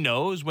really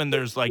knows when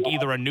there's, like,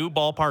 either a new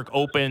ballpark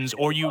opens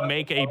or you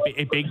make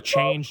a big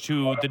change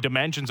to the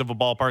dimensions of a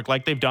ballpark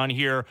like they've done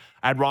here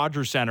at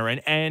Rogers Center.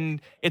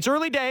 And it's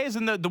early days,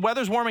 and the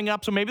weather's warming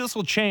up, so maybe this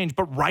will change.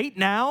 But right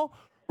now,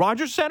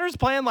 Rogers Center's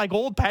playing like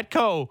old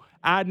Petco,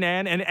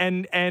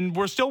 Adnan, and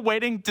we're still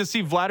waiting to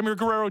see Vladimir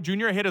Guerrero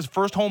Jr. hit his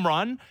first home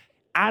run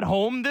at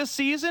home this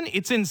season.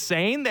 It's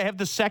insane. They have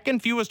the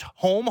second fewest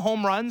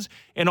home runs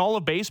in all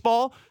of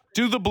baseball.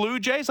 Do the Blue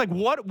Jays? Like,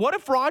 what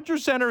if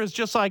Rogers Center is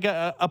just like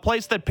a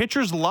place that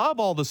pitchers love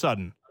all of a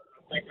sudden?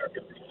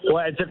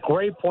 Well, it's a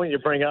great point you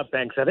bring up,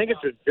 Ben, because I think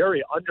it's been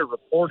very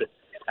underreported.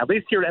 At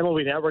least here at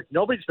MLB Network,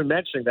 nobody's been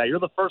mentioning that. You're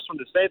the first one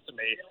to say it to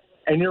me.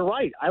 And you're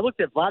right. I looked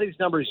at Vladdy's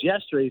numbers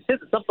yesterday. He's hit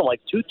something like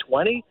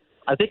 220.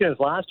 I think in his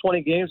last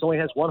 20 games, only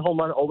has one home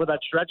run over that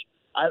stretch.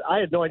 I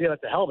had no idea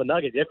that's a hell of a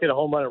nugget. You have to hit a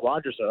home run at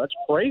Rogers Center. That's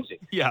crazy.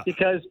 Yeah.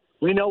 Because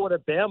we know what a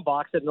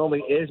bandbox it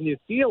normally is, and you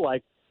feel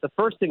like the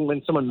first thing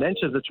when someone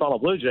mentions the Toronto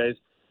Blue Jays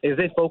is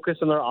they focus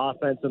on their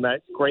offense and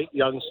that great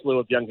young slew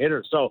of young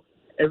hitters. So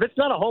if it's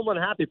not a home run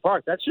happy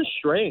park, that's just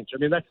strange. I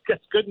mean, that's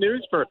good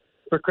news for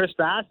Chris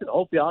Bassett.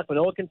 Hopefully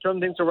Aquinoa can turn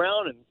things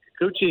around, and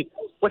Kikuchi.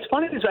 What's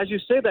funny is as you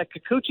say that,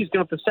 Kikuchi's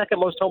giving up the second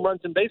most home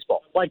runs in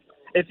baseball. Like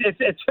it's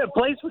a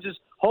place which is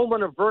home run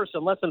reverse,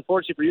 unless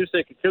unfortunately for you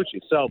say Kikuchi.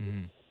 So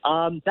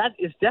that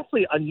is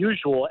definitely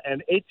unusual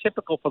and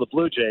atypical for the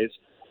Blue Jays.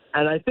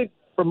 And I think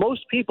for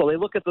most people, they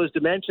look at those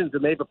dimensions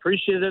and they've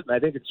appreciated it. And I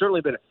think it's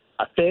certainly been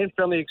a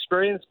fan-friendly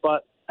experience.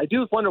 But I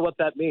do wonder what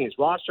that means.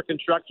 Roster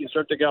construction, you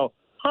start to go,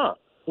 well,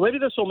 maybe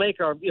this will make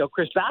our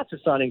Chris Bassett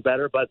signing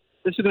better, but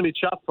this is going to be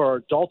tough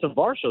for Dalton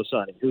Varsho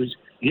signing, who's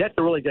yet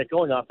to really get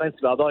going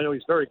offensively, although I know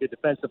he's very good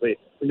defensively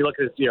when you look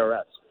at his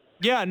DRS.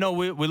 Yeah, no,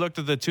 we looked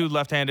at the two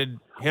left-handed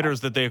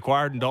hitters that they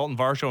acquired in Dalton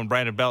Varsho and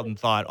Brandon Belt and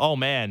thought, oh,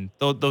 man,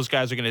 those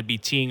guys are going to be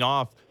teeing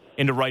off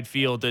into right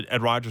field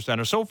at Rogers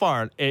Center. So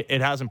far,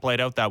 it hasn't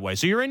played out that way.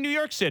 So you're in New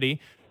York City.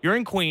 You're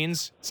in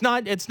Queens. It's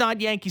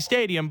not Yankee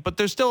Stadium, but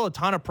there's still a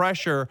ton of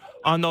pressure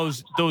on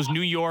those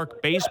New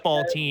York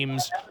baseball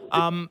teams.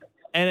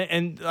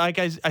 And like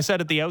I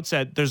said at the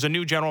outset, there's a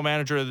new general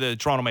manager of the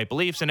Toronto Maple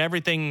Leafs, and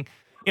everything.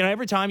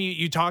 Every time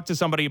you talk to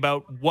somebody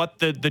about what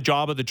the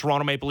job of the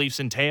Toronto Maple Leafs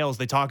entails,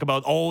 they talk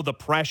about, the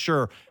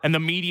pressure and the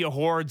media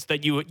hordes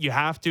that you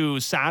have to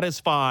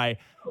satisfy.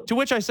 To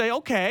which I say,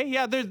 okay,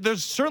 yeah,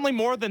 there's certainly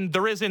more than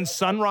there is in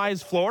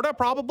Sunrise, Florida,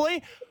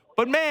 probably.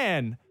 But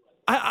man,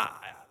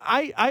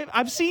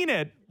 I've seen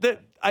it.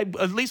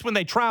 At least when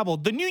they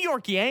traveled, the New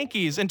York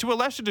Yankees, and to a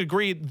lesser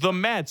degree, the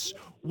Mets,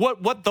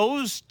 what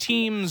those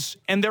teams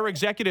and their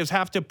executives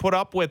have to put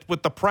up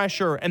with the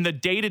pressure and the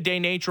day-to-day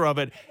nature of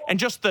it, and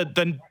just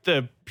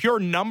the pure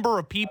number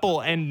of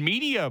people and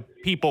media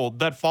people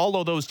that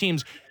follow those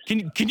teams.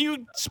 Can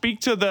you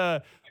speak to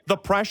the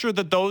pressure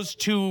that those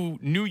two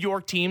New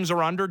York teams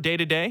are under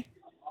day-to-day?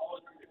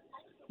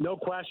 No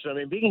question. I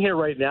mean, being here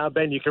right now,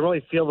 Ben, you can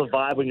really feel the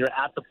vibe when you're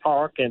at the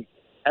park, and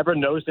everyone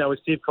knows now with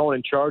Steve Cohen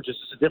in charge, this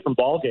is a different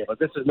ballgame. But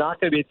this is not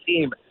going to be a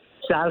team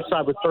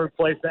satisfied with third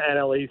place in the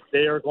NL East.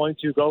 They are going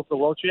to go for the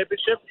World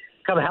Championship,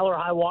 come hell or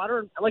high water.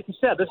 And like you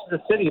said, this is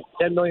a city of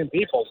 10 million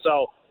people.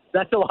 So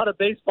that's a lot of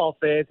baseball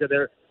fans, and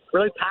they're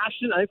really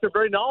passionate. I think they're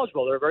very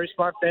knowledgeable. They're a very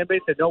smart fan base.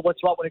 They know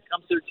what's what when it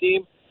comes to their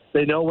team.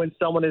 They know when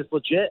someone is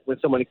legit, when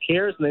someone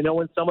cares, and they know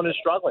when someone is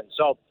struggling.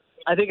 So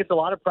I think it's a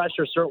lot of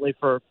pressure, certainly,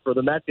 for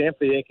the Mets and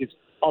for the Yankees.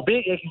 I'll be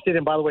at Yankee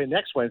Stadium, by the way,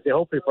 next Wednesday,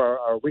 hopefully for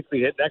our weekly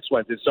hit next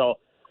Wednesday. So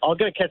I'll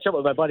get to catch up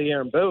with my buddy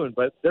Aaron Boone.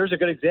 But there's a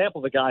good example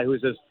of a guy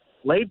who's as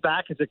laid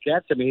back as it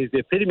gets. I mean, he's the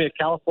epitome of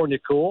California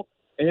cool,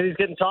 and yet he's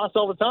getting tossed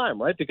all the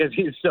time, right? Because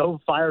he's so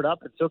fired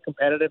up and so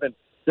competitive and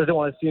doesn't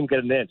want to see him get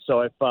an inch.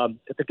 So if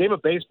the game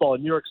of baseball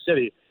in New York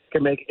City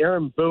can make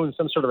Aaron Boone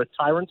some sort of a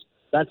tyrant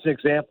that's an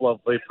example of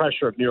the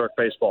pressure of New York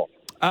baseball.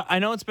 I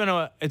know it's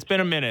been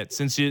a minute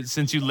since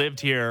you lived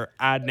here,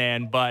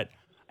 Adnan, but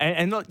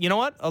and you know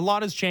what? A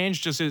lot has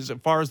changed just as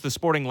far as the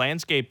sporting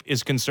landscape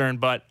is concerned.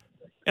 But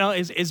you know,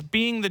 is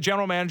being the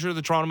general manager of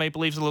the Toronto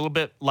Maple Leafs a little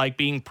bit like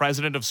being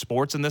president of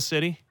sports in this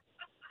city?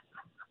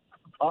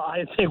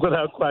 I think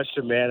without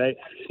question, man.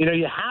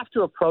 You have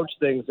to approach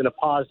things in a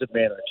positive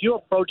manner. If you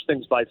approach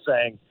things by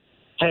saying,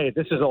 hey,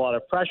 this is a lot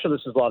of pressure,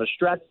 this is a lot of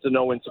stress, it's a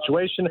no-win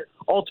situation,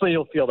 ultimately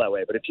you'll feel that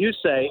way. But if you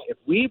say, if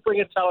we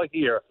bring a title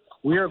here,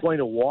 we are going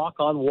to walk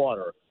on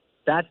water,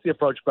 that's the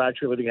approach Brad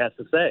Treliving has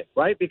to say,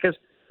 right? Because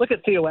look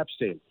at Theo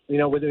Epstein. When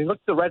you look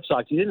at the Red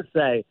Sox, he didn't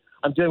say,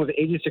 I'm dealing with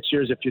 86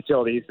 years of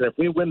futility. He said, if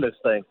we win this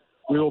thing,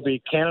 we will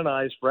be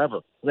canonized forever.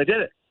 And they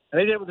did it.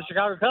 And they did it with the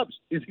Chicago Cubs.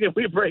 He said, if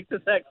we break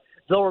this thing,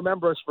 they'll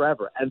remember us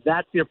forever. And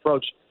that's the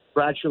approach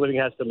Brad Treliving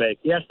has to make.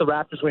 Yes, the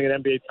Raptors winning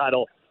an NBA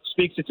title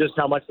speaks to just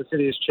how much the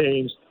city has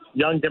changed,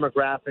 young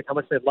demographic, how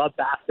much they love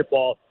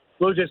basketball.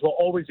 Blue Jays will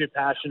always be a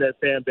passionate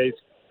fan base,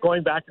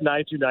 going back to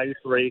 92,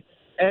 93.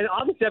 And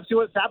obviously, I've seen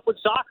what's happened with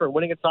soccer,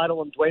 winning a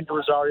title and Dwayne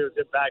Rosario's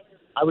impact.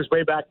 I was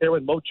way back there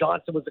when Mo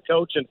Johnson was the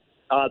coach, and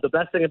the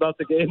best thing about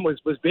the game was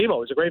BMO. It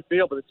was a great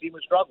field, but the team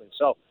was struggling.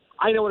 So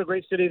I know what a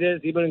great city it is,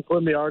 even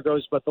including the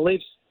Argos, but the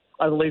Leafs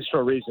are the Leafs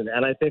for a reason.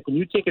 And I think when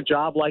you take a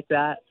job like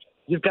that,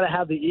 you've got to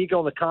have the ego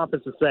and the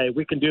confidence to say,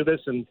 we can do this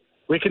and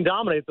we can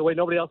dominate the way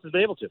nobody else has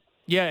been able to.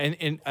 Yeah,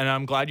 and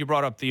I'm glad you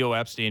brought up Theo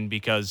Epstein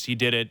because he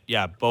did it,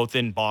 both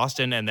in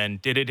Boston and then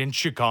did it in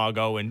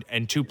Chicago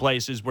and two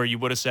places where you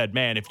would have said,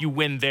 man, if you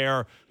win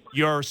there,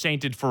 you're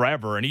sainted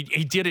forever. And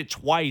he did it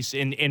twice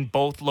in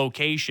both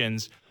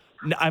locations.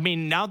 I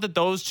mean, now that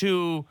those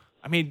two,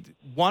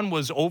 one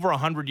was over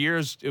 100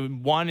 years,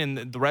 one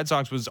in the Red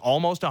Sox was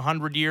almost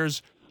 100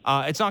 years.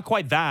 It's not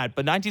quite that,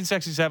 but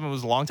 1967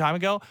 was a long time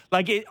ago.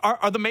 Like,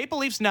 are the Maple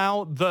Leafs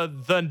now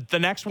the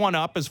next one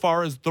up as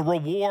far as the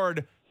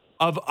reward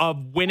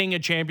of winning a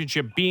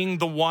championship, being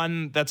the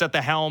one that's at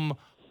the helm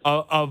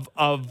of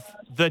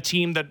the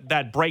team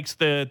that breaks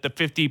the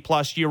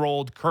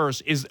 50-plus-year-old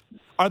curse?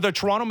 Are the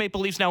Toronto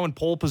Maple Leafs now in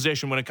pole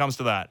position when it comes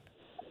to that?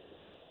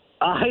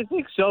 I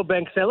think so,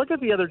 Ben, because I look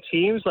at the other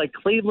teams, like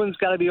Cleveland's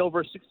got to be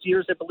over 60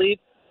 years, I believe,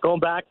 going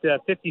back to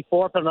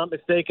 54, if I'm not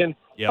mistaken.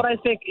 Yep. But I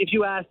think if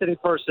you asked any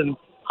person,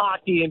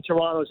 hockey in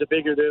Toronto is a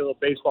bigger deal than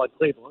baseball in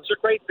Cleveland. Those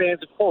are great fans,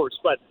 of course,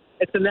 but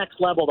it's the next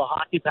level, the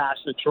hockey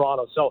passion in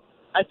Toronto. So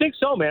I think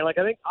so, man. Like,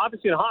 I think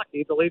obviously in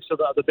hockey, the Leafs are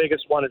the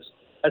biggest one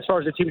as far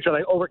as the team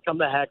trying to overcome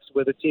the hex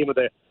with a team with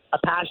a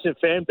passionate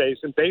fan base.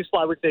 In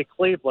baseball, I would say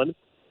Cleveland.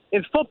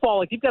 In football,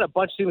 like, you've got a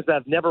bunch of teams that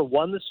have never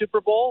won the Super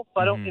Bowl.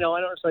 So I don't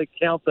necessarily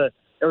count the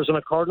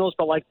Arizona Cardinals,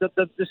 but like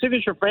the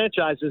signature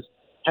franchises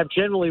have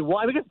generally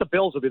won. I guess the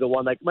Bills would be the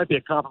one that might be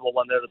a comparable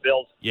one there. The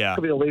Bills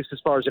could be the Leafs as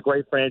far as a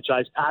great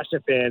franchise,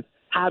 passionate fans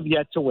have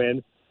yet to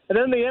win. And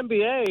then the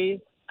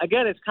NBA,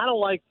 again, it's kind of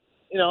like,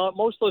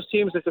 most of those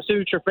teams that the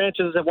signature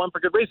franchises have won for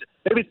good reason.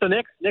 Maybe it's the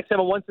Knicks. Knicks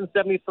haven't won since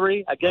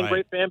 73. Again,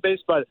 Great fan base,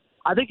 but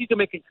I think you can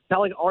make a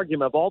compelling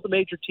argument of all the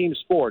major team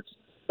sports.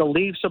 The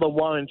Leafs are the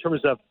one in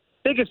terms of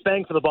biggest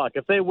bang for the buck.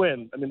 If they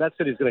win, that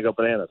city's going to go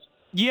bananas.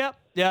 Yep.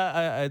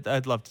 Yeah,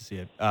 I'd love to see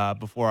it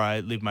before I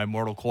leave my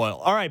mortal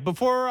coil. All right,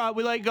 before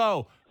we let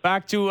go,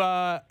 back to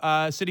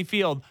Citi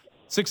Field.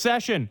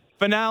 Succession,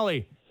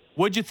 finale.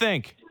 What'd you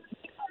think?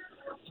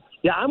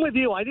 Yeah, I'm with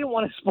you. I didn't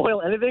want to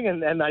spoil anything,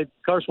 and of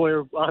course, when we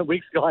were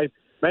weeks ago, I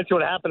mentioned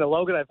what happened to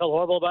Logan. I felt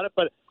horrible about it.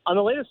 But on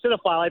the latest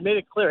Cinephile, I made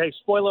it clear, hey,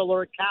 spoiler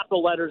alert,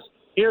 capital letters,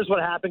 here's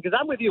what happened. Because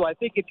I'm with you. I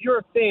think if you're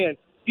a fan,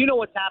 you know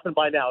what's happened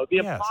by now. It'd be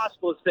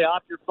impossible to stay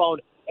off your phone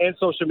and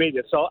social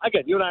media. So,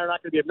 again, you and I are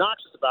not going to be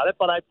obnoxious about it,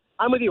 but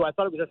I'm with you. I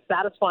thought it was a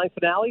satisfying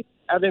finale.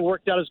 Everything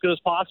worked out as good as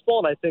possible,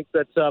 and I think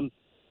that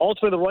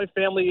ultimately the Roy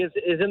family is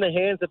in the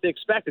hands that they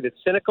expected. It's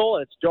cynical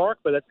and it's dark,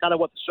 but that's kind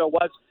of what the show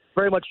was,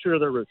 very much true to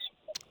their roots.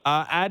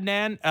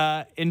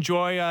 Adnan,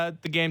 enjoy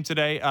the game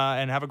today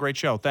and have a great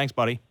show. Thanks,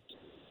 buddy.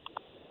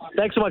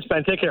 Thanks so much,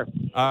 Ben. Take care.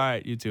 All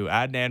right, you too.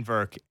 Adnan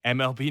Virk,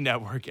 MLB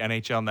Network,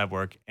 NHL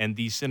Network, and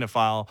the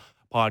Cinephile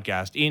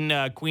podcast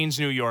in Queens,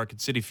 New York at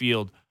Citi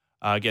Field,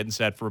 getting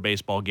set for a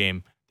baseball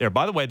game there.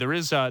 By the way,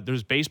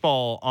 there's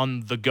baseball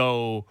on the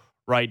go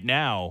right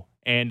now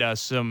and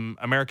some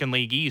American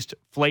League East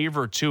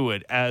flavor to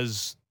it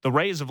as the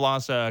Rays have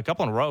lost a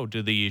couple in a row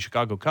to the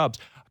Chicago Cubs.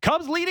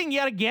 Cubs leading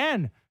yet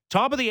again.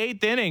 Top of the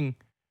eighth inning,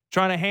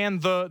 trying to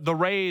hand the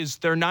Rays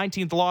their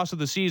 19th loss of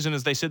the season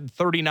as they sit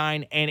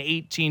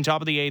 39-18,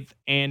 top of the eighth.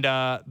 And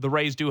the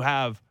Rays do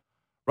have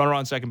runner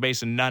on second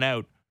base and none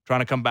out,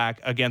 trying to come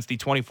back against the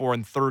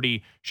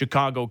 24-30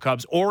 Chicago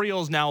Cubs.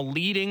 Orioles now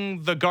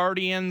leading the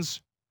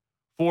Guardians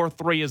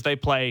 4-3 as they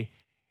play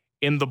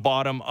in the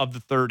bottom of the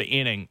third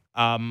inning.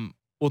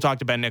 We'll talk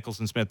to Ben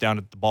Nicholson-Smith down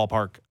at the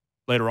ballpark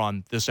later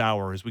on this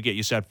hour as we get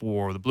you set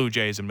for the Blue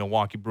Jays and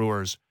Milwaukee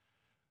Brewers.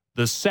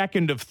 The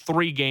second of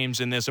three games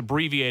in this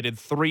abbreviated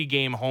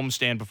three-game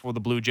homestand before the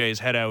Blue Jays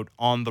head out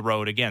on the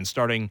road again,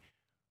 starting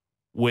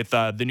with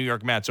the New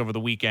York Mets over the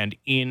weekend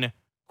in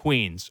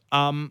Queens.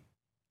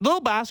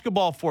 Little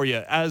basketball for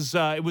you, as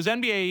it was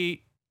NBA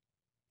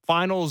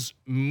finals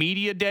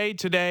media day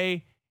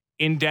today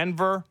in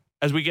Denver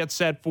as we get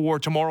set for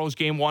tomorrow's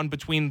game 1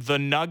 between the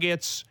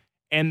Nuggets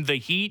and the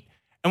Heat.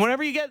 And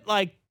whenever you get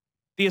like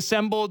the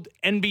assembled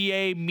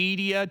NBA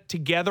media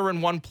together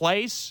in one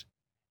place,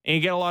 and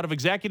you get a lot of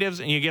executives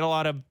and you get a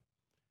lot of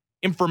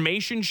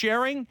information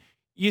sharing,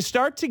 you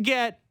start to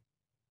get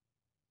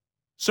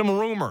some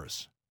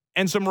rumors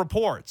and some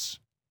reports.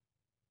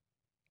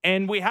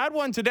 And we had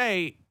one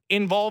today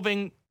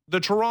involving the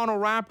Toronto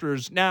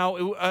Raptors. Now,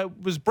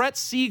 it was Brett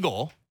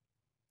Siegel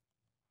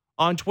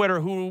on Twitter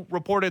who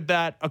reported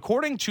that,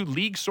 according to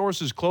league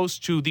sources close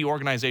to the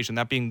organization,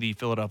 that being the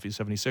Philadelphia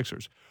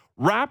 76ers,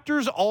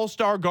 Raptors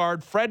all-star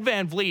guard Fred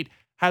VanVleet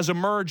has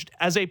emerged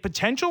as a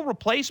potential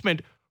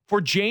replacement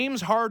for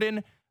James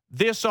Harden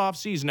this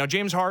offseason. Now,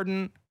 James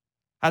Harden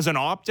has an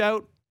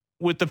opt-out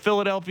with the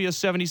Philadelphia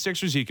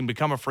 76ers. He can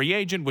become a free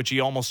agent, which he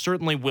almost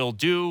certainly will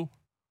do,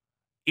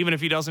 even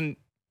if he doesn't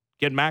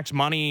get max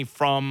money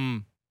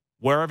from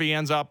wherever he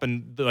ends up.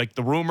 And like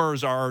the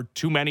rumors are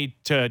too many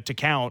to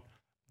count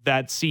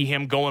that see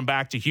him going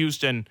back to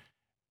Houston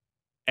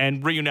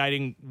and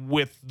reuniting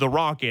with the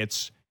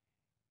Rockets.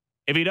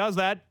 If he does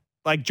that,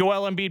 like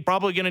Joel Embiid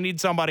probably going to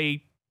need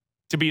somebody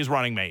to be his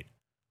running mate.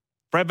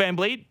 Fred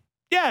VanVleet,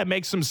 yeah, it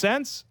makes some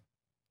sense.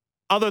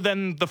 Other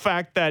than the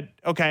fact that,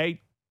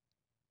 okay,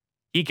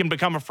 he can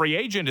become a free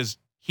agent, as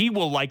he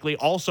will likely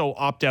also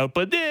opt out.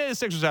 But the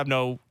Sixers have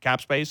no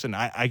cap space, and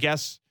I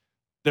guess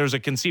there's a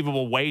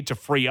conceivable way to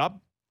free up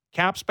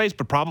cap space,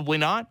 but probably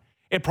not.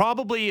 It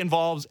probably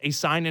involves a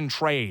sign and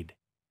trade,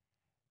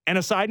 and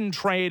a sign and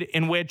trade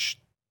in which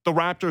the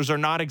Raptors are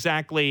not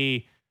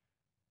exactly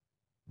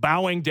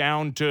bowing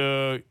down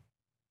to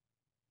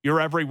your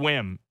every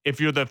whim if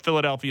you're the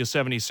Philadelphia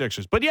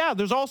 76ers. But yeah,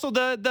 there's also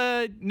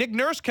the Nick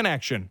Nurse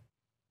connection,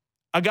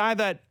 a guy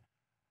that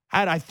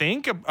had, I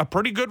think, a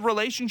pretty good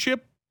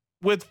relationship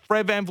with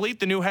Fred VanVleet,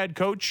 the new head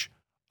coach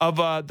of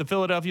the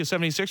Philadelphia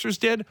 76ers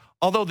did.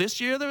 Although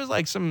this year there was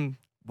like some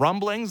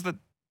rumblings that,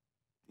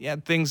 yeah,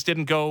 things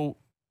didn't go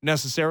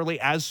necessarily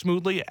as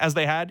smoothly as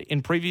they had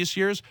in previous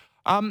years.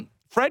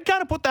 Fred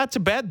kind of put that to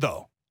bed,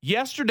 though.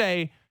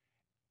 Yesterday,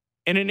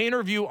 in an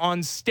interview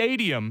on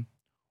Stadium,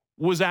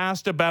 was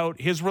asked about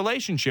his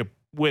relationship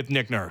with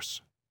Nick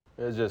Nurse.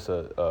 It's just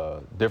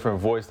a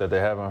different voice that they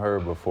haven't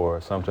heard before,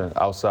 something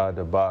outside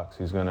the box.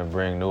 He's going to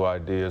bring new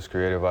ideas,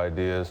 creative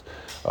ideas.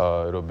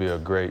 It'll be a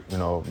great,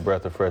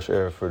 breath of fresh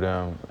air for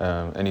them.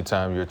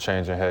 Anytime you're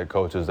changing head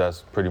coaches, that's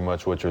pretty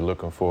much what you're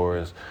looking for,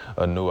 is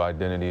a new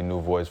identity,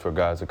 new voice for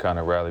guys to kind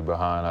of rally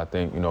behind. I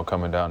think,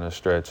 coming down the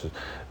stretch,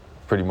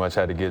 pretty much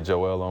had to get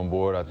Joel on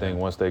board. I think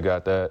once they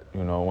got that,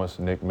 once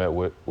Nick met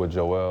with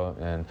Joel,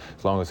 and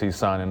as long as he's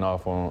signing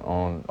off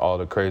on all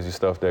the crazy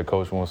stuff that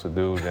coach wants to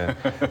do, then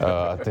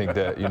I think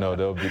that,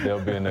 they'll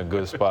be in a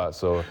good spot.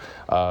 So,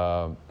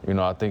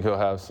 I think he'll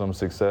have some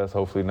success,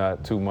 hopefully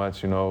not too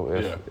much,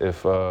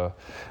 if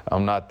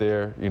I'm not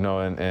there,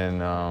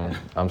 and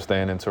I'm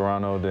staying in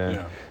Toronto,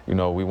 then,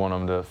 we want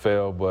him to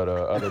fail. But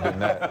other than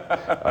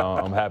that,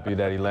 I'm happy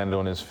that he landed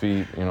on his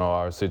feet.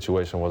 Our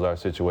situation was our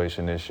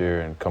situation this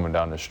year, and coming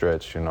down the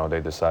stretch, they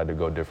decided to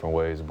go different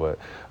ways, but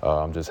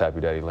I'm just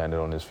happy that he landed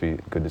on his feet.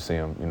 Good to see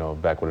him,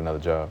 back with another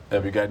job.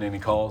 Have you gotten any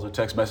calls or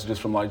text messages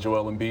from like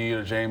Joel Embiid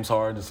or James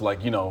Harden? It's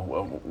like,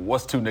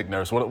 what's to Nick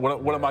Nurse?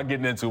 What am I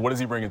getting into? What is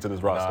he bringing to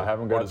this roster? I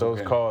haven't got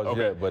those calls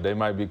yet, but they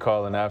might be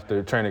calling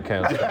after training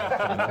camp,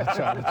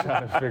 trying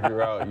to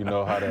figure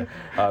out,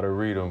 how to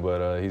read him.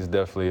 But he's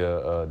definitely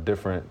a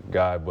different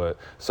guy, but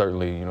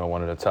certainly,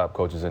 one of the top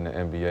coaches in the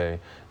NBA,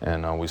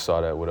 and we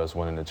saw that with us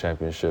winning the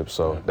championship.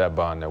 So that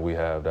bond that we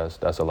have,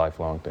 that's a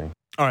lifelong thing.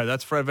 All right,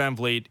 that's Fred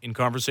VanVleet in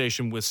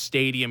conversation with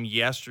Stadium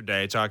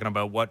yesterday, talking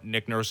about what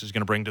Nick Nurse is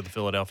going to bring to the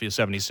Philadelphia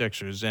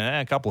 76ers.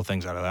 And a couple of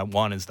things out of that.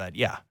 One is that,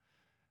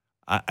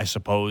 I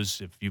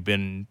suppose if you've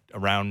been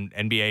around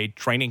NBA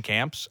training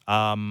camps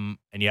and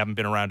you haven't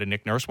been around a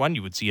Nick Nurse one,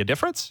 you would see a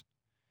difference.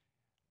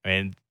 I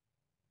mean,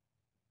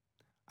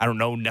 I don't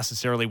know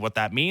necessarily what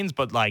that means,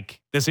 but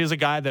like, this is a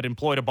guy that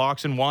employed a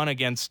box and one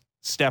against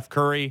Steph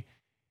Curry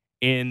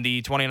in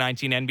the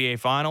 2019 NBA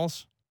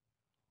Finals,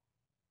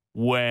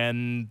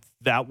 when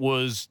that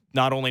was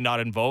not only not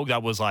in vogue,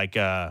 that was like,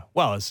 as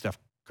Steph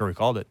Curry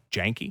called it,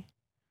 janky.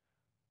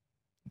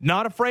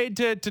 Not afraid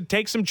to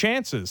take some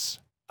chances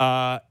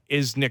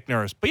is Nick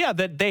Nurse. But yeah,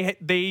 that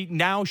they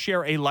now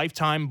share a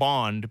lifetime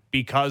bond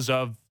because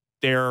of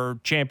their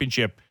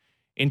championship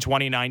in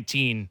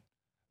 2019.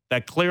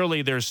 That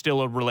clearly there's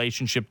still a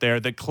relationship there.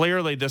 That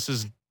clearly this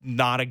is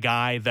not a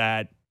guy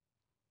that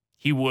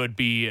he would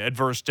be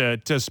adverse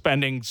to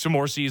spending some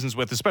more seasons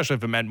with, especially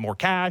if it meant more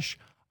cash.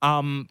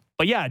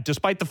 But yeah,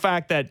 despite the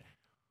fact that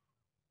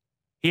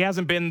he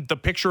hasn't been the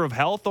picture of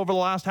health over the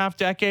last half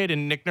decade,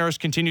 and Nick Nurse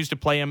continues to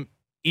play him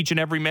each and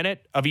every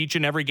minute of each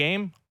and every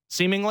game,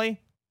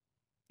 seemingly,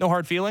 no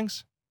hard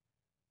feelings,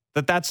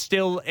 that's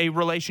still a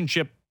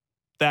relationship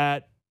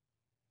that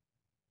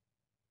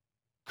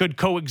could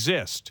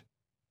coexist,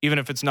 even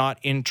if it's not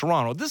in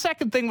Toronto. The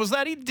second thing was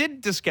that he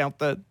did discount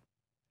the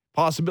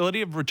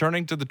possibility of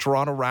returning to the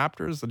Toronto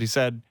Raptors, that he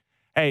said,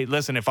 hey,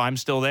 listen, if I'm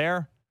still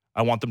there,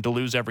 I want them to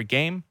lose every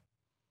game.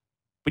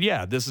 But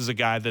yeah, this is a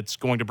guy that's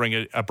going to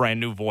bring a brand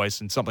new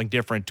voice and something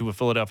different to a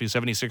Philadelphia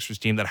 76ers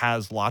team that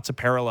has lots of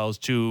parallels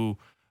to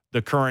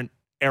the current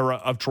era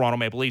of Toronto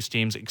Maple Leafs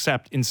teams,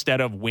 except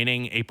instead of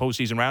winning a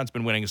postseason round, it's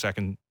been winning a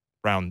second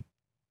round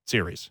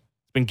series.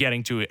 It's been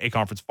getting to a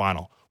conference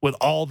final with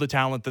all the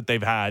talent that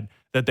they've had,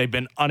 that they've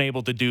been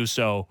unable to do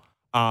so.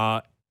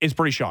 Is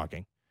pretty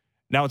shocking.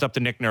 Now it's up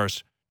to Nick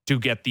Nurse to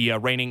get the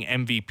reigning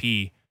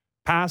MVP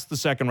past the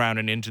second round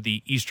and into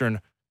the Eastern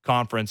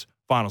Conference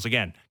Finals.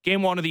 Again,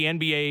 game 1 of the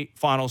NBA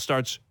Finals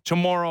starts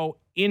tomorrow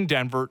in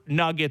Denver.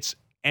 Nuggets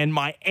and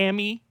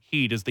Miami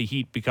Heat, as the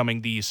Heat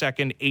becoming the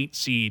second 8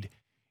 seed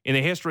in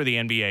the history of the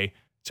NBA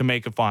to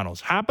make a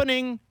Finals.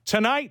 Happening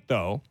tonight,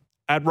 though,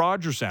 at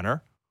Rogers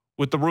Center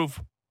with the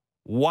roof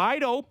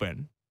wide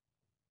open.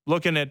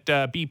 Looking at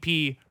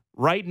BP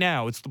right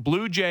now, it's the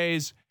Blue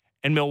Jays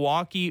and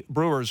Milwaukee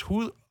Brewers.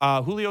 Julio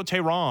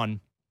Teheran,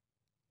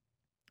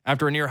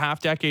 after a near half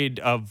decade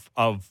of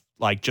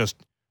like just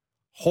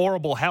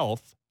horrible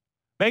health,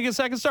 making a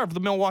second start for the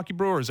Milwaukee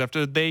Brewers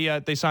after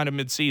they signed him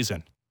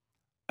midseason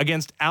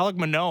against Alek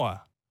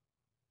Manoah,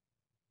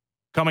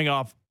 coming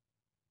off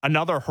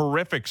another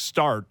horrific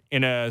start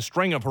in a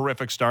string of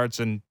horrific starts,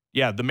 and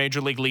yeah, the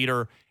major league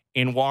leader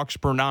in walks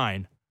per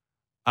 9.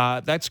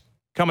 That's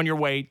coming your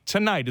way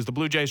tonight as the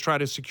Blue Jays try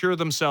to secure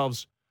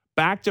themselves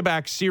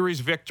back-to-back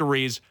series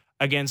victories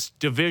against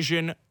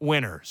division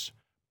winners.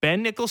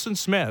 Ben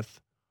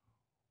Nicholson-Smith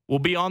will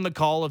be on the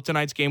call of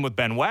tonight's game with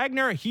Ben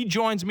Wagner. He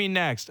joins me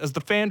next as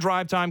the Fan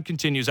Drive Time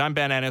continues. I'm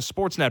Ben Ennis,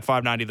 Sportsnet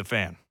 590 The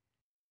Fan.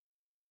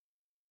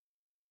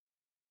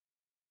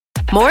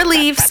 More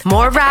Leafs,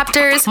 more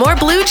Raptors, more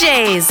Blue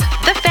Jays.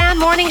 The Fan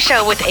Morning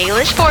Show with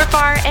Ailish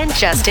Forfar and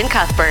Justin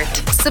Cuthbert.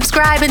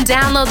 Subscribe and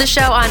download the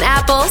show on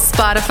Apple,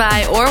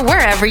 Spotify, or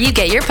wherever you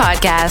get your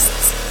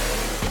podcasts.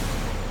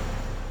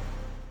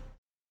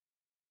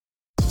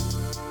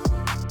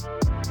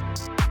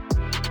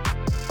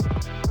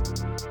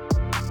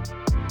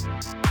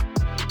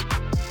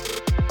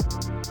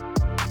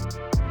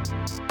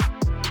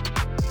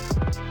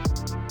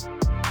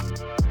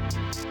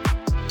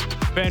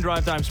 Fan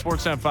Drive Time,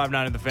 Sportsnet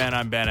 590 The Fan.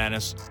 I'm Ben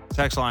Ennis.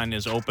 Text line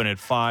is open at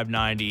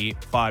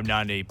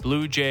 590.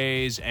 Blue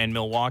Jays and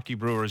Milwaukee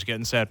Brewers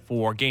getting set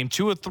for game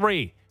 2 of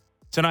 3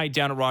 tonight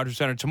down at Rogers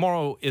Center.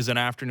 Tomorrow is an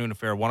afternoon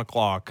affair, 1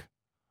 o'clock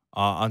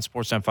on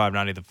Sportsnet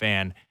 590 The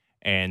Fan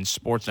and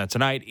Sportsnet.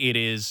 Tonight it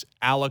is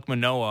Alek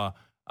Manoah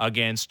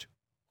against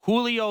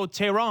Julio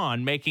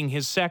Teheran, making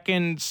his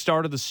second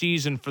start of the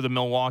season for the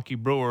Milwaukee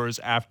Brewers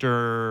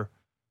after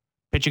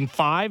pitching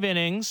 5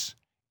 innings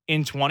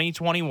in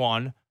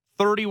 2021.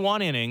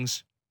 31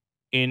 innings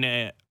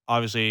in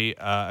obviously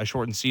a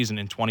shortened season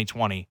in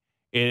 2020.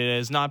 It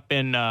has not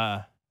been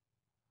a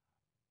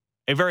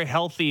very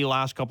healthy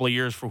last couple of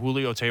years for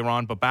Julio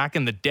Teheran, but back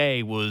in the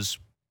day was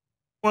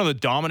one of the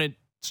dominant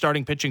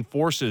starting pitching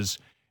forces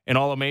in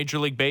all of Major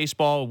League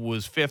Baseball,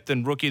 was 5th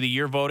in Rookie of the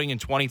Year voting in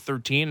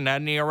 2013 and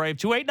had an ERA of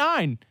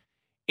 2.89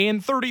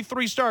 in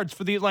 33 starts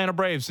for the Atlanta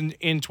Braves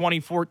in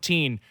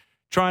 2014.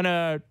 Trying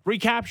to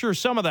recapture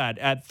some of that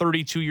at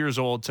 32 years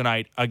old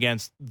tonight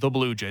against the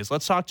Blue Jays.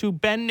 Let's talk to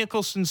Ben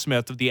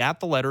Nicholson-Smith of the At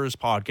the Letters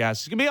podcast.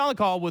 He's going to be on the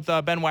call with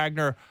Ben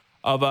Wagner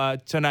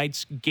of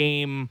tonight's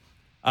game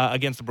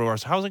against the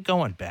Brewers. How's it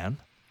going, Ben?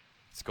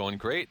 It's going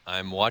great.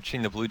 I'm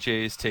watching the Blue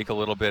Jays take a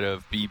little bit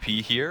of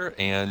BP here,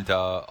 and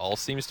all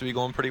seems to be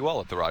going pretty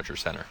well at the Rogers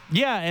Center.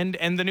 Yeah,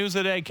 and the news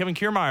of the day, Kevin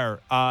Kiermaier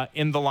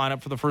in the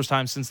lineup for the first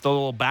time since the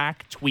little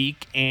back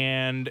tweak,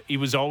 and he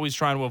was always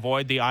trying to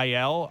avoid the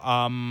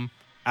IL,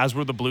 as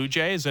were the Blue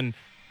Jays. And,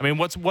 I mean,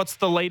 what's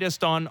the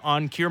latest on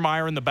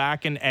Kiermaier in the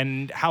back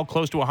and how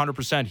close to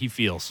 100% he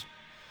feels?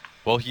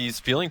 Well, he's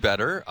feeling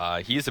better.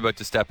 He is about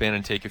to step in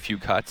and take a few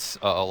cuts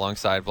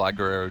alongside Vlad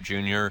Guerrero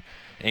Jr.,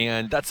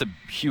 and that's a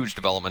huge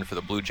development for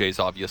the Blue Jays,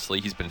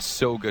 obviously. He's been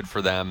so good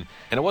for them,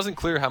 and it wasn't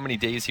clear how many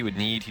days he would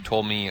need. He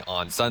told me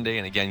on Sunday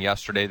and again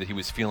yesterday that he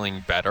was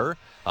feeling better.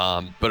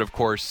 But, of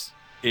course,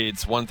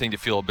 it's one thing to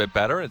feel a bit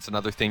better. It's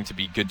another thing to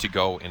be good to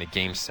go in a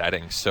game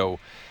setting. So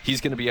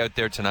he's going to be out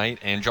there tonight,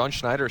 and John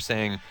Schneider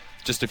saying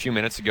just a few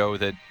minutes ago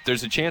that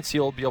there's a chance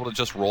he'll be able to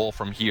just roll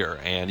from here.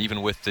 And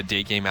even with the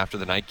day game after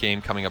the night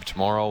game coming up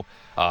tomorrow,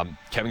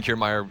 Kevin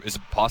Kiermaier is a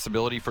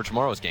possibility for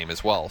tomorrow's game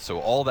as well. So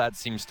all that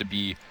seems to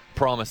be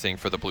promising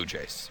for the Blue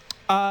Jays.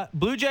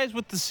 Blue Jays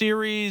with the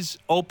series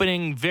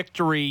opening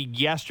victory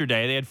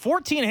yesterday. They had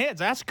 14 hits.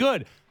 That's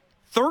good.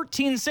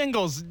 13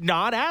 singles,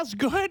 not as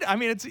good. I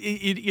mean,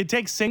 it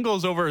takes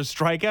singles over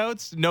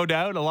strikeouts, no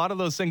doubt. A lot of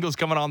those singles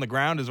coming on the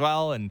ground as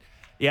well. And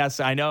yes,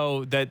 I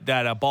know that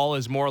a ball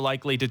is more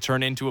likely to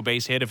turn into a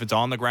base hit if it's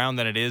on the ground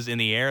than it is in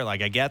the air.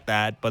 Like, I get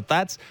that. But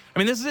this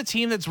is a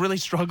team that's really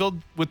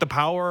struggled with the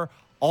power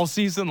all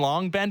season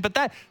long, Ben. But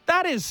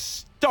that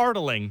is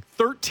startling.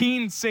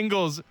 13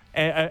 singles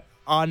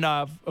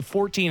on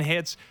 14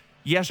 hits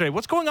yesterday.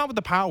 What's going on with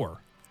the power?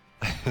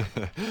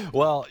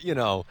 Well,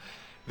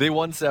 They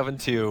won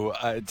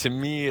 7-2. To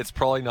me, it's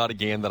probably not a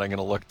game that I'm going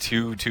to look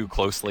too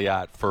closely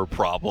at for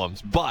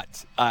problems.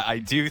 But I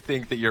do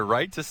think that you're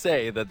right to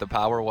say that the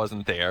power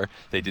wasn't there.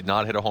 They did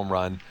not hit a home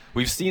run.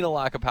 We've seen a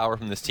lack of power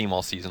from this team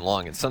all season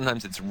long, and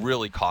sometimes it's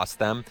really cost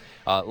them.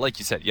 Like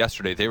you said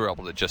yesterday, they were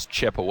able to just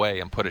chip away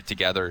and put it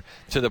together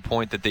to the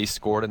point that they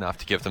scored enough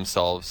to give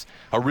themselves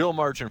a real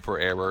margin for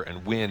error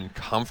and win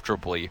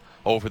comfortably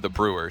over the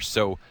Brewers.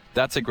 So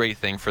that's a great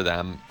thing for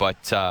them.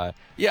 But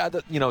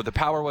the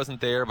power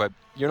wasn't there, but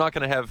you're not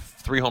going to have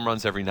 3 home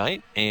runs every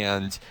night,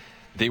 and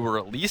they were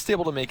at least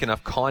able to make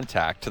enough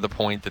contact to the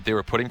point that they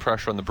were putting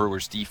pressure on the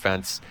Brewers'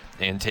 defense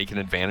and taking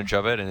advantage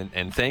of it,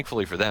 and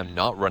thankfully for them,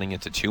 not running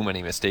into too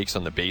many mistakes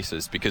on the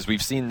bases, because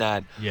we've seen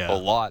that a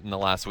lot in the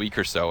last week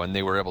or so, and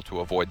they were able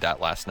to avoid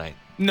that last night.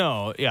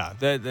 No, yeah,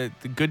 the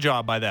good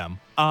job by them.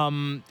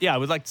 I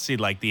would like to see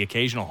like the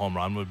occasional home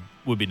run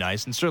would be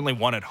nice, and certainly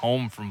one at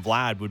home from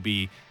Vlad would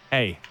be,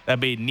 hey,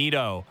 that'd be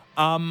neato.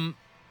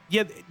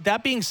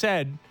 That being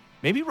said,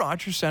 maybe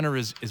Rogers Center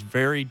is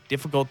very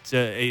difficult.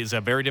 Is a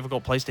very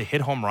difficult place to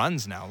hit home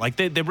runs now. Like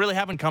they really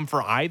haven't come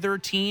for either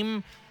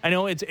team. I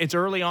know it's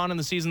early on in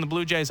the season. The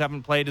Blue Jays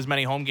haven't played as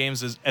many home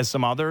games as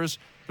some others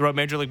throughout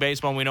Major League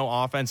Baseball. We know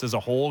offense as a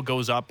whole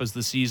goes up as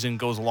the season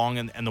goes along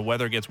and the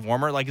weather gets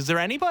warmer. Like, is there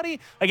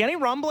anybody, like any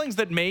rumblings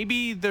that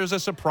maybe there's a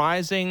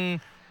surprising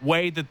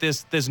way that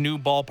this new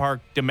ballpark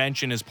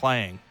dimension is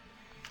playing?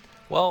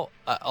 Well,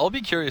 I'll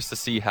be curious to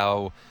see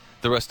how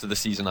the rest of the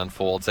season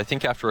unfolds. I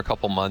think after a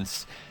couple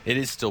months, it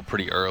is still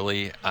pretty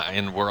early,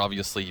 and we're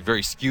obviously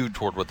very skewed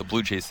toward what the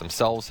Blue Jays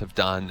themselves have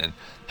done and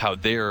how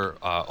their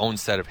own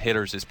set of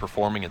hitters is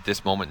performing at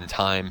this moment in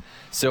time.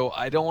 So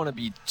I don't want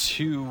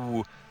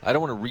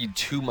to read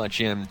too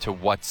much into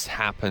what's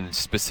happened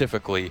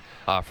specifically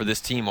for this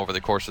team over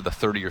the course of the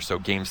 30 or so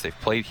games they've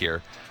played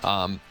here.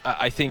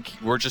 I think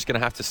we're just going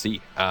to have to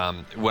see.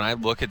 When I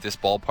look at this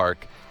ballpark,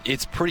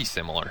 it's pretty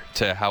similar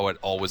to how it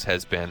always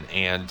has been,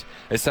 and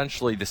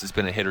essentially this has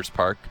been a hitter's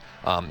park,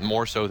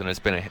 more so than it's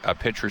been a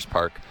pitcher's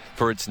park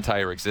for its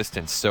entire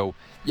existence. So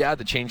yeah,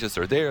 the changes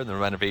are there and the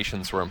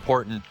renovations were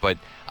important, but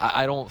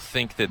I don't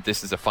think that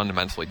this is a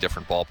fundamentally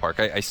different ballpark.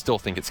 I still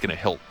think it's going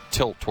to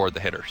tilt toward the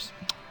hitters.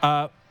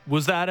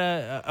 Was that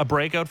a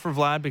breakout for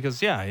Vlad?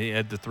 Because, yeah, he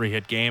had the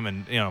 3-hit game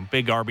and,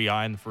 big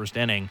RBI in the first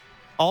inning.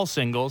 All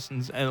singles,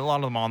 and a lot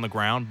of them on the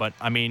ground. But,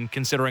 I mean,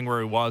 considering where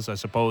he was, I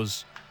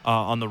suppose,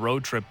 on the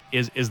road trip,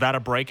 is that a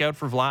breakout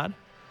for Vlad?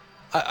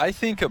 I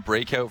think a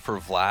breakout for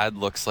Vlad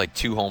looks like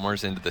 2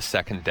 homers into the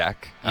second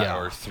deck,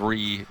 or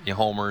 3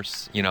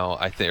 homers,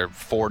 I think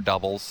 4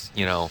 doubles,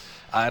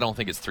 I don't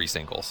think it's 3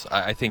 singles.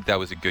 I think that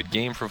was a good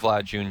game for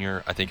Vlad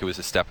Jr. I think it was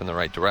a step in the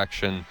right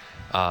direction.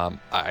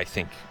 I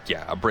think,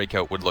 a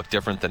breakout would look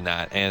different than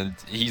that, and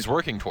he's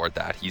working toward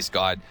that. He's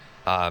got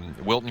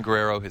Wilton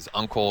Guerrero, his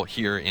uncle,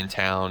 here in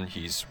town.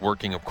 He's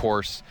working, of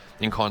course,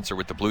 in concert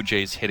with the Blue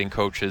Jays hitting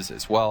coaches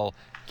as well.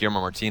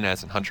 Guillermo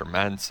Martinez and Hunter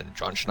Mentz and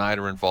John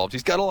Schneider involved.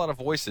 He's got a lot of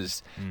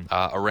voices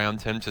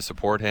around him to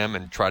support him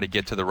and try to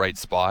get to the right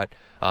spot.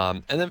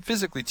 And then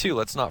physically, too,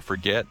 let's not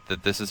forget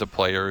that this is a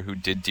player who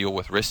did deal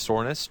with wrist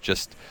soreness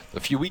just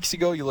a few weeks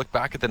ago. You look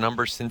back at the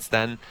numbers since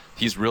then,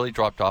 he's really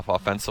dropped off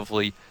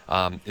offensively.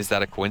 Is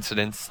that a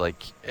coincidence?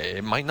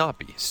 It might not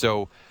be.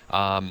 So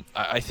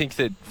I think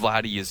that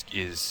Vladdy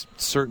is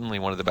certainly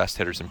one of the best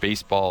hitters in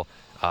baseball.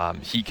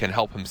 He can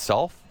help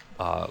himself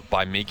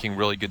by making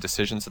really good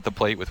decisions at the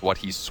plate with what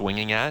he's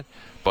swinging at.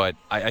 But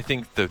I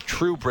think the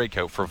true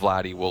breakout for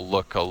Vladdy will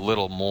look a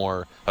little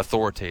more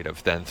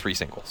authoritative than 3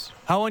 singles.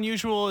 How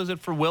unusual is it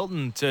for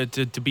Wilton to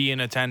be in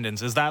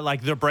attendance? Is that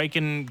like they're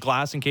breaking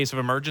glass in case of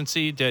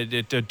emergency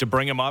to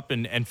bring him up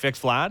and fix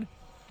Vlad?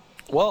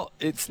 Well,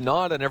 it's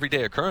not an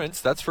everyday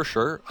occurrence, that's for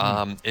sure.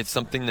 It's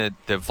something that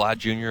Vlad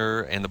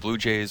Jr. and the Blue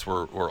Jays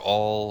were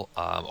all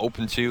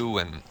open to,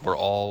 and we're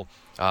all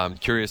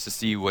curious to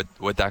see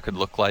what that could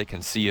look like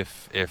and see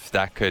if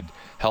that could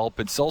help.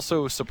 It's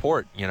also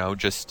support,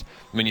 just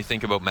when you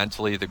think about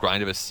mentally the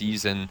grind of a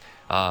season.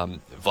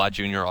 Vlad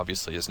Jr.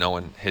 obviously has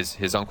known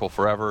his uncle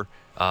forever.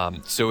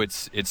 So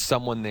it's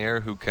someone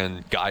there who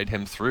can guide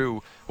him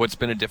through what's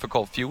been a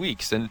difficult few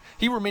weeks. And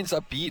he remains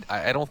upbeat.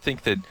 I don't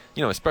think that,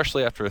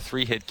 especially after a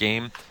 3-hit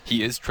game,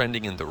 he is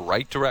trending in the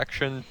right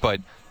direction,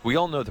 but we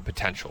all know the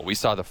potential. We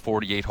saw the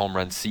 48 home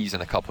run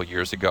season a couple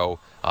years ago.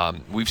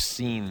 We've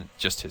seen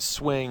just his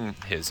swing,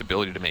 his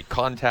ability to make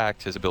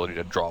contact, his ability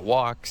to draw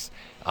walks,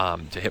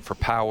 to hit for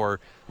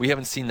power. We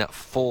haven't seen that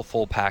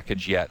full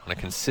package yet on a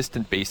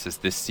consistent basis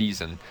this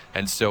season.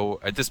 And so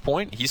at this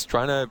point, he's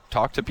trying to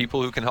talk to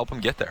people who can help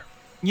him get there.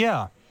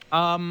 Yeah.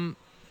 I'm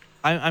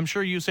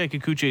sure Yusei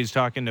Kikuchi is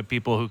talking to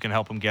people who can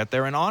help him get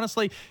there. And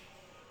honestly,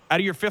 out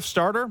of your 5th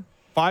starter,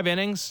 5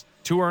 innings,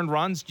 2 earned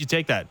runs, you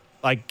take that.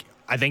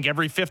 I think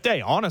every 5th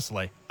day,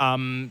 honestly,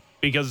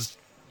 because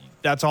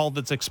that's all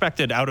that's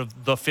expected out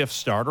of the 5th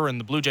starter, and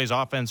the Blue Jays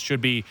offense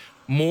should be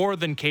more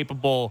than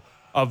capable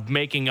of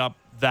making up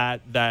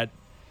that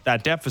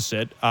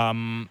deficit.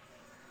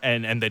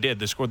 and they did.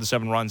 They scored the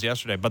 7 runs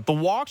yesterday. But the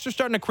walks are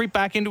starting to creep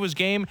back into his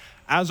game,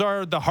 as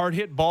are the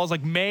hard-hit balls.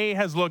 Like, May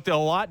has looked a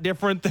lot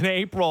different than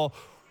April.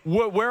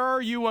 Where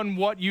are you on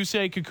what you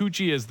say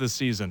Kikuchi is this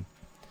season?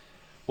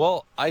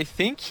 Well, I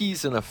think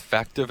he's an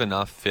effective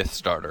enough fifth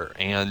starter,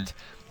 and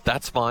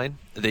that's fine.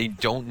 They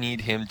don't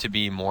need him to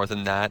be more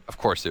than that. Of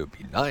course, it would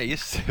be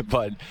nice,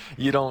 but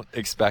you don't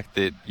expect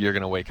that you're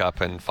going to wake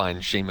up and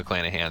find Shane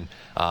McClanahan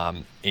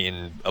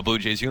in a Blue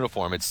Jays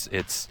uniform.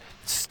 It's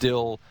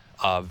still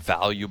a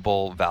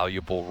valuable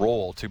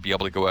role to be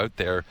able to go out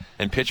there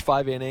and pitch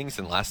 5 innings.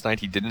 And last night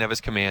he didn't have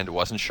his command,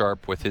 wasn't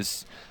sharp with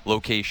his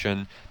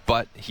location,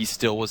 but he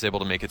still was able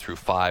to make it through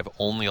 5,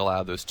 only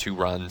allowed those 2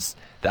 runs.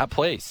 That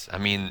place, I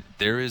mean,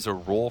 there is a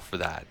role for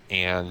that,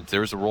 and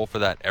there's a role for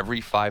that every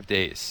 5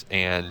 days.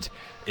 And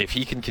if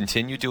he can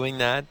continue doing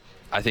that,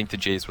 I think the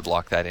Jays would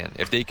lock that in.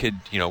 If they could,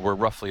 we're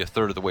roughly a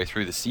third of the way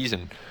through the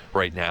season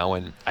right now,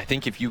 and I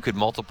think if you could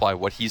multiply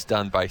what he's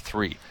done by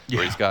 3,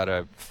 where he's got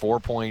a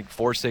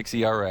 4.46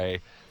 ERA,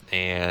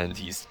 and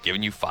he's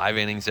giving you 5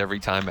 innings every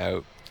time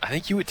out, I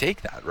think you would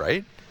take that,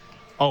 right?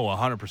 Oh,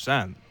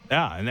 100%.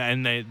 Yeah,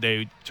 and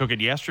they took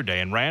it yesterday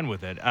and ran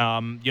with it.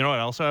 You know what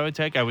else I would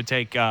take? I would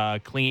take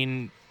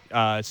clean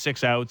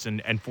 6 outs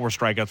and 4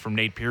 strikeouts from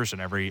Nate Pearson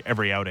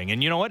every outing.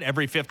 And you know what?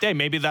 Every 5th day,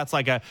 maybe that's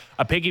like a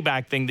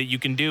piggyback thing that you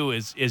can do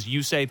is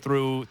you say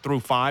through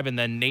 5 and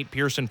then Nate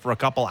Pearson for a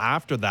couple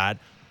after that.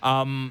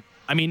 I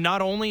mean,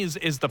 not only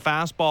is the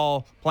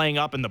fastball playing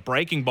up and the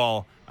breaking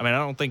ball, I mean, I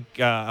don't think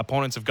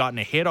opponents have gotten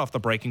a hit off the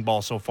breaking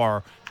ball so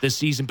far this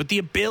season, but the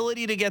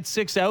ability to get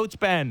 6 outs,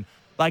 Ben,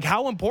 like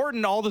how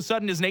important all of a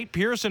sudden is Nate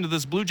Pearson to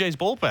this Blue Jays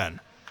bullpen?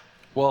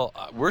 Well,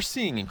 we're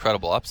seeing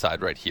incredible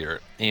upside right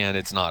here, and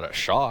it's not a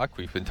shock.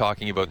 We've been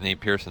talking about Nate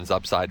Pearson's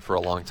upside for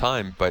a long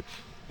time, but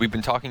we've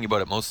been talking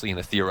about it mostly in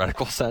a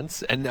theoretical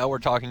sense, and now we're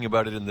talking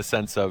about it in the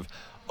sense of,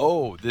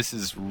 oh, this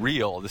is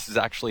real. This is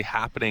actually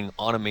happening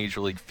on a major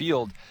league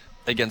field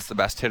against the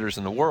best hitters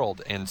in the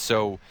world. And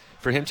so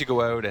for him to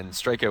go out and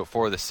strike out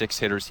 4 of the 6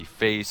 hitters he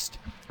faced,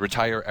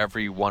 retire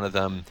every one of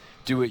them,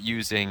 do it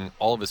using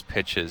all of his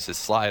pitches, his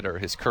slider,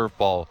 his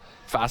curveball,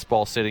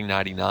 fastball sitting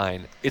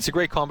 99. It's a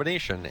great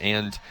combination,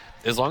 and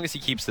as long as he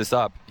keeps this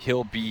up,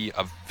 he'll be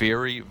a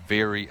very,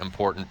 very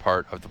important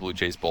part of the Blue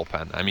Jays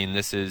bullpen. I mean,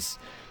 this is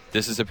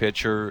a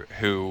pitcher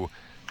who,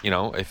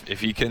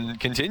 if he can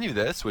continue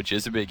this, which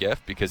is a big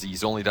if because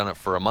he's only done it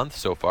for a month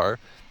so far,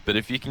 but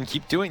if he can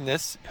keep doing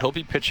this, he'll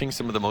be pitching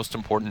some of the most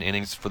important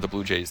innings for the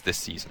Blue Jays this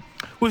season.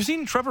 We've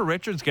seen Trevor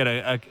Richards get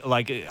a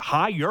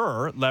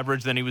higher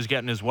leverage than he was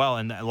getting as well,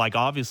 and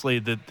obviously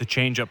the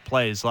changeup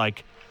plays.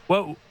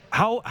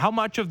 How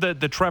much of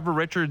the Trevor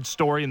Richards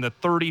story and the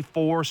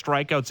 34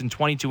 strikeouts in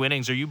 22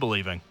 innings are you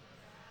believing?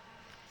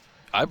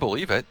 I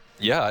believe it.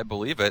 Yeah, I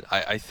believe it.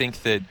 I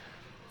think that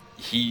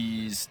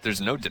there's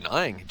no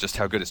denying just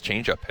how good his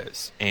changeup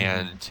is,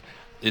 and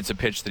it's a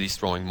pitch that he's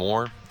throwing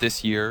more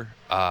this year.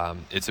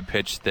 It's a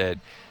pitch that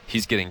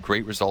he's getting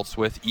great results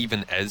with,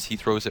 even as he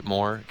throws it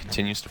more,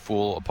 continues to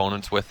fool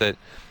opponents with it.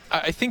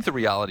 I think the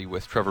reality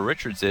with Trevor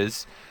Richards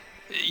is,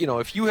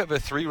 if you have a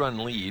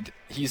 3-run lead,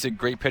 he's a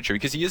great pitcher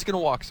because he is going to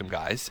walk some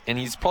guys, and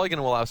he's probably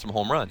going to allow some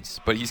home runs.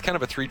 But he's kind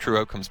of a 3 true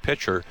outcomes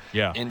pitcher,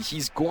 and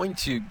he's going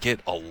to get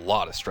a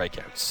lot of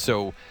strikeouts.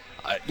 So,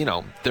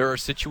 there are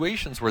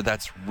situations where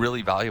that's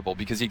really valuable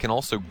because he can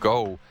also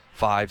go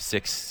 5,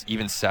 6,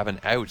 even 7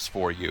 outs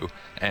for you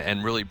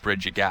and really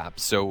bridge a gap.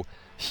 So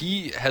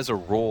he has a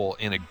role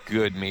in a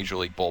good Major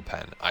League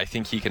bullpen. I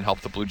think he can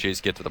help the Blue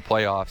Jays get to the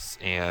playoffs,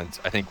 and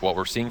I think what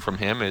we're seeing from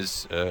him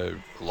is a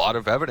lot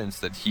of evidence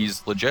that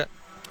he's legit.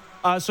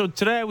 So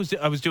today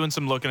I was doing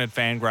some looking at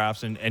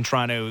FanGraphs and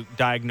trying to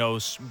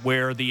diagnose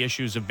where the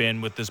issues have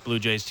been with this Blue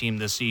Jays team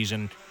this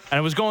season. And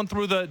I was going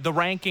through the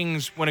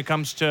rankings when it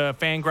comes to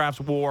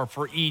FanGraphs WAR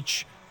for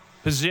each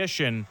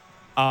position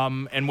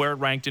and where it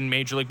ranked in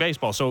Major League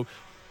Baseball. So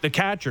the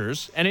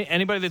catchers,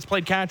 anybody that's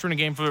played catcher in a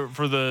game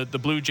for the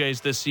Blue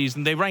Jays this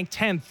season, they rank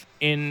 10th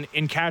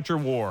in catcher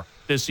WAR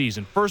this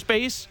season. First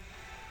base,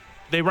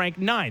 they rank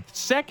 9th.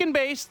 Second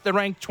base, they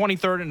rank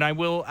 23rd. And I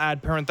will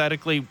add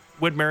parenthetically,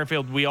 Whit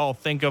Merrifield, we all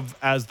think of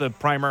as the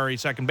primary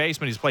second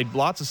baseman. He's played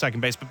lots of second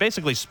base, but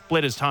basically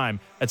split his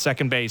time at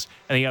second base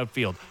and the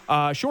outfield.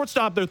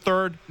 Shortstop, they're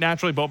 3rd.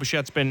 Naturally, Bo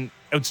Bichette's been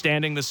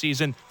outstanding this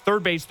season.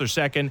 Third base, they're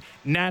 2nd.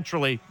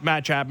 Naturally,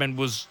 Matt Chapman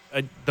was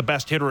the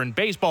best hitter in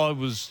baseball. It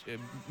was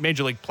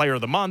Major League Player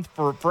of the Month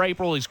for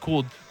April. He's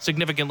cooled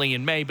significantly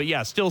in May, but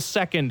yeah, still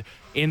 2nd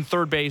in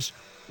third base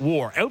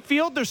WAR.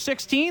 Outfield, they're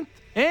 16th.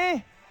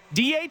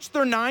 DH,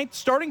 they're 9th.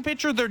 Starting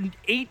pitcher, they're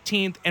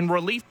 18th. And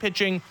relief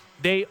pitching,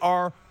 they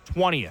are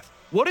 20th.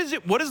 What is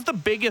the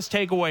biggest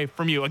takeaway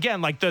from you?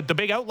 Again, like the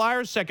big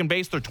outliers, second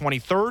base, they're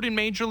 23rd in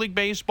Major League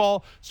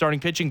Baseball. Starting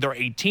pitching, they're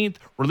 18th.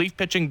 Relief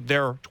pitching,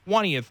 they're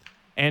 20th.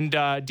 And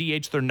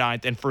DH, they're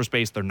 9th. And first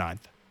base, they're 9th.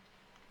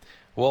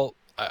 Well,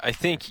 I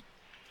think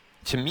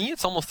to me,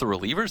 it's almost the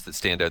relievers that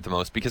stand out the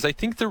most, because I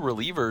think the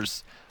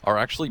relievers are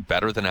actually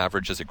better than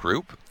average as a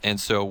group. And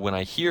so when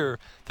I hear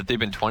that they've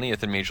been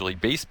 20th in Major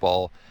League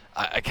Baseball,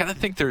 I kind of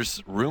think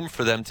there's room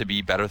for them to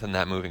be better than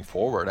that moving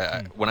forward.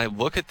 When I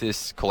look at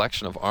this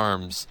collection of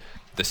arms,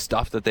 the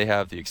stuff that they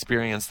have, the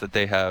experience that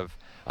they have,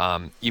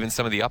 even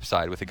some of the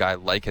upside with a guy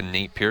like a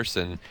Nate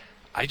Pearson,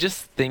 I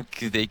just think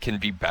they can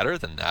be better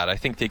than that. I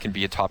think they can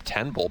be a top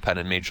 10 bullpen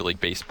in Major League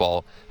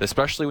Baseball,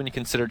 especially when you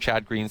consider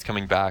Chad Green's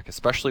coming back,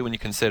 especially when you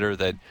consider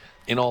that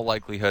in all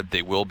likelihood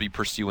they will be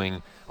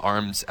pursuing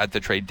arms at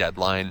the trade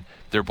deadline.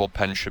 Their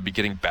bullpen should be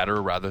getting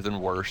better rather than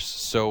worse.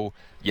 So,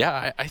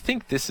 yeah, I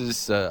think this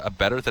is a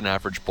better than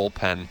average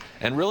bullpen.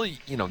 And really,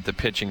 the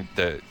pitching,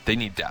 they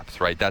need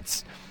depth, right?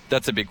 That's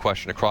a big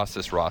question across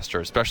this roster,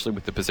 especially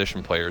with the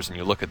position players. And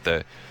you look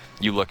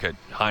at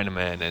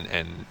Heineman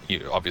and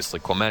obviously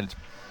Clement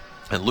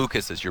and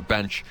Lucas as your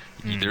bench.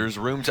 There's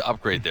room to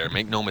upgrade there,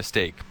 make no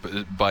mistake.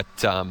 But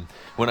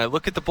when I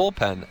look at the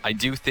bullpen, I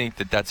do think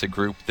that that's a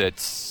group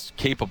that's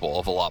capable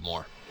of a lot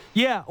more.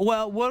 Yeah,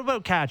 well, what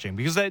about catching?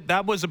 Because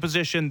that was a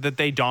position that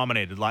they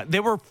dominated. They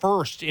were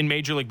first in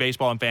Major League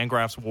Baseball in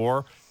Fangraphs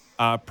WAR,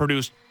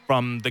 produced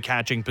from the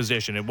catching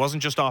position. It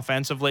wasn't just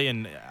offensively,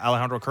 and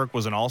Alejandro Kirk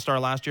was an all-star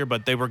last year,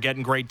 but they were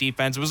getting great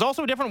defense. It was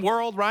also a different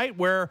world, right,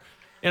 where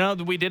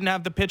we didn't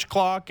have the pitch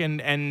clock,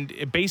 and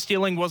base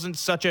stealing wasn't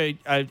such a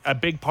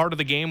big part of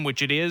the game,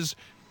 which it is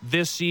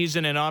this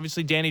season. And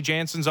obviously Danny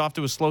Jansen's off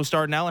to a slow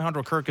start, and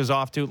Alejandro Kirk is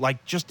off to,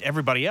 like just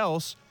everybody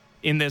else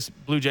in this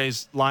Blue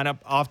Jays lineup,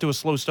 off to a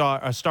slow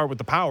start with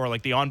the power.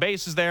 Like the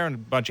on-base is there and a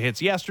bunch of hits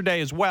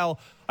yesterday as well.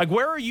 Like,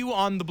 where are you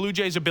on the Blue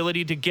Jays'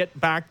 ability to get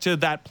back to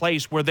that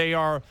place where they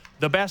are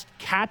the best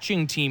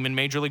catching team in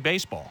Major League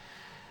Baseball?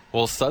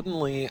 Well,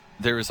 suddenly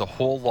there is a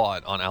whole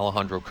lot on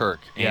Alejandro Kirk,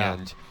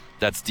 and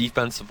that's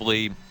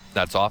defensively,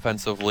 that's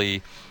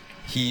offensively.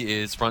 He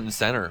is front and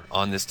center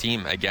on this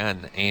team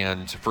again,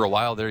 and for a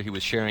while there he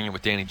was sharing it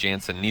with Danny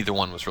Jansen. Neither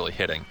one was really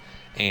hitting.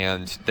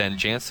 And then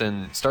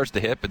Jansen starts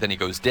to hit, but then he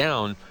goes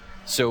down.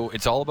 So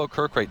it's all about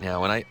Kirk right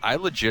now. And I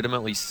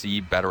legitimately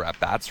see better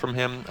at-bats from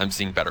him. I'm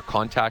seeing better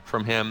contact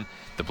from him.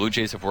 The Blue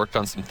Jays have worked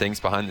on some things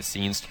behind the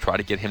scenes to try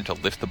to get him to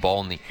lift the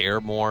ball in the air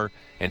more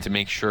and to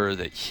make sure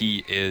that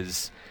he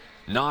is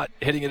not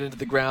hitting it into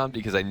the ground,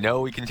 because I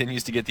know he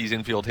continues to get these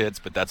infield hits,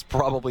 but that's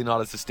probably not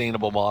a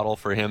sustainable model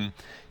for him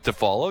to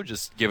follow,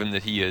 just given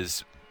that he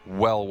is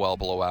well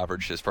below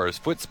average as far as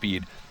foot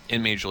speed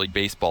in Major League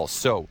Baseball.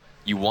 So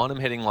you want him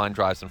hitting line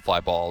drives and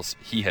fly balls.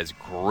 He has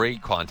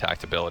great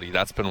contact ability.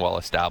 That's been well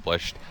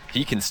established.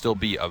 He can still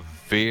be a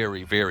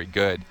very, very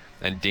good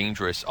and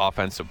dangerous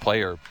offensive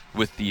player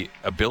with the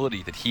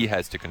ability that he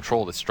has to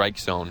control the strike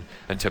zone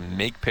and to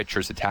make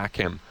pitchers attack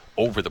him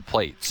over the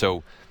plate.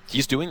 So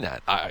he's doing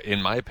that,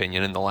 in my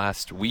opinion, in the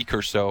last week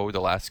or so,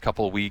 the last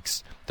couple of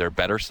weeks. There are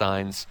better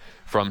signs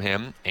from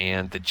him,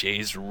 and the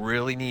Jays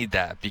really need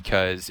that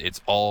because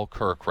it's all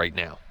Kirk right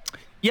now.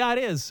 Yeah, it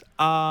is.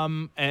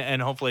 And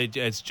hopefully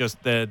it's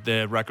just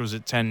the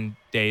requisite 10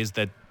 days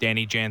that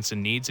Danny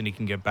Jansen needs, and he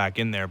can get back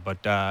in there.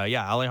 But,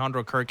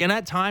 Alejandro Kirk. And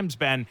at times,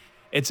 Ben,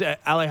 it's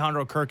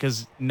Alejandro Kirk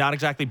has not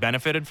exactly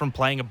benefited from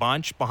playing a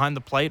bunch behind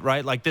the plate,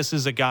 right? Like, this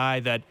is a guy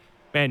that,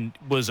 man,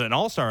 was an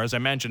all-star, as I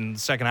mentioned, in the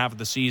second half of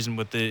the season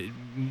with the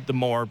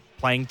more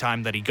playing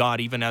time that he got,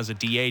 even as a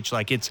DH.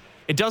 Like,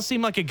 it does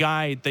seem like a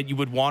guy that you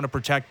would want to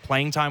protect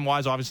playing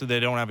time-wise. Obviously, they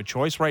don't have a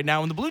choice right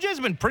now. And the Blue Jays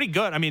have been pretty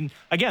good. I mean,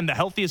 again, the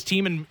healthiest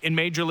team in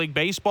Major League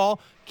Baseball.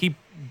 Keep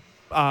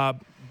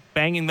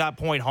banging that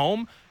point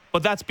home.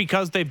 But that's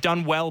because they've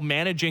done well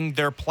managing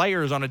their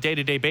players on a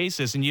day-to-day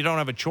basis, and you don't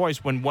have a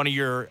choice when one of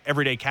your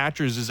everyday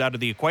catchers is out of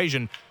the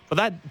equation. But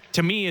that,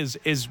 to me, is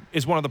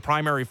one of the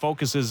primary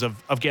focuses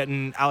of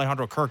getting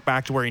Alejandro Kirk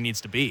back to where he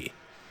needs to be.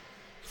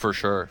 For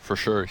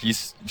sure.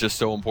 He's just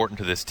so important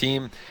to this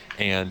team.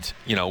 And,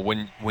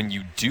 when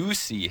you do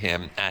see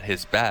him at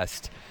his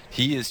best,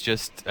 he is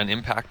just an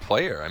impact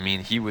player. I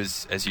mean, he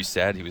was, as you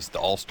said, he was the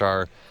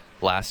all-star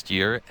last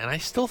year, and I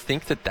still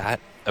think that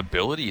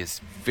ability is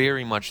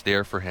very much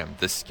there for him.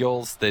 The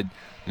skills that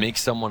make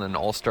someone an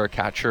all-star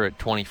catcher at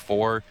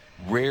 24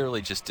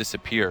 rarely just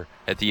disappear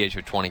at the age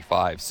of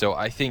 25. So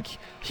I think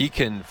he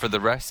can, for the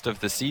rest of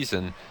the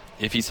season,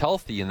 if he's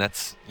healthy, and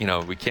that's,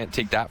 we can't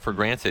take that for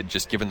granted,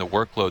 just given the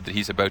workload that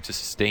he's about to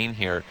sustain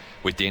here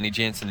with Danny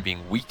Jansen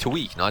being week to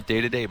week, not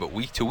day to day, but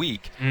week to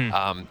week.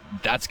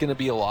 That's going to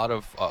be a lot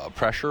of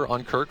pressure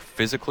on Kirk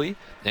physically,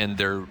 and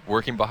they're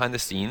working behind the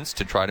scenes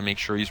to try to make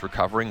sure he's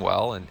recovering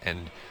well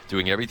and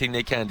doing everything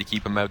they can to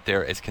keep him out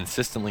there as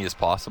consistently as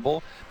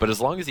possible. But as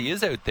long as he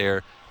is out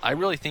there, I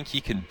really think he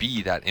can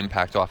be that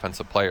impact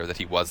offensive player that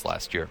he was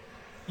last year.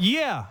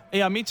 Yeah,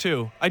 me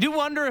too. I do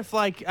wonder if,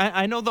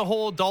 I know the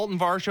whole Dalton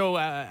Varsho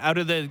out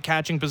of the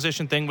catching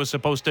position thing was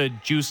supposed to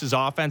juice his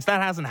offense.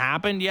 That hasn't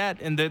happened yet,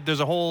 and there's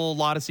a whole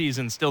lot of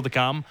seasons still to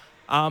come.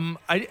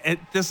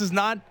 This is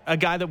not a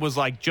guy that was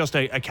just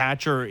a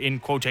catcher in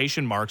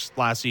quotation marks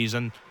last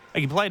season.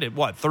 He played it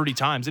 30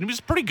 times, and he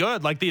was pretty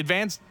good. Like, the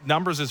advanced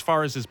numbers as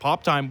far as his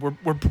pop time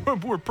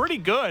were pretty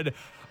good.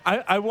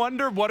 I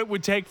wonder what it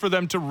would take for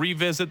them to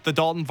revisit the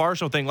Dalton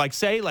Varsho thing.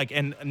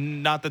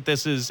 And not that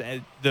this is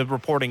the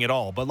reporting at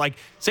all, but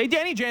say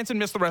Danny Jansen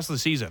missed the rest of the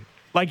season.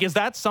 Is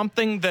that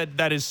something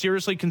that is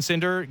seriously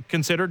considered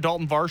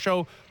Dalton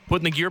Varsho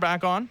putting the gear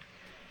back on?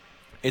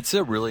 It's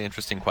a really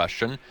interesting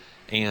question.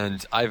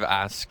 And I've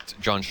asked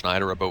John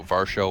Schneider about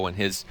Varsho and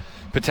his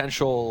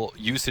potential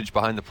usage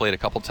behind the plate a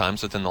couple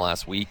times within the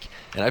last week.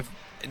 And I've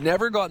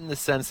never gotten the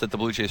sense that the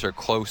Blue Jays are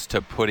close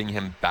to putting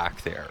him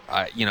back there.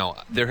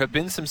 There have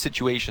been some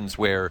situations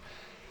where,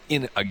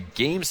 in a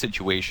game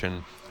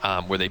situation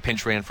where they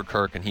pinch ran for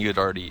Kirk and he had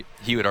already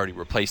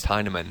replaced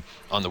Heineman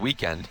on the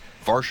weekend,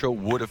 Varsho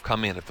would have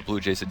come in if the Blue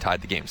Jays had tied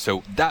the game.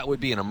 So that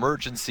would be an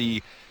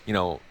emergency,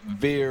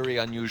 very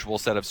unusual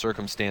set of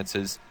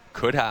circumstances.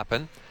 Could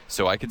happen.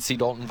 So I could see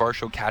Dalton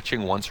Varsho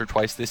catching once or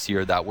twice this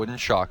year. That wouldn't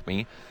shock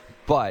me.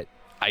 But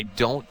I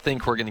don't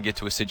think we're going to get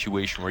to a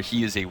situation where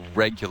he is a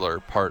regular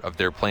part of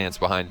their plans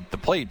behind the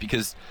plate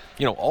because,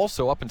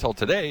 also up until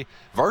today,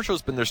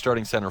 Varsho's been their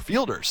starting center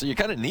fielder. So you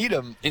kind of need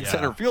him in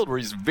center field where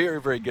he's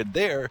very, very good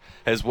there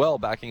as well,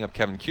 backing up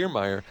Kevin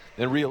Kiermaier.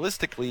 And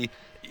realistically,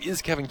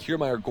 is Kevin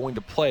Kiermaier going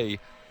to play?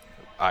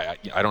 I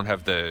don't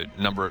have the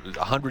number,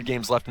 100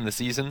 games left in the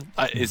season.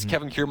 Is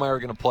Kevin Kiermaier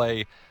going to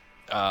play?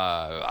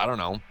 I don't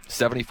know,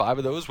 75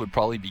 of those would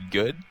probably be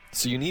good.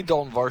 So you need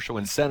Dalton Varsho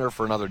in center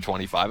for another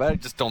 25. I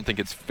just don't think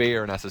it's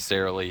fair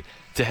necessarily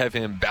to have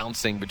him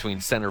bouncing between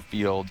center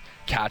field,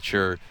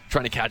 catcher,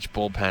 trying to catch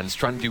bullpens,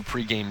 trying to do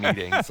pregame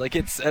meetings.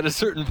 It's at a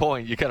certain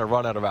point, you kind of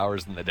run out of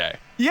hours in the day.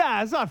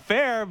 Yeah, it's not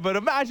fair, but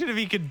imagine if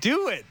he could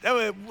do it.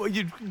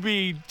 You'd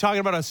be talking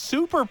about a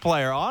super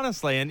player,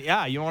 honestly. And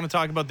yeah, you want to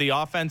talk about the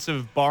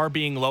offensive bar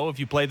being low if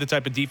you play the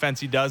type of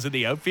defense he does in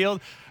the outfield.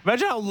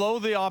 Imagine how low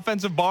the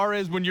offensive bar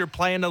is when you're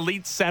playing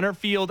elite center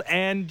field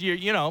and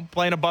you're,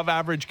 playing above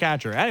average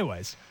catcher.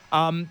 Anyways,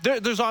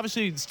 there's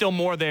obviously still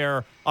more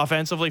there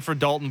offensively for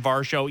Dalton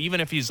Varsho,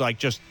 even if he's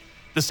just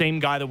the same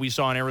guy that we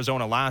saw in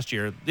Arizona last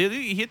year.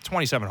 He hit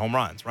 27 home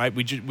runs, right?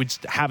 We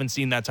just haven't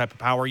seen that type of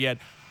power yet.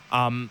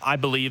 I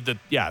believe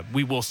that,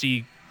 we will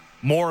see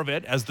more of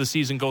it as the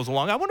season goes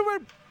along. I wonder where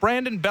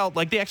Brandon Belt,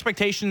 the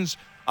expectations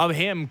of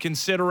him,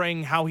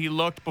 considering how he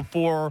looked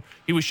before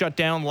he was shut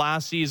down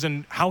last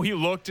season, how he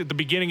looked at the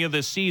beginning of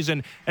this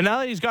season, and now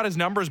that he's got his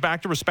numbers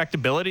back to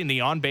respectability in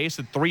the on-base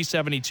at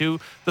 372,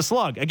 the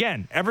slug,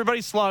 again,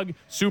 everybody's slug,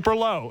 super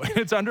low.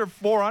 It's under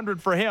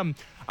 400 for him.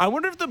 I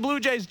wonder if the Blue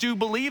Jays do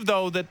believe,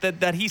 though,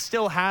 that he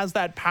still has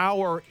that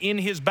power in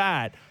his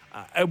bat.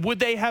 Would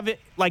they have it,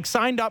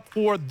 signed up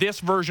for this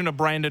version of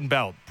Brandon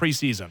Belt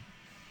preseason?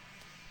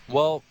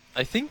 Well,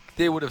 I think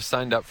they would have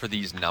signed up for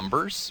these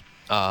numbers.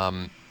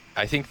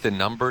 I think the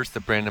numbers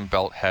that Brandon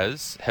Belt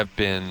have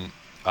been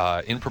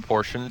in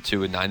proportion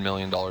to a $9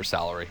 million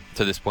salary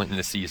to this point in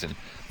the season.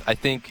 I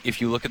think if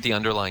you look at the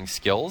underlying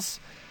skills,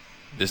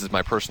 this is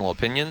my personal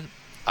opinion,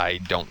 I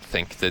don't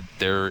think that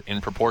they're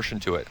in proportion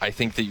to it. I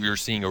think that you're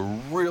seeing a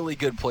really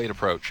good plate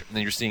approach, and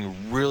then you're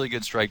seeing really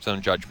good strike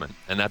zone judgment,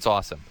 and that's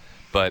awesome.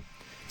 But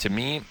to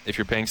me, if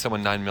you're paying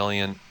someone $9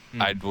 million,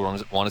 I'd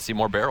want to see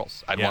more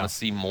barrels. I'd want to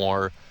see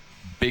more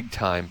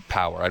big-time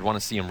power. I'd want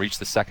to see him reach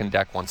the second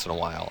deck once in a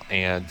while.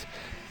 And,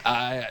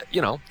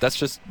 that's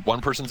just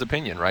one person's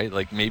opinion, right?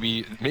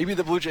 Maybe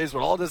the Blue Jays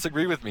would all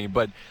disagree with me,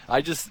 but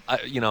I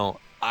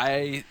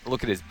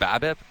look at his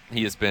BABIP.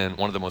 He has been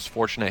one of the most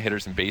fortunate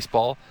hitters in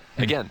baseball.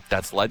 Again,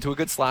 that's led to a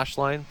good slash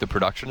line. The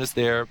production is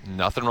there.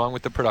 Nothing wrong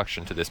with the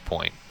production to this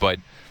point. But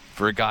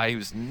for a guy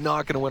who's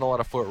not going to win a lot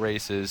of foot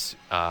races,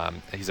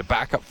 he's a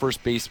backup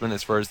first baseman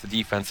as far as the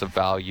defensive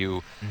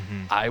value.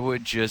 I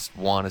would just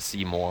want to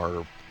see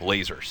more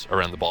lasers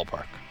around the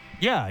ballpark.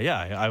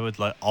 Yeah. I would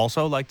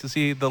also like to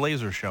see the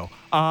laser show.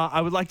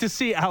 I would like to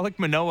see Alek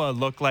Manoah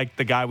look like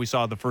the guy we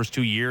saw the first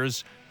 2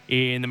 years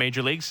in the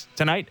major leagues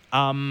tonight,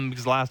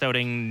 because the last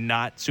outing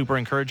not super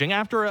encouraging.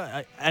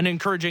 After an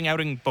encouraging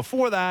outing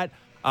before that,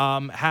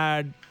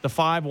 had the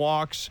 5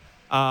 walks,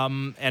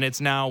 and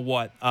it's now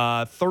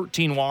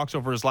 13 walks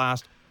over his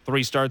last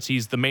 3 starts.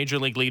 He's the major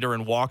league leader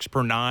in walks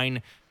per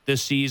 9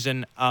 this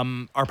season.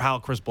 Our pal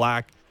Chris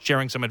Black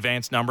sharing some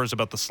advanced numbers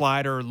about the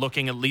slider,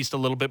 looking at least a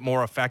little bit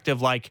more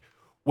effective.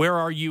 Where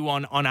are you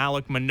on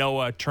Alek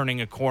Manoah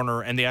turning a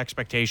corner and the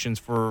expectations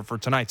for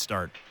tonight's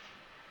start?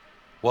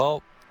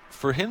 Well,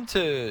 for him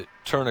to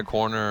turn a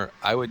corner,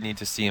 I would need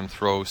to see him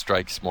throw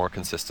strikes more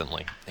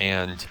consistently.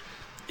 And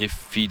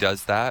if he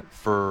does that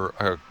for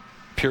a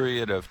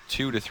period of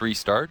 2 to 3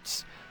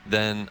 starts,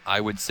 then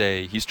I would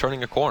say he's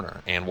turning a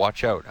corner. And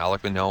watch out,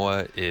 Alek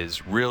Manoah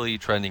is really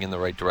trending in the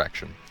right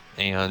direction.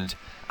 And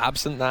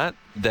absent that,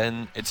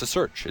 then it's a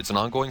search. It's an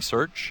ongoing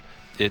search.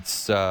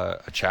 It's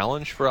a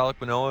challenge for Alek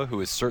Manoah, who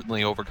has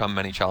certainly overcome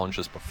many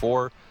challenges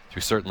before,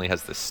 who certainly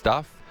has the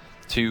stuff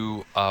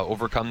to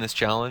overcome this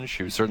challenge,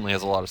 who certainly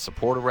has a lot of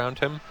support around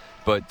him.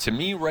 But to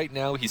me right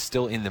now, he's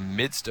still in the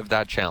midst of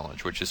that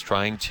challenge, which is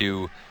trying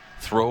to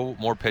throw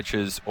more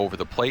pitches over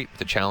the plate,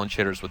 the challenge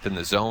hitters within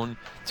the zone,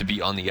 to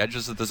be on the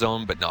edges of the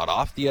zone but not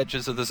off the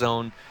edges of the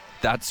zone.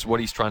 That's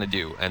what he's trying to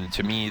do. And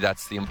to me,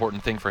 that's the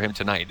important thing for him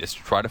tonight, is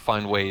to try to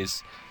find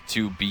ways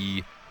to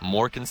be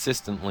more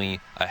consistently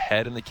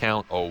ahead in the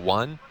count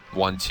 0-1,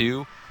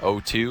 1-2,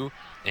 0-2.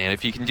 And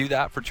if he can do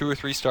that for 2 or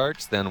 3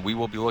 starts, then we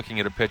will be looking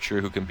at a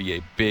pitcher who can be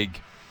a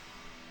big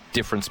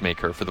difference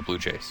maker for the Blue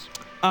Jays.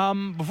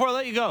 Before I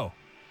let you go,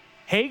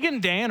 Hagen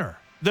Danner,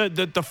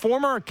 the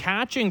former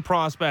catching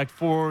prospect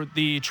for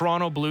the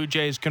Toronto Blue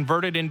Jays,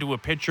 converted into a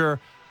pitcher,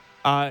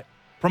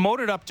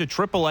 promoted up to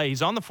AAA.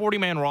 He's on the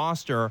 40-man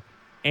roster,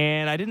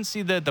 and I didn't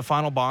see the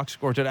final box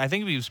score today. I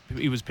think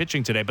he was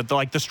pitching today, but the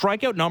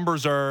strikeout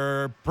numbers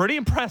are pretty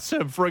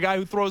impressive for a guy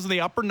who throws in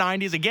the upper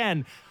 90s.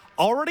 Again,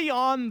 already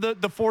on the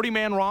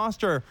 40-man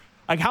roster.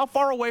 Like, how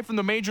far away from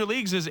the major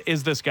leagues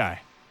is this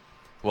guy?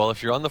 Well,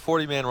 if you're on the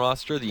 40-man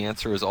roster, the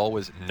answer is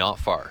always not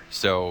far.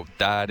 So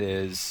that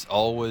is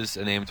always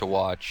a name to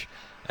watch.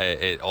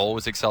 It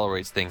always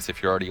accelerates things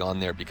if you're already on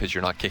there because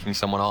you're not kicking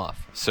someone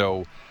off.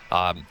 So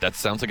that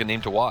sounds like a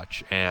name to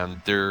watch.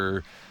 And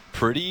they're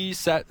pretty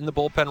set in the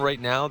bullpen right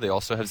now. They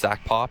also have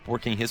Zach Pop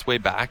working his way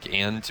back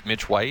and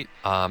Mitch White.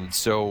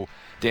 So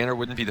Danner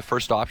wouldn't be the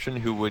first option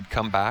who would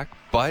come back,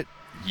 but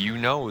you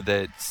know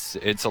that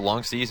it's a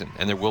long season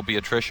and there will be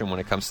attrition when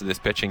it comes to this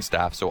pitching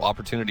staff. So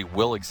opportunity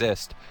will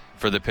exist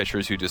for the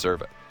pitchers who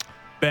deserve it.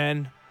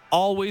 Ben,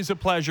 always a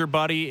pleasure,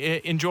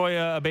 buddy. Enjoy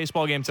a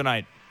baseball game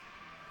tonight.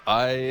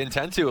 I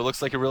intend to. It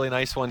looks like a really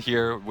nice one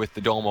here with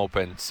the Dome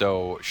open,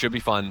 so should be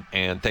fun.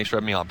 And thanks for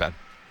having me on, Ben.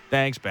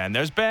 Thanks, Ben.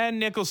 There's Ben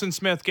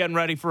Nicholson-Smith getting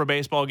ready for a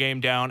baseball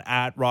game down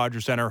at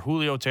Rogers Center.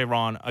 Julio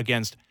Teheran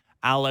against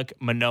Alek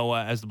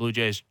Manoah as the Blue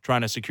Jays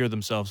trying to secure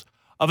themselves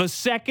of a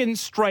second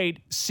straight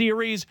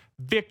series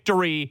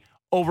victory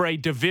over a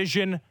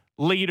division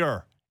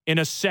leader in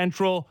a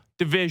Central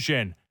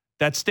Division.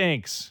 That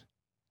stinks,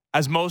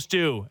 as most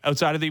do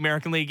outside of the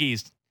American League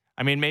East.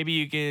 I mean, maybe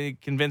you can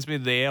convince me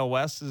the AL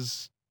West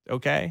is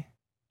okay.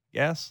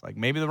 Yes, like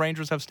maybe the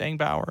Rangers have staying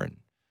power,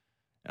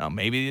 and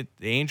maybe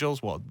the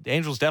Angels. Well, the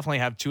Angels definitely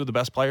have 2 of the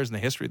best players in the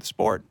history of the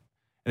sport,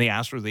 and the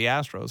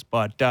Astros.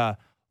 But a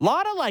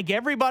lot of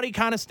everybody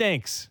kind of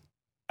stinks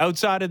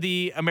outside of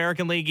the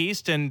American League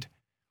East, and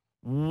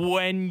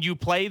when you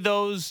play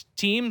those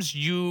teams,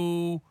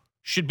 you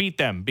should beat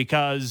them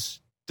because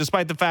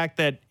despite the fact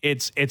that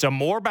it's a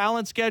more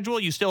balanced schedule,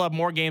 you still have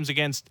more games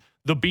against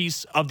the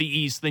beasts of the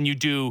East than you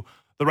do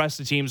the rest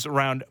of the teams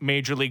around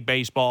Major League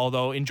Baseball,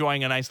 although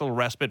enjoying a nice little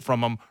respite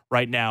from them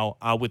right now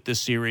with this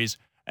series.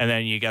 And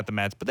then you got the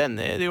Mets, but then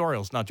the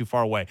Orioles not too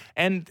far away.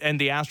 And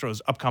the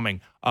Astros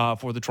upcoming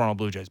for the Toronto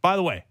Blue Jays. By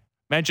the way,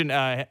 mentioned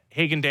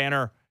Hagen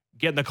Danner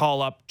getting the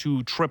call up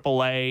to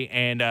AAA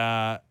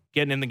and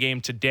getting in the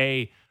game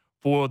today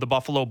for the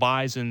Buffalo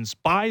Bisons.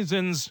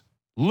 Bisons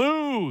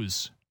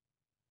lose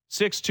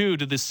 6-2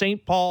 to the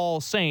St.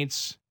 Paul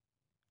Saints.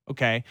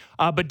 Okay.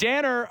 But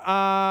Danner,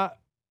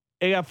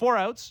 he got 4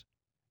 outs.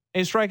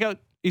 And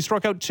he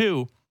struck out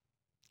 2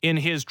 in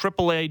his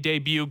AAA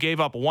debut, gave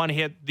up 1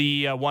 hit.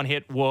 The 1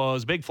 hit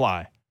was big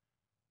fly.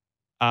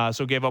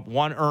 So gave up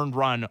 1 earned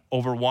run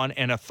over 1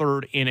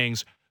 1/3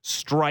 innings,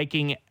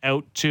 striking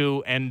out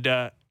 2. And,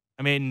 I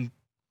mean,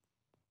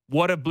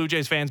 what have Blue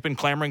Jays fans been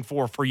clamoring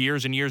for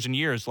years and years and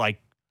years?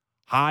 Like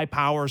high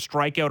power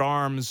strikeout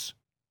arms,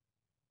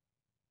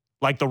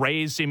 like the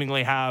Rays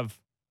seemingly have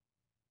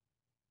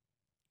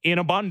in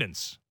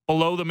abundance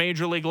below the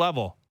major league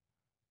level.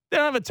 They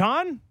don't have a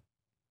ton,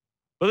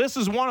 but this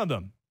is one of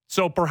them.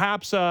 So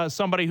perhaps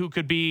somebody who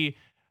could be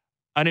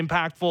an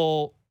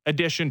impactful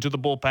addition to the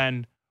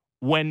bullpen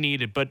when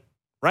needed. But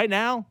right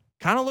now,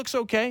 kind of looks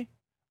okay.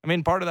 I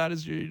mean, part of that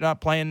is you're not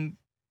playing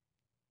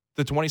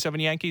the 27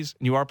 Yankees,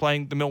 and you are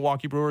playing the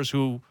Milwaukee Brewers,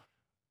 who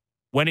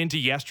went into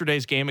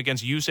yesterday's game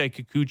against Yusei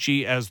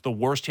Kikuchi as the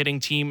worst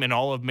hitting team in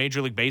all of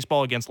Major League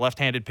Baseball against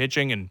left-handed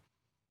pitching, and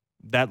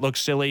that looked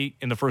silly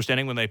in the first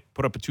inning when they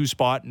put up a 2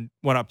 spot and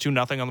went up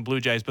 2-0 on the Blue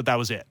Jays, but that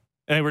was it.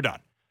 And they were done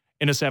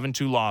in a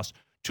 7-2 loss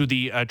to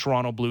the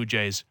Toronto Blue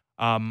Jays.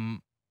 Now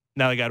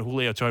they got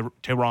Julio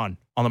Teheran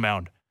on the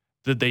mound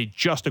that they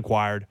just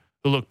acquired,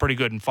 who looked pretty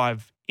good in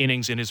 5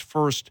 innings in his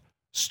first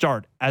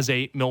start as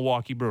a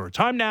Milwaukee Brewer.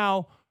 Time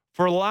now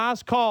for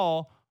last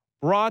call,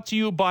 brought to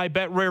you by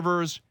Bet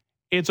Rivers.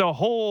 It's a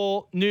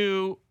whole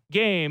new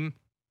game.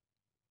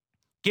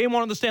 Game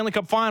 1 of the Stanley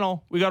Cup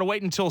Final. We got to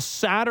wait until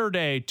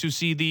Saturday to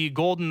see the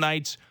Golden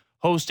Knights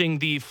hosting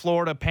the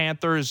Florida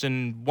Panthers,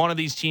 and one of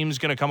these teams is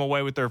going to come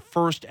away with their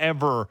first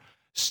ever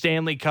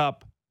Stanley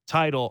Cup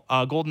title.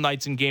 Golden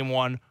Knights in Game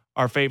 1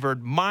 are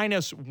favored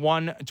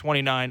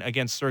 -129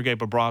 against Sergei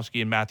Bobrovsky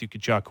and Matthew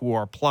Tkachuk, who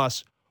are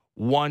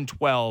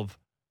 +112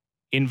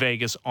 in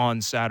Vegas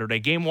on Saturday.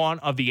 Game 1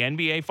 of the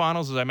NBA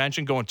Finals, as I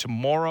mentioned, going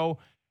tomorrow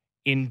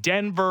in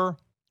Denver,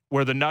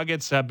 where the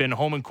Nuggets have been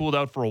home and cooled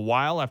out for a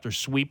while after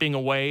sweeping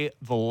away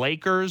the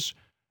Lakers.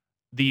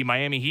 The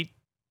Miami Heat,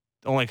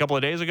 only a couple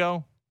of days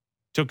ago,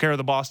 took care of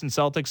the Boston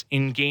Celtics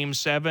in Game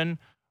 7,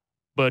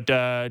 but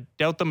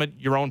dealt them at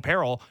your own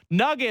peril.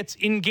 Nuggets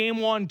in Game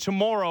 1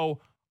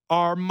 tomorrow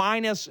are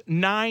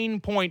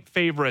 -9-point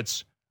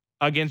favorites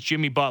against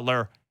Jimmy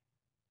Butler,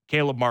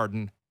 Caleb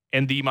Martin,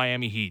 and the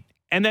Miami Heat.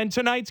 And then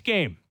tonight's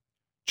game,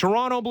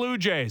 Toronto Blue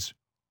Jays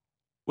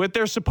with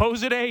their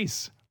supposed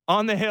ace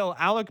on the hill,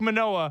 Alek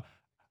Manoah,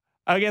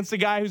 against a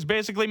guy who's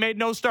basically made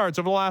no starts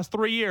over the last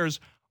 3 years,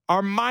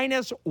 are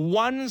minus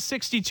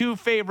 162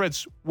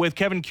 favorites with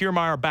Kevin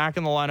Kiermaier back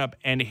in the lineup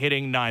and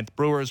hitting ninth.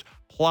 Brewers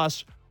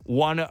plus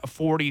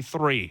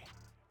 143.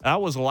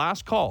 That was the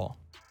last call.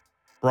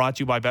 Brought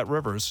to you by Bet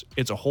Rivers.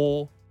 It's a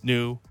whole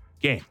new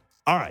game.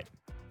 All right.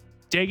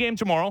 Day game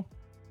tomorrow.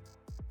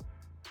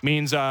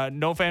 Means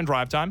no fan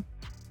drive time.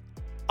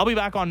 I'll be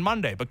back on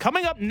Monday. But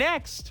coming up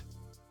next,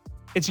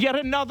 it's yet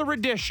another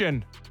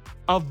edition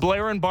of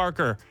Blair and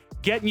Barker,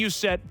 getting you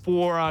set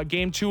for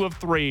game 2 of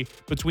 3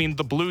 between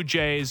the Blue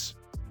Jays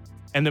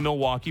and the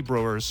Milwaukee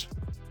Brewers.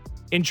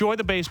 Enjoy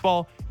the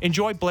baseball.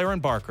 Enjoy Blair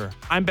and Barker.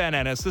 I'm Ben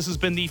Ennis. This has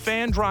been the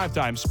Fan Drive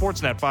Time,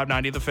 Sportsnet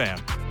 590 The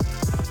Fan.